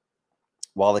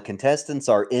while the contestants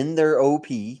are in their OP,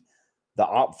 the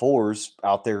Op4s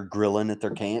out there grilling at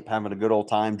their camp, having a good old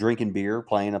time, drinking beer,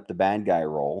 playing up the bad guy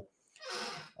role.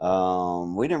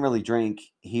 We didn't really drink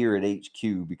here at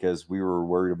HQ because we were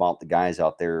worried about the guys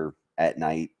out there at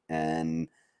night, and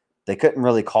they couldn't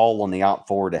really call on the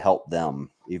Op4 to help them,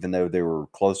 even though they were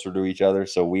closer to each other.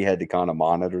 So we had to kind of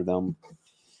monitor them.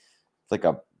 I think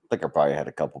I probably had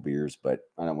a couple beers, but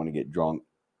I don't want to get drunk.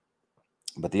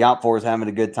 But the Op4 is having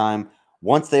a good time.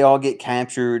 Once they all get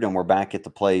captured and we're back at the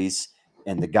place,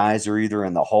 and the guys are either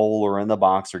in the hole or in the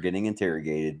box or getting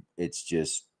interrogated. It's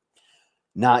just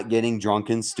not getting drunk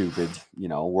and stupid. You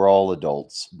know, we're all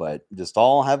adults, but just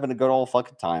all having a good old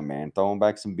fucking time, man. Throwing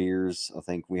back some beers. I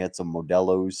think we had some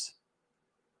Modelo's.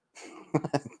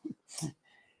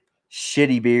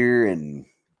 Shitty beer and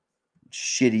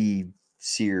shitty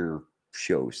sear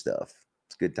show stuff.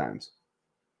 It's good times.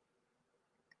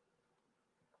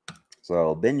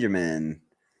 So, Benjamin,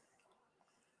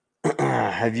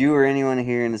 have you or anyone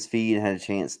here in this feed had a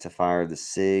chance to fire the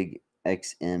SIG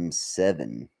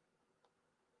XM7?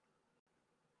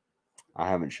 I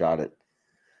haven't shot it.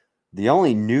 The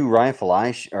only new rifle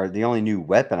or the only new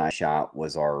weapon I shot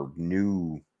was our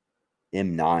new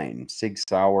M9 Sig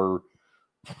Sauer.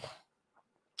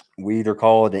 We either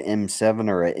call it an M7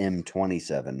 or an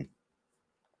M27.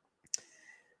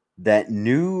 That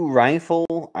new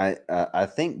rifle, I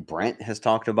think Brent has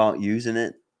talked about using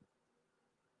it.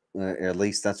 At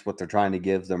least that's what they're trying to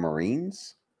give the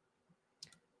Marines.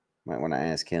 Might want to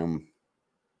ask him.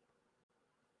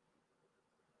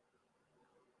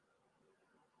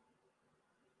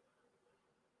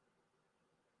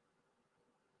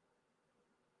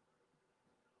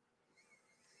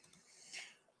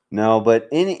 No, but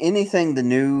anything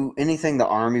the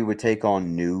Army would take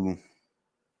on new,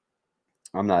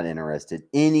 I'm not interested.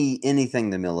 Anything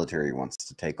the military wants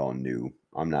to take on new,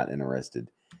 I'm not interested.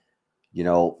 You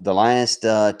know, the last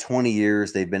 20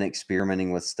 years they've been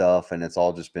experimenting with stuff, and it's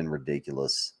all just been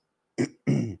ridiculous.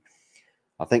 I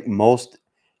think most,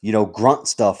 grunt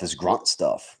stuff is grunt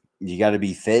stuff. You got to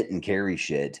be fit and carry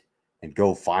shit and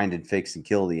go find and fix and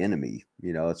kill the enemy.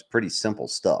 It's pretty simple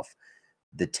stuff.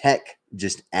 The tech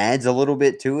just adds a little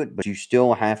bit to it, but you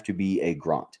still have to be a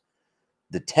grunt.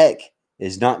 The tech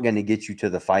is not going to get you to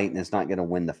the fight, and it's not going to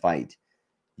win the fight.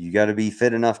 You got to be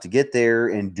fit enough to get there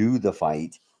and do the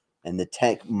fight, and the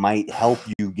tech might help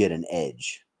you get an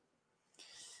edge.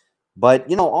 But,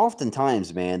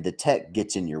 oftentimes, man, the tech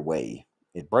gets in your way.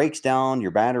 It breaks down,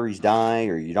 your batteries die,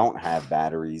 or you don't have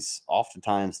batteries.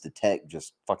 Oftentimes, the tech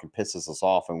just fucking pisses us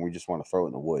off, and we just want to throw it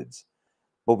in the woods.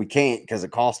 But we can't because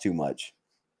it costs too much.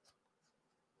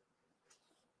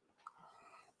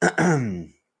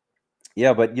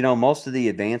 Yeah, but most of the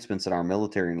advancements in our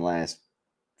military in the last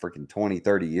freaking 20,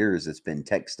 30 years, it's been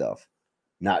tech stuff,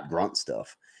 not grunt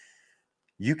stuff.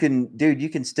 You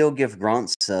can still give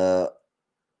grunts an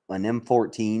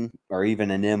M14 or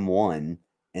even an M1,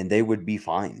 and they would be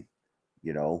fine.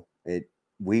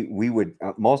 We would,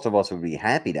 most of us would be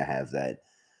happy to have that.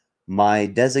 My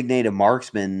designated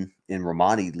marksman in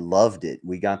Ramadi loved it.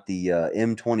 We got the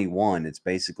M21. It's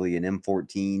basically an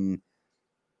M14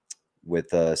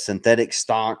 with a synthetic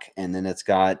stock, and then it's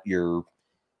got your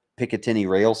Picatinny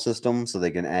rail system, so they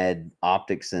can add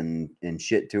optics and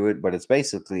shit to it. But it's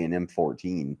basically an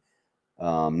M14,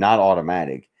 not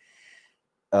automatic.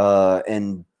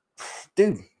 And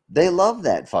dude, they love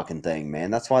that fucking thing,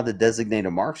 man. That's why the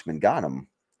designated marksman got them.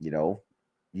 You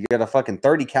got a fucking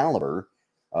 30 caliber,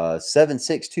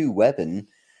 7.62 weapon,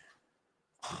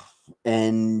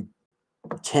 and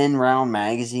 10 round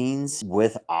magazines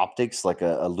with optics, like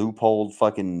a loophole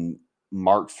fucking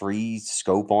Mark III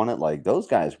scope on it. Like, those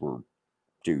guys were,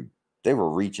 dude, they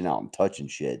were reaching out and touching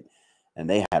shit, and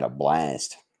they had a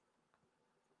blast.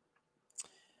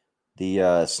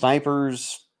 The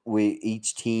snipers,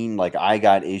 each team, like, I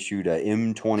got issued a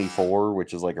M24,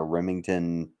 which is like a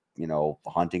Remington,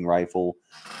 hunting rifle.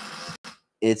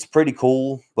 It's pretty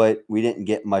cool, but we didn't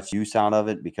get much use out of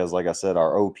it because, like I said,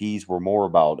 our OPs were more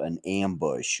about an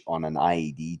ambush on an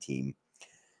IED team.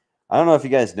 I don't know if you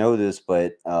guys know this,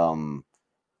 but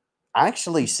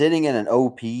actually sitting in an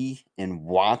OP and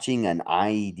watching an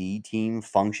IED team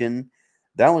function,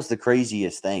 that was the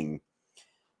craziest thing.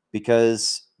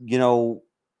 Because,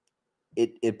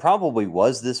 it probably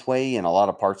was this way in a lot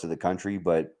of parts of the country,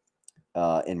 but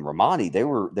in Ramadi, they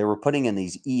were putting in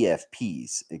these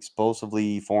EFPs,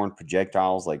 explosively foreign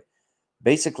projectiles, like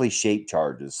basically shape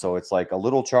charges. So it's like a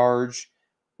little charge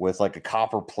with like a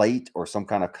copper plate or some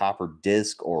kind of copper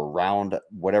disc or round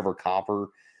whatever copper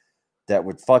that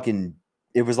would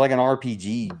it was like an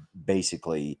RPG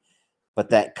basically, but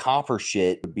that copper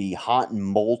shit would be hot and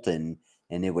molten,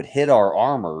 and it would hit our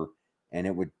armor, and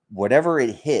it would, whatever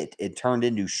it hit, it turned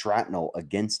into shrapnel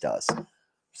against us.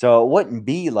 So it wouldn't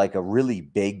be like a really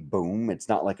big boom. It's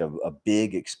not like a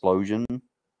big explosion,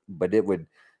 but it would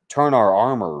turn our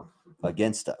armor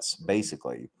against us,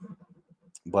 basically.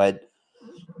 But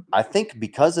I think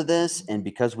because of this, and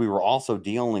because we were also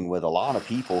dealing with a lot of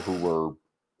people who were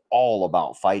all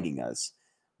about fighting us,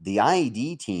 the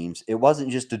IED teams, it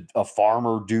wasn't just a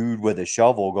farmer dude with a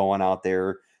shovel going out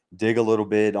there dig a little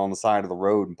bit on the side of the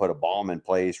road and put a bomb in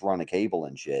place, run a cable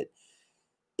and shit.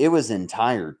 It was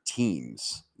entire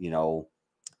teams, you know.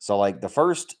 So like the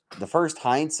first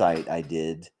hindsight I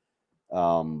did,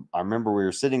 I remember we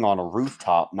were sitting on a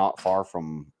rooftop not far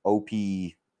from OP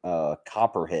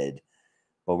Copperhead,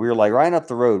 but we were like right up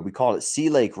the road. We called it Sea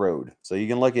Lake Road. So you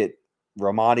can look at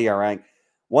Ramadi, Iraq.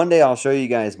 One day I'll show you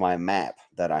guys my map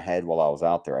that I had while I was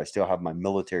out there. I still have my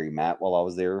military map while I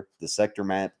was there, the sector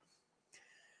map.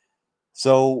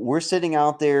 So we're sitting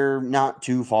out there not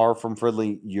too far from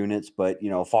friendly units, but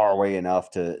far away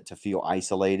enough to feel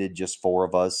isolated, just four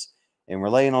of us. And we're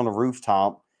laying on the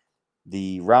rooftop.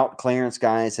 The route clearance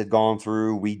guys had gone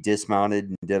through. We dismounted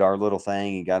and did our little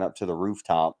thing and got up to the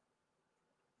rooftop.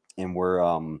 And we're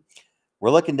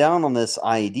looking down on this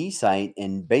IED site,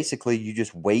 and basically you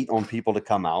just wait on people to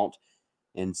come out,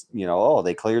 and oh,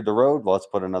 they cleared the road. Well, let's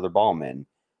put another bomb in.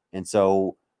 And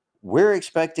so we're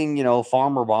expecting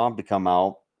Farmer Bob to come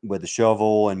out with a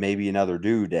shovel and maybe another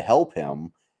dude to help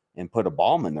him and put a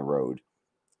bomb in the road.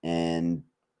 And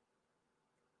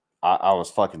I was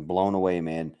fucking blown away,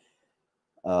 man.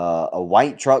 A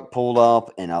white truck pulled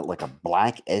up and like a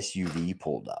black SUV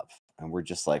pulled up, and we're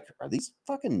just like, are these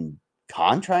fucking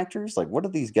contractors? Like, what are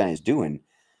these guys doing?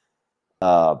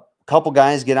 Couple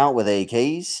guys get out with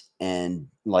AKs and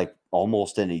like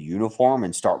almost in a uniform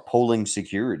and start pulling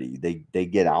security. They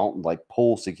get out and like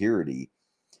pull security,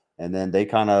 and then they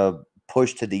kind of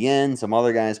push to the end. Some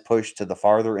other guys push to the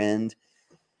farther end,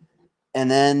 and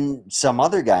then some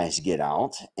other guys get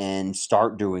out and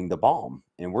start doing the bomb.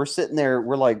 And we're sitting there,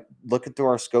 we're like looking through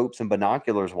our scopes and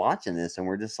binoculars watching this, and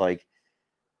we're just like,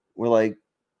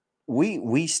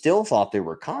 we still thought they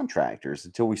were contractors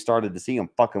until we started to see them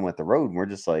fucking with the road. And we're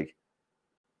just like,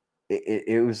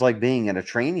 it was like being in a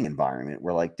training environment.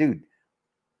 We're like, dude,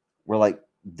 we're like,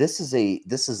 this is a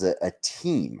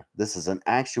team. This is an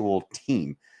actual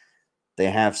team. They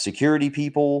have security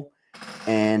people,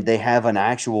 and they have an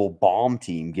actual bomb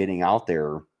team getting out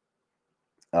there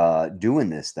doing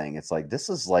this thing. It's like, this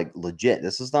is like legit.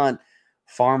 This is not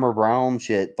Farmer Brown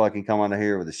shit fucking coming out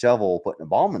here with a shovel putting a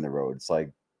bomb in the road. It's like,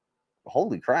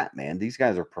 holy crap, man, these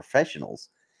guys are professionals.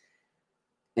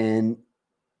 And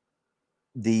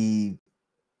it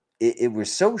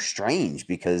was so strange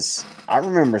because I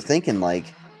remember thinking like,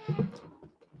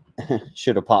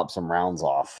 should have popped some rounds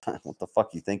off. What the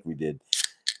fuck you think we did?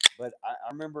 But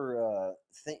I remember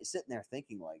sitting there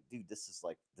thinking like, dude, this is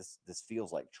like this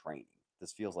feels like training.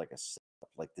 This feels like a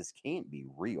setup. Like, this can't be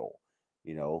real,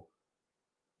 you know.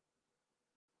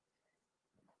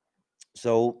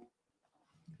 So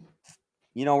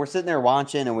we're sitting there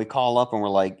watching, and we call up and we're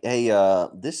like, hey,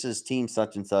 this is team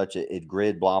such and such at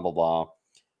grid, blah blah blah.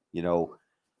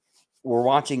 We're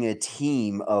watching a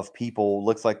team of people.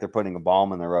 Looks like they're putting a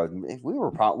bomb in the road. We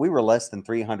were less than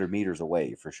 300 meters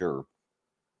away for sure.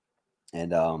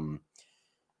 And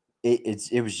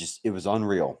it was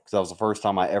unreal, because that was the first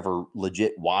time I ever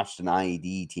legit watched an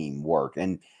IED team work.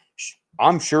 And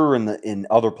I'm sure in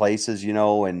other places,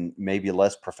 and maybe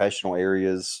less professional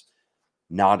areas,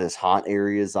 not as hot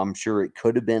areas, I'm sure it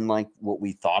could have been like what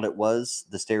we thought it was,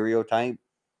 the stereotype,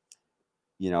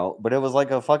 but it was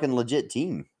like a fucking legit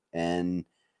team. And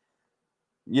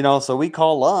so we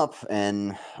call up,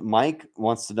 and Mike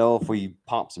wants to know if we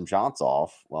pop some shots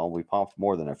off. Well, we popped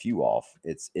more than a few off.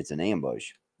 It's an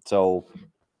ambush. So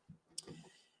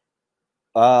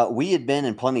we had been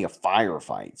in plenty of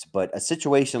firefights, but a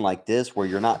situation like this where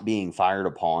you're not being fired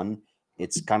upon,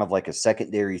 it's kind of like a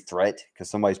secondary threat because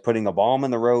somebody's putting a bomb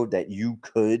in the road that you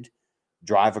could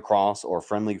drive across, or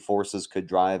friendly forces could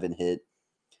drive and hit.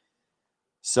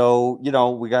 So,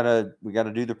 we gotta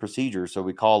do the procedure. So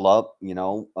we call up,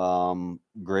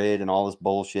 grid and all this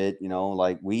bullshit,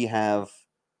 like, we have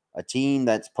a team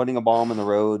that's putting a bomb in the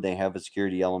road. They have a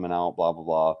security element out, blah, blah,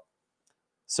 blah.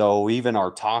 So even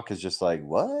our talk is just like,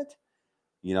 what?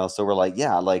 So we're like,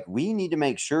 yeah, like, we need to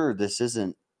make sure this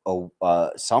isn't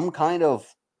some kind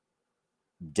of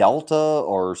Delta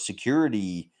or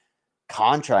security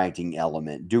contracting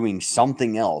element doing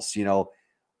something else.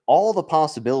 All the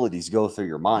possibilities go through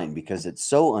your mind because it's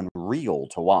so unreal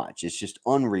to watch. It's just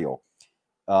unreal.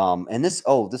 And this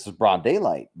is broad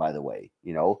daylight, by the way,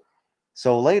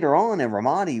 So later on in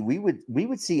Ramadi, we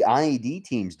would see IED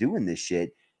teams doing this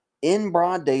shit in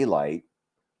broad daylight,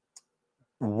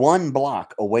 1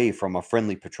 block away from a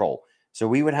friendly patrol. So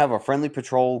we would have a friendly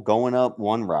patrol going up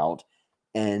one route,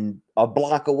 and a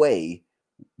block away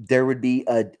there would be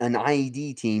an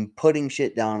IED team putting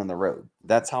shit down on the road.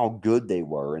 That's how good they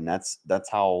were, and that's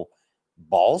how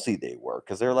ballsy they were,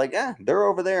 because they're like, yeah, they're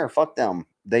over there, fuck them.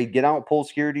 They get out, pull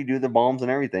security, do the bombs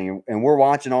and everything, and we're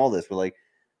watching all this. We're like,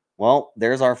 well,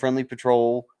 there's our friendly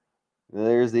patrol.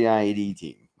 There's the IED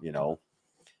team, you know.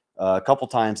 A couple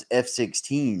times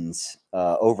F-16s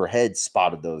overhead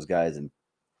spotted those guys and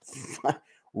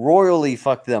royally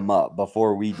fucked them up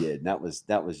before we did. And that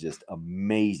was just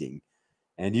amazing.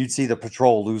 And you'd see the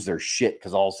patrol lose their shit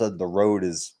because all of a sudden the road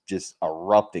is just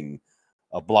erupting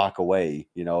a block away,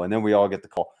 you know. And then we all get the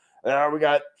call. Oh, we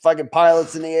got fucking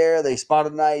pilots in the air. They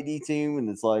spotted an IED team, and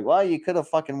it's like, well, you could have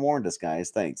fucking warned us, guys.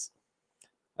 Thanks.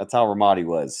 That's how Ramadi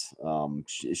was.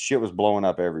 Shit was blowing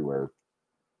up everywhere.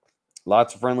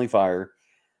 Lots of friendly fire.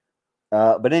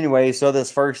 But anyway, so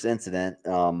this first incident,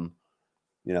 you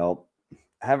know,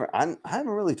 I haven't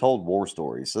really told war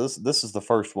stories. So this is the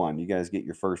first one. You guys get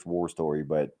your first war story,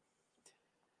 but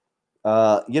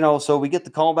you know, so we get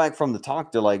the call back from the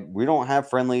talk. They're like, we don't have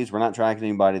friendlies. We're not tracking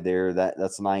anybody there.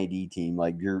 That's an IED team.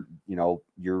 Like you're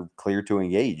clear to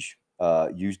engage.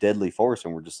 Use deadly force,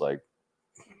 and we're just like,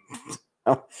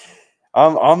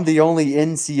 I'm the only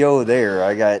NCO there.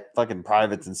 I got fucking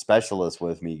privates and specialists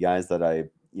with me, guys that I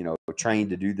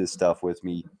trained to do this stuff with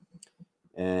me,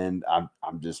 and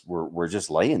we're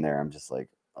just laying there. I'm just like,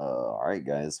 all right,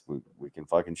 guys, we can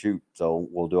fucking shoot. So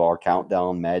we'll do our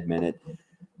countdown, mad minute.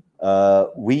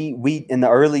 We in the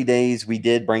early days we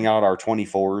did bring out our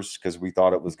 24s because we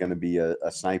thought it was going to be a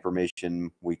sniper mission.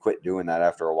 We quit doing that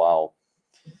after a while.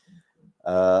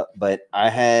 But I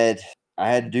had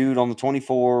a dude on the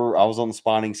 24. I was on the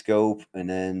spotting scope, and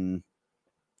then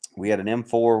we had an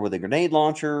M4 with a grenade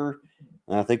launcher,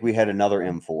 and I think we had another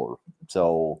M4.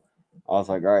 So I was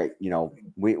like, all right,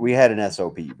 we had an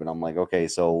SOP, but I'm like, okay,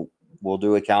 so we'll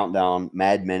do a countdown,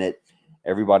 mad minute.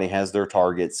 Everybody has their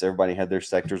targets. Everybody had their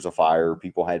sectors of fire.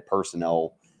 People had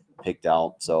personnel picked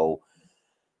out. So,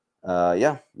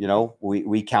 yeah,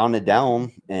 we counted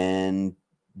down, and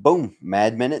boom,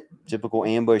 mad minute, typical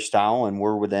ambush style, and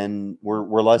we're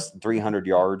less than 300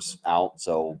 yards out.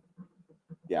 So,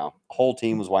 yeah, whole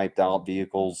team was wiped out,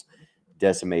 vehicles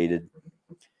decimated.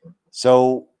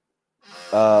 So,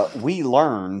 we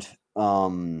learned,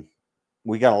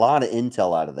 we got a lot of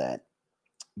intel out of that,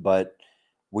 but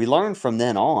we learned from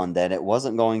then on that it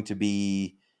wasn't going to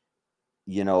be,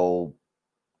 the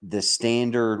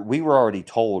standard. We were already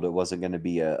told it wasn't going to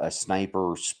be a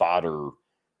sniper spotter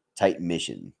type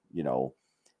mission,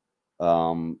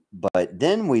 but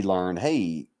then we learned,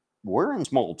 hey, we're in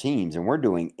small teams and we're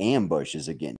doing ambushes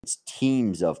against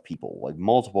teams of people, like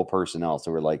multiple personnel.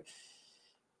 So we're like,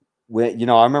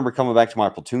 I remember coming back to my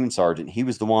platoon sergeant. He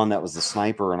was the one that was the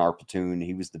sniper in our platoon.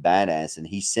 He was the badass, and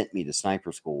he sent me to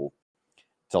sniper school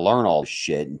to learn all this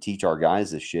shit and teach our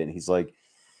guys this shit. And he's like,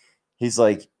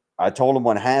 I told him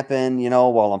what happened,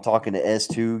 while I'm talking to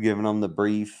S2, giving them the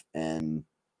brief, and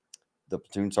the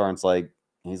platoon sergeant's like,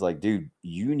 he's like, dude,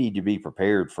 you need to be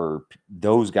prepared for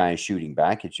those guys shooting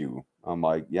back at you. I'm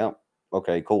like, yeah,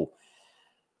 okay, cool.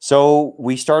 So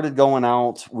we started going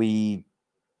out.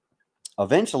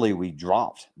 Eventually we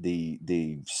dropped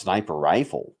the sniper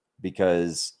rifle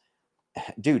because,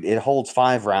 dude, it holds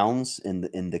 5 rounds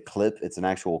in the clip. It's an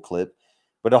actual clip,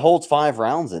 but it holds 5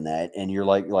 rounds in that, and you're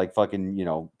like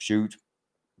fucking, shoot,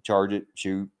 charge it,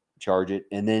 shoot, charge it,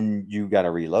 and then you got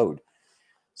to reload.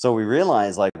 So we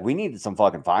realized, like, we needed some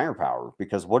fucking firepower,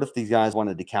 because what if these guys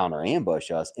wanted to counter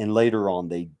ambush us? And later on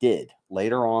they did.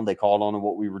 Later on they called on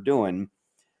what we were doing.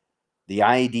 The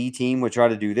IED team would try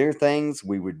to do their things.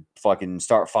 We would fucking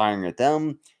start firing at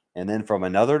them. And then from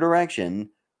another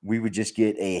direction, we would just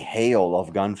get a hail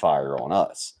of gunfire on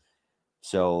us.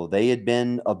 So they had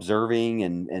been observing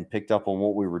and picked up on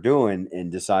what we were doing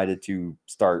and decided to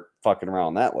start fucking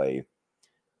around that way.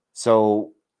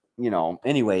 So,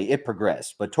 anyway, it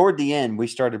progressed. But toward the end, we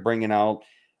started bringing out,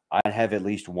 I'd have at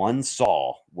least one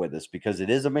saw with us, because it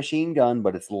is a machine gun,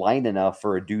 but it's light enough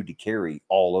for a dude to carry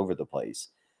all over the place.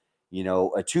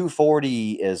 A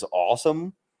 240 is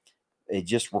awesome. It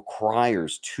just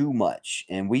requires too much.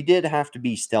 And we did have to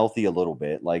be stealthy a little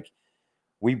bit. Like,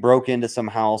 we broke into some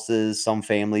houses. Some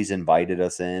families invited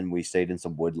us in. We stayed in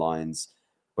some wood lines.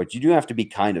 But you do have to be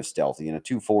kind of stealthy. In a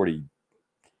 240,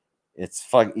 it's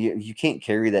fun. You can't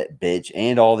carry that bitch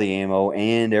and all the ammo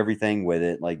and everything with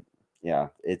it. Like, yeah,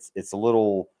 it's a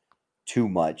little too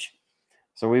much.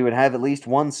 So we would have at least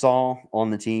one saw on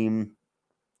the team.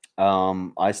 I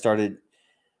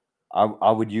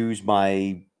would use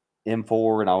my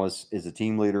M4, and as a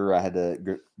team leader, I had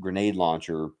the grenade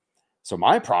launcher. So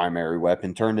my primary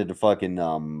weapon turned into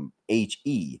fucking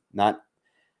HE.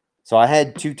 So I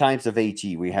had 2 types of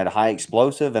HE. We had high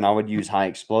explosive, and I would use high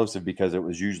explosive because it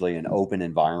was usually an open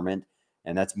environment,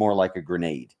 and that's more like a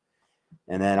grenade.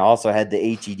 And then I also had the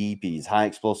HEDPs, high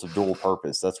explosive dual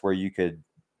purpose. That's where you could,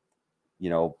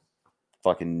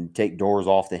 fucking take doors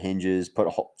off the hinges, put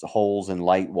holes in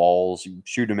light walls,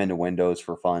 shoot them into windows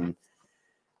for fun.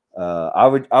 I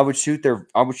would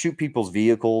shoot people's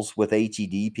vehicles with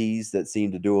HEDPs that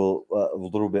seem to do a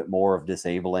little bit more of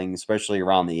disabling, especially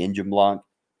around the engine block.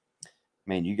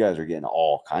 Man, you guys are getting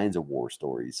all kinds of war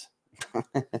stories.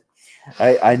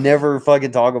 I never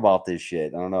fucking talk about this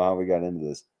shit. I don't know how we got into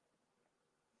this.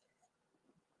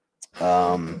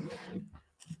 Oh,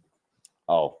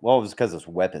 well, it was because it's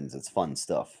weapons. It's fun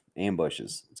stuff.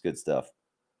 Ambushes. It's good stuff.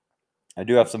 I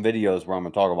do have some videos where I'm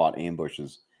going to talk about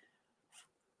ambushes.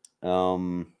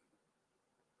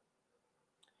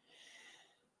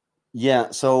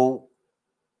 Yeah, so,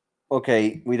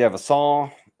 okay, we'd have a saw,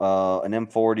 an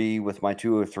M40 with my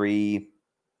 203,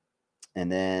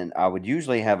 and then I would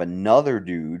usually have another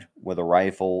dude with a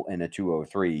rifle and a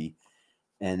 203,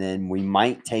 and then we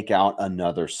might take out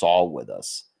another saw with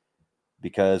us,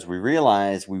 because we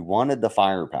realized we wanted the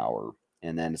firepower.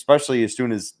 And then, especially as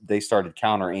soon as they started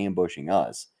counter ambushing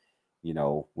us, we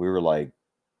were like,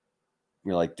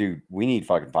 dude, we need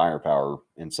fucking firepower.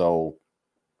 And so,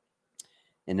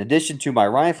 in addition to my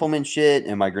rifleman shit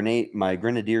and my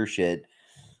grenadier shit,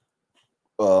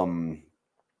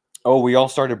 we all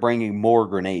started bringing more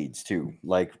grenades too.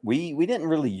 Like we didn't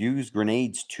really use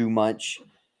grenades too much.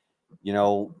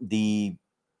 The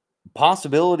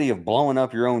possibility of blowing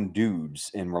up your own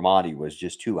dudes in Ramadi was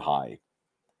just too high.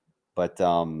 But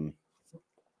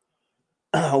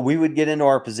we would get into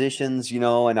our positions,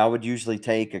 and I would usually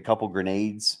take a couple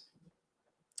grenades.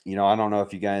 I don't know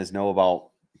if you guys know about,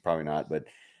 probably not, but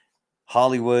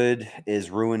Hollywood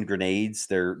is ruined grenades.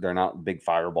 They're not big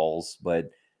fireballs, but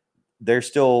they're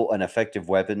still an effective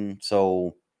weapon.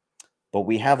 So, but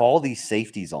we have all these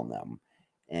safeties on them,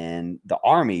 and the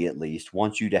Army at least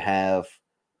wants you to have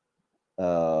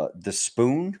the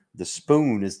spoon. The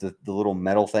spoon is the little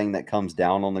metal thing that comes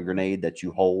down on the grenade that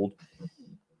you hold.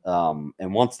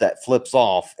 And once that flips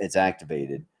off, it's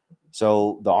activated.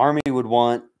 So the Army would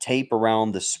want tape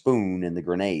around the spoon in the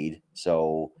grenade.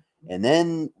 So, and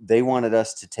then they wanted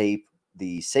us to tape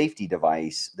the safety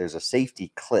device. There's a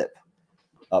safety clip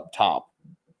up top.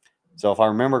 So if I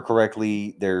remember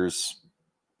correctly, there's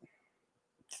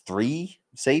 3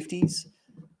 safeties,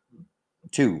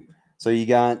 2. So you've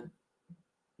got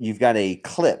a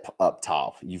clip up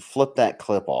top. You flip that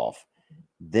clip off.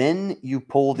 Then you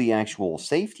pull the actual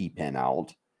safety pin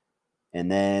out. And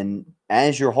then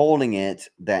as you're holding it,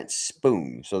 that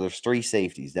spoon. So there's 3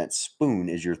 safeties. That spoon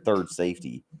is your 3rd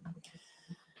safety.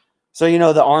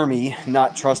 So, the Army,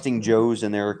 not trusting Joes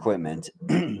and their equipment,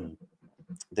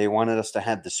 they wanted us to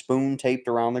have the spoon taped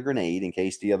around the grenade in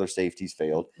case the other safeties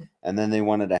failed. And then they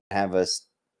wanted to have us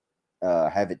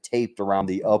have it taped around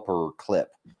the upper clip.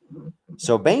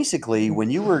 So basically, when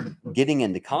you were getting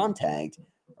into contact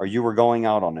or you were going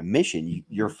out on a mission,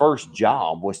 your first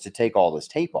job was to take all this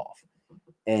tape off.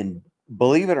 And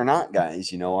believe it or not,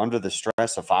 guys, under the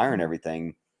stress of fire and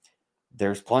everything,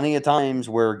 there's plenty of times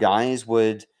where guys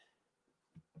would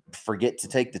forget to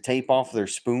take the tape off their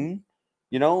spoon,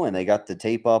 and they got the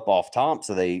tape up off top.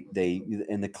 So they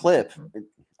in the clip,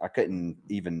 I couldn't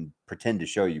even pretend to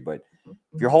show you, but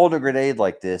if you're holding a grenade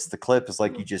like this, the clip is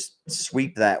like you just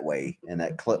sweep that way and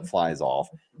that clip flies off.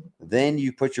 Then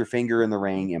you put your finger in the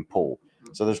ring and pull.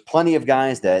 So there's plenty of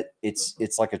guys that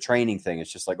it's like a training thing.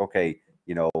 It's just like, okay,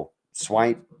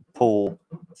 swipe, pull,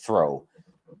 throw.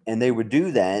 And they would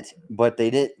do that, but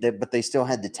they still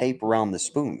had the tape around the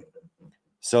spoon.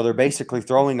 So they're basically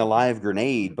throwing a live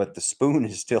grenade, but the spoon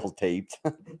is still taped.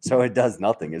 So it does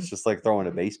nothing. It's just like throwing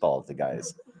a baseball at the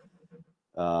guys.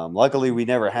 Luckily, we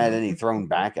never had any thrown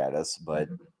back at us. But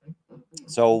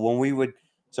so when we would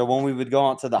go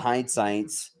out to the hide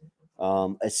sites,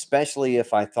 especially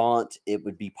if I thought it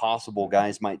would be possible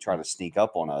guys might try to sneak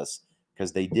up on us,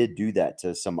 because they did do that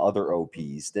to some other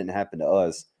OPs. Didn't happen to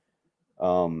us.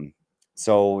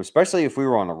 So especially if we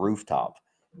were on a rooftop,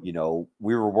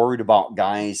 we were worried about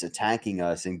guys attacking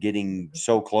us and getting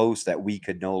so close that we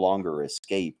could no longer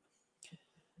escape.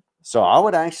 So I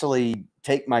would actually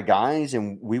take my guys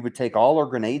and we would take all our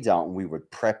grenades out and we would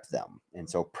prep them. And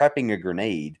so prepping a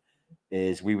grenade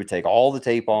is we would take all the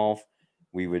tape off.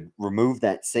 We would remove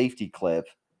that safety clip.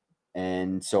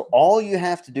 And so all you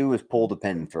have to do is pull the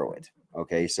pin and throw it.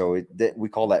 Okay, so we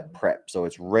call that prep. So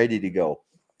it's ready to go.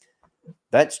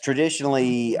 That's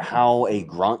traditionally how a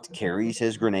grunt carries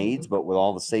his grenades, but with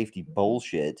all the safety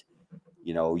bullshit,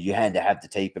 you had to have the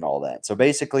tape and all that. So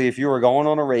basically, if you were going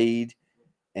on a raid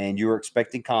and you were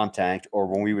expecting contact, or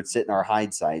when we would sit in our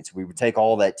hide sites, we would take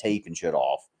all that tape and shit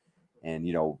off and,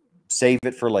 save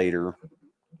it for later,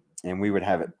 and we would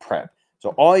have it prepped.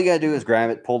 So all you got to do is grab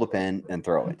it, pull the pin, and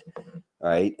throw it.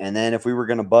 right? And then if we were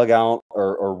going to bug out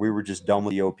or we were just done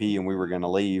with the OP and we were going to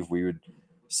leave, we would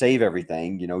save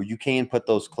everything. You know, you can put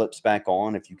those clips back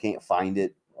on if you can't find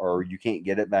it or you can't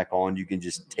get it back on. You can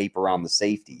just tape around the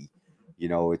safety. You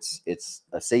know, it's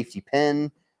a safety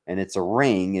pin and it's a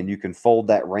ring, and you can fold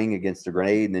that ring against the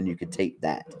grenade, and then you can tape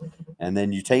that, and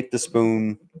then you tape the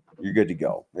spoon. You're good to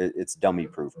go. It's dummy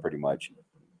proof pretty much.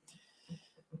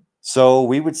 So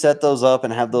we would set those up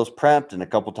and have those prepped, and a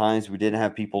couple times we did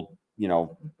have people, you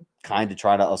know, kind of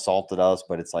try to assault at us,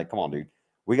 but it's like, come on, dude.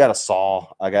 We got a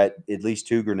saw. I got at least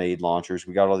 2 grenade launchers.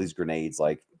 We got all these grenades.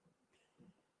 Like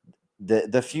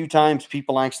the few times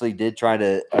people actually did try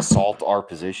to assault our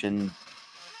position,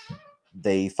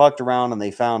 they fucked around and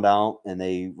they found out and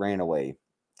they ran away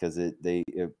because it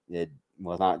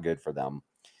was not good for them.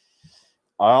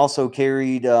 I also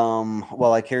carried,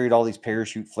 I carried all these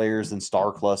parachute flares and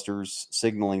star clusters,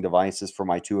 signaling devices for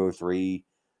my 203.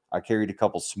 I carried a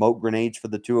couple smoke grenades for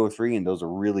the 203, and those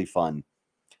are really fun.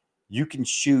 You can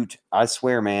shoot, I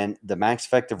swear, man, the max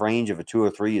effective range of a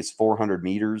 203 is 400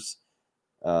 meters,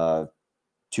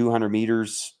 200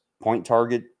 meters point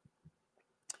target.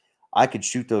 I could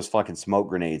shoot those fucking smoke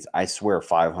grenades, I swear,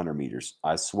 500 meters.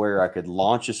 I swear I could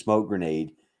launch a smoke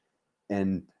grenade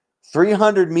and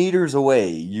 300 meters away,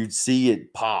 you'd see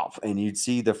it pop and you'd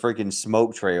see the freaking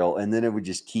smoke trail, and then it would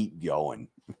just keep going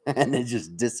and it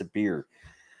just disappear.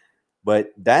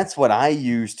 But that's what I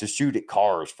used to shoot at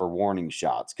cars for warning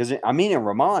shots. Because, I mean, in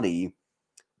Ramadi,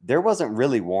 there wasn't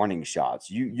really warning shots.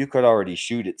 You could already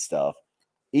shoot at stuff,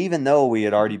 even though we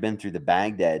had already been through the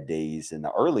Baghdad days and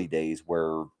the early days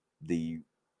where the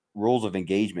rules of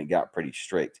engagement got pretty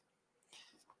strict.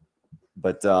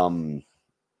 But I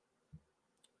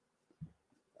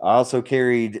also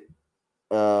carried,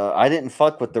 I didn't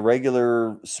fuck with the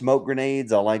regular smoke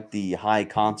grenades. I like the high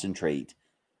concentrate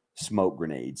smoke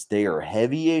grenades. They are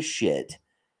heavy as shit.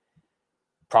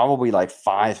 Probably like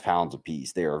 5 pounds a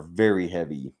piece. They are very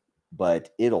heavy, but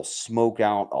it'll smoke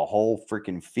out a whole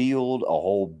freaking field, a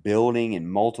whole building,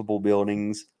 and multiple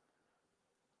buildings.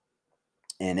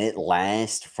 And it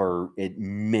lasts for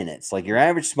minutes. Like your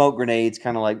average smoke grenade's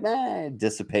kind of like, it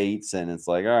dissipates. And it's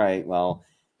like, all right, well,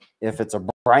 if it's a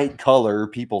bright color,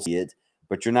 people see it,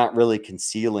 but you're not really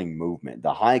concealing movement.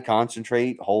 The high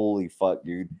concentrate, holy fuck,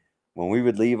 dude. When we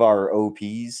would leave our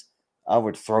OPs, I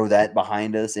would throw that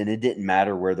behind us, and it didn't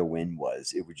matter where the wind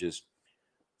was. It would just,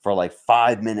 for like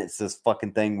 5 minutes, this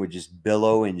fucking thing would just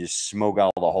billow and just smoke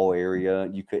out the whole area.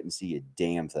 You couldn't see a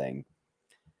damn thing.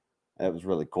 That was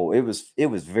really cool. It was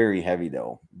very heavy,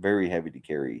 though. Very heavy to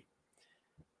carry.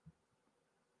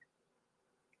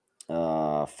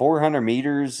 400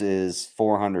 meters is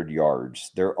 400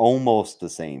 yards. They're almost the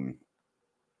same.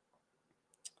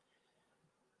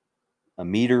 A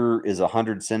meter is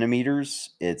 100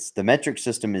 centimeters. The metric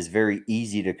system is very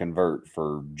easy to convert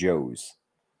for Joes.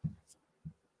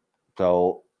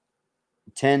 So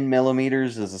 10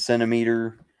 millimeters is a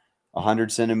centimeter.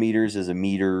 100 centimeters is a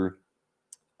meter.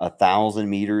 1,000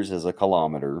 meters is a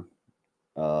kilometer.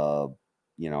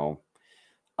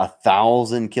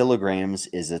 1,000 kilograms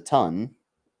is a ton.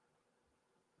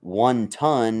 1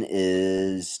 ton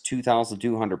is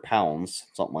 2,200 pounds,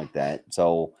 something like that.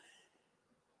 So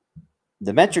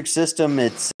the metric system,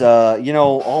 it's,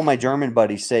 all my German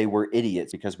buddies say we're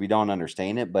idiots because we don't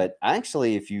understand it. But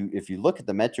actually, if you look at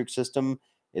the metric system,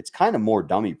 it's kind of more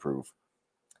dummy proof.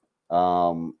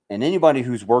 And anybody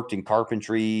who's worked in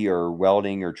carpentry or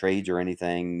welding or trades or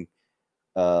anything,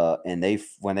 and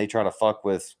when they try to fuck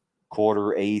with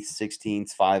 1/4, 1/8,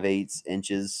 16ths, 5/8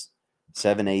 inches,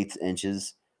 7/8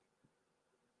 inches,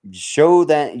 show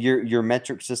that your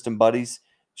metric system buddies,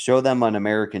 show them an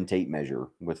American tape measure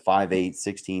with 5/8,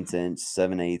 16th inch,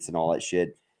 7/8, and all that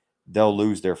shit. They'll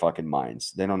lose their fucking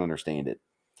minds. They don't understand it.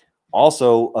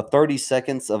 Also, a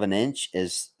 32nd of an inch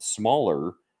is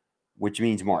smaller, which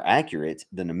means more accurate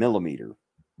than a millimeter.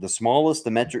 The smallest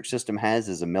the metric system has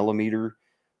is a millimeter.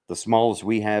 The smallest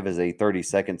we have is a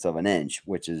 32nd of an inch,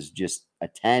 which is just a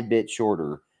tad bit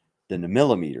shorter than a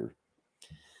millimeter.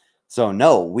 So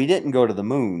no, we didn't go to the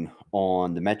moon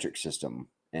on the metric system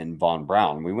and von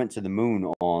Braun. We went to the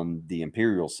moon on the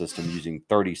imperial system using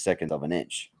 32nd of an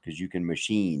inch because you can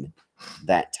machine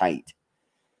that tight,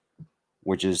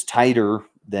 which is tighter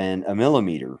than a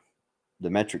millimeter, the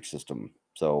metric system.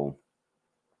 So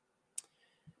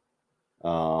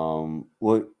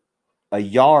a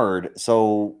yard,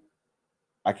 so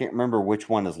I can't remember which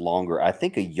one is longer. I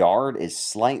think a yard is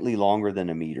slightly longer than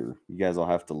a meter. You guys will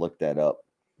have to look that up.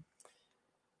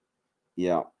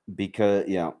 Yeah,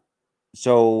 because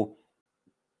so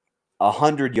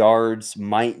 100 yards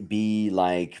might be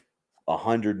like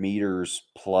 100 meters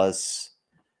plus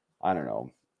I don't know,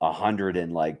 100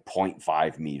 and like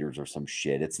 0.5 meters or some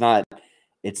shit. It's not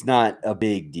a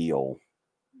big deal,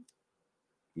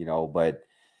 but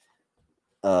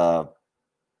uh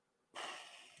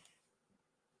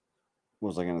what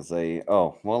was I gonna say?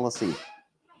 Oh, well, let's see.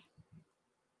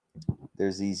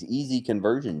 There's these easy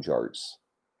conversion charts.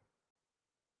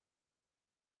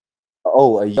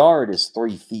 Oh, a yard is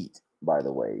 3 feet, by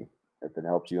the way, if it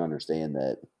helps you understand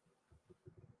that.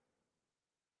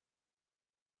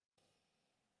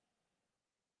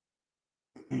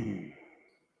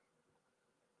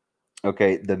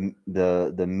 Okay,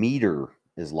 the meter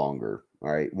is longer.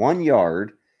 All right. 1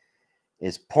 yard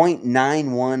is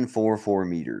 0.9144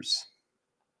 meters.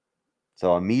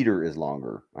 So a meter is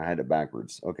longer. I had it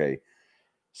backwards. Okay.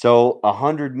 So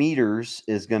 100 meters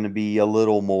is going to be a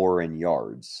little more in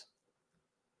yards.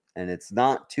 And it's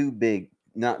not too big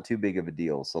of a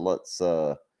deal. So let's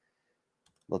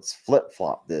flip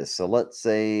flop this. So let's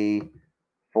say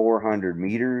 400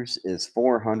 meters is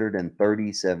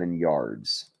 437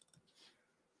 yards.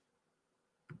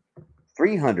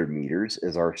 300 meters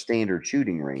is our standard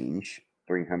shooting range,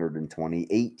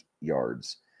 328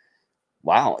 yards.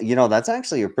 Wow, that's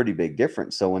actually a pretty big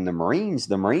difference. So when the Marines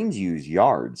use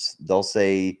yards, they'll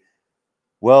say,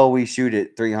 well, we shoot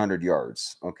at 300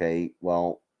 yards. Okay,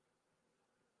 well,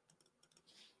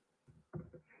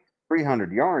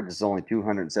 300 yards is only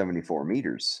 274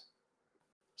 meters.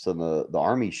 So the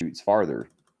Army shoots farther.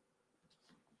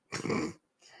 Oh,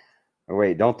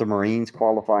 wait, don't the Marines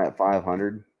qualify at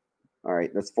 500? All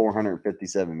right, that's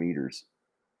 457 meters.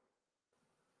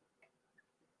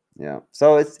 Yeah.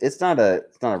 So it's not a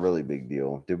really big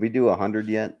deal. Did we do 100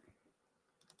 yet?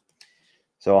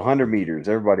 So 100 meters,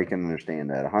 everybody can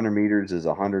understand that. 100 meters is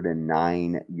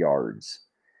 109 yards.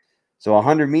 So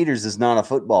 100 meters is not a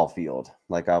football field,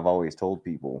 like I've always told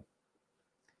people.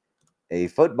 A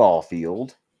football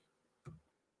field,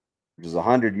 which is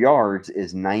 100 yards,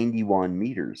 is 91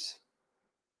 meters.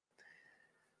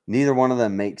 Neither one of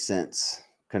them makes sense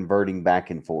converting back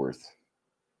and forth.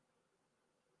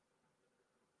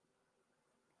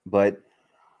 But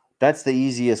that's the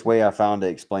easiest way I found to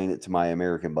explain it to my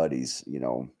American buddies.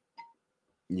 You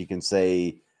can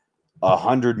say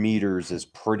 100 meters is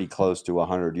pretty close to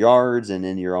 100 yards, and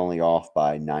then you're only off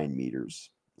by 9 meters.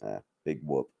 Big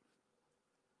whoop.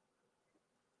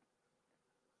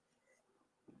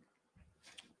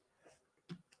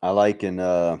 I like in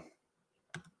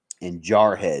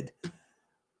Jarhead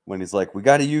when he's like, we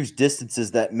got to use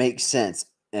distances that make sense.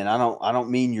 And I don't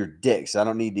mean your dicks. I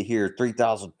don't need to hear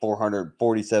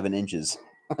 3,447 inches.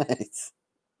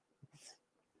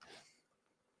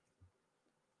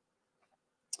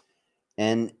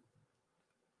 And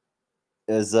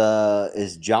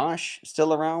is Josh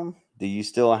still around? Do you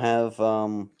still have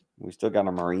we still got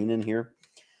a Marine in here?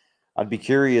 I'd be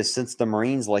curious, since the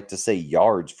Marines like to say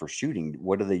yards for shooting,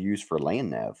 what do they use for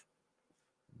land nav?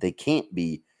 They can't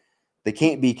be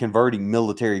converting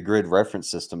military grid reference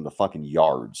system to fucking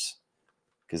yards,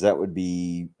 because that would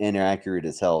be inaccurate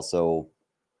as hell. So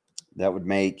that would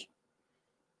make,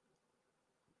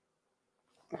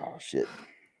 oh shit.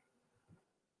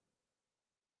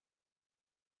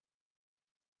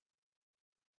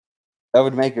 That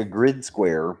would make a grid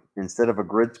square, instead of a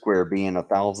grid square being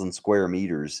 1,000 square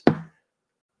meters,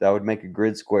 that would make a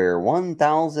grid square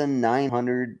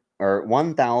 1,900 or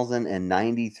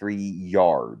 1,093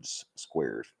 yards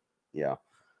squared. Yeah.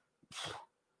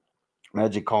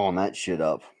 Imagine calling that shit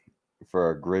up for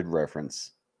a grid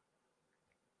reference.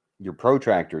 Your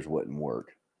protractors wouldn't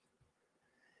work.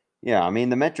 Yeah, I mean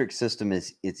the metric system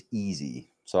it's easy.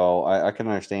 So I can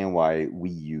understand why we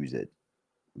use it.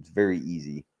 It's very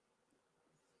easy.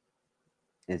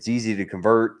 It's easy to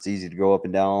convert, it's easy to go up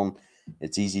and down,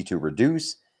 it's easy to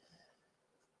reduce.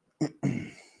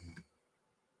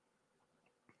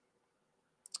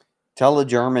 Tell a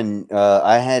German.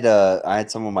 I had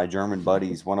some of my German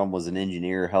buddies. One of them was an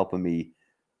engineer helping me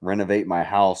renovate my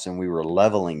house, and we were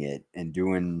leveling it and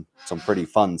doing some pretty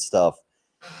fun stuff.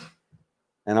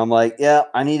 And I'm like, yeah,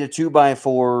 I need a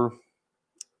 2x4,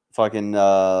 fucking,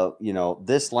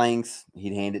 this length.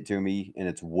 He'd hand it to me, and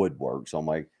it's woodwork. So I'm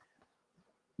like,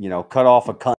 cut off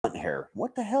a cunt hair.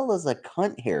 What the hell is a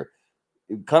cunt hair?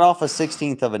 Cut off a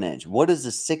 16th of an inch. What is a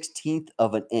 16th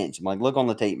of an inch? I'm like, look on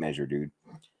the tape measure, dude.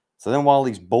 So then while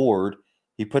he's bored,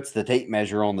 he puts the tape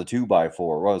measure on the 2x4.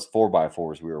 Well, it was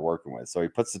 4x4s we were working with. So he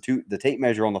puts the tape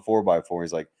measure on the 4x4.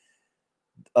 He's like,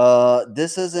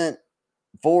 this isn't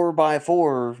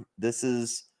 4x4. This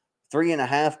is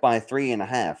 3.5 by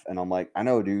 3.5. And I'm like, I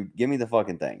know, dude. Give me the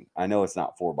fucking thing. I know it's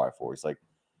not 4x4. He's like,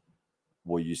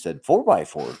 well, you said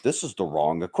 4x4. This is the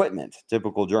wrong equipment.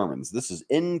 Typical Germans. This is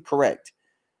incorrect.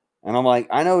 And I'm like,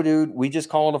 I know, dude, we just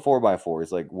call it a 4x4.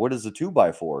 He's like, what is a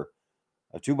 2x4?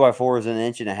 A 2x4 is 1.5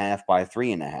 inches by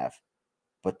 3.5.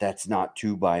 But that's not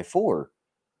 2x4.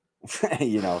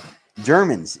 You know,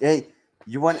 Germans. Hey,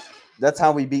 that's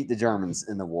how we beat the Germans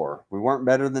in the war. We weren't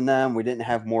better than them. We didn't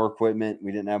have more equipment.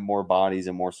 We didn't have more bodies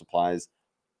and more supplies.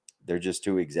 They're just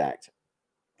too exact.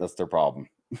 That's their problem.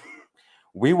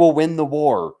 We will win the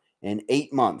war in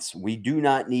 8 months. We do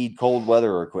not need cold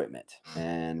weather equipment.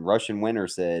 And Russian winter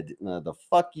said, the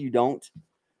fuck you don't.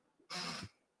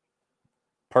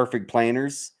 Perfect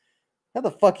planners. How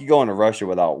the fuck you going to Russia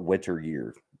without winter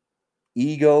gear?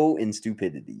 Ego and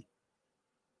stupidity.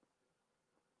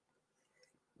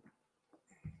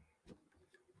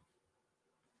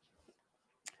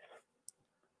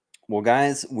 Well,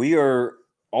 guys, we are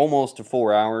almost to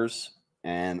 4 hours,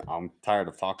 and I'm tired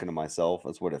of talking to myself.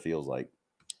 That's what it feels like.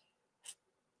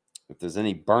 If there's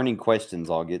any burning questions,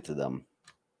 I'll get to them.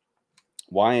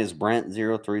 Why is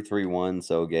Brent0331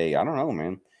 so gay? I don't know,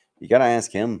 man. You got to ask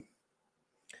him.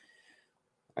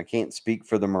 I can't speak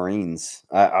for the Marines.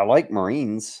 I like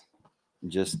Marines.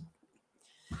 Just,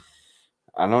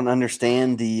 I don't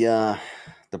understand the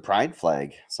pride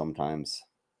flag sometimes.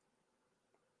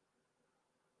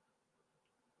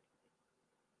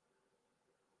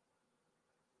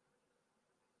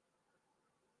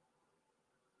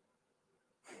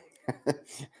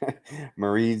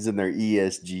 Marines and their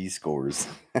ESG scores.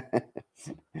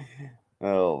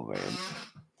 Oh, man.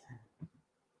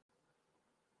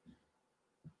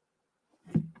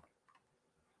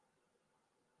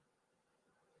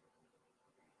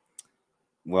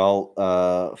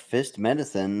 Well, Fist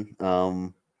Medicine,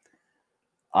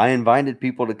 I invited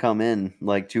people to come in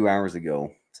like 2 hours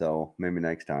ago, so maybe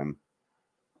next time.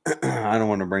 I don't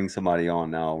want to bring somebody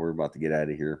on now. We're about to get out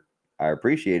of here. I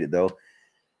appreciate it, though.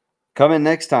 Come in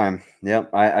next time.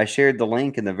 Yep, I shared the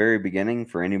link in the very beginning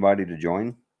for anybody to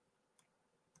join.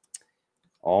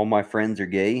 All my friends are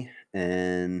gay,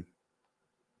 and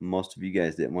most of you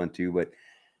guys didn't want to, but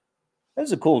it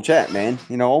was a cool chat, man.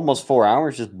 You know, almost 4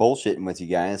 hours just bullshitting with you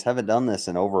guys. Haven't done this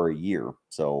in over a year,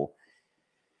 so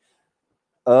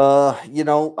you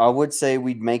know, I would say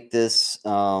we'd make this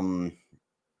a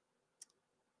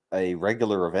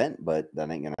regular event, but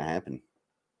that ain't gonna happen.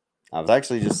 I was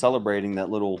actually just celebrating that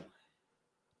little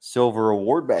silver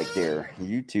award back there.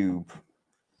 YouTube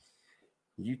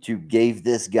gave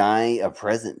this guy a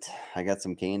present. I got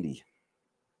some candy.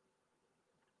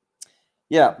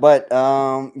 Yeah, but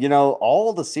you know,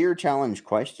 all the Seer Challenge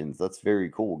questions, that's very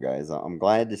cool, guys. I'm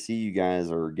glad to see you guys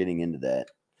are getting into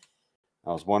that.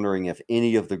 I was wondering if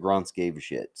any of the grunts gave a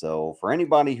shit. So for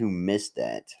anybody who missed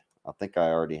that, I think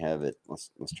I already have it. Let's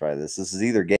try this. This is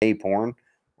either gay porn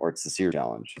or it's the Seer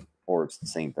Challenge, or it's the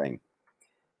same thing.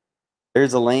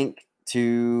 There's a link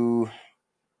to.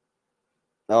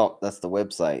 Oh, that's the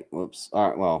website. Whoops. All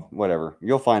right. Well, whatever.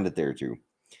 You'll find it there too.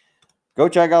 Go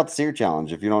check out the Seer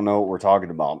Challenge if you don't know what we're talking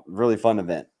about. Really fun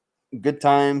event. Good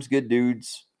times, good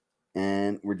dudes,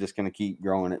 and we're just gonna keep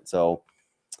growing it. So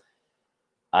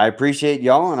I appreciate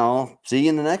y'all, and I'll see you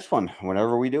in the next one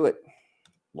whenever we do it.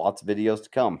 Lots of videos to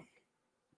come.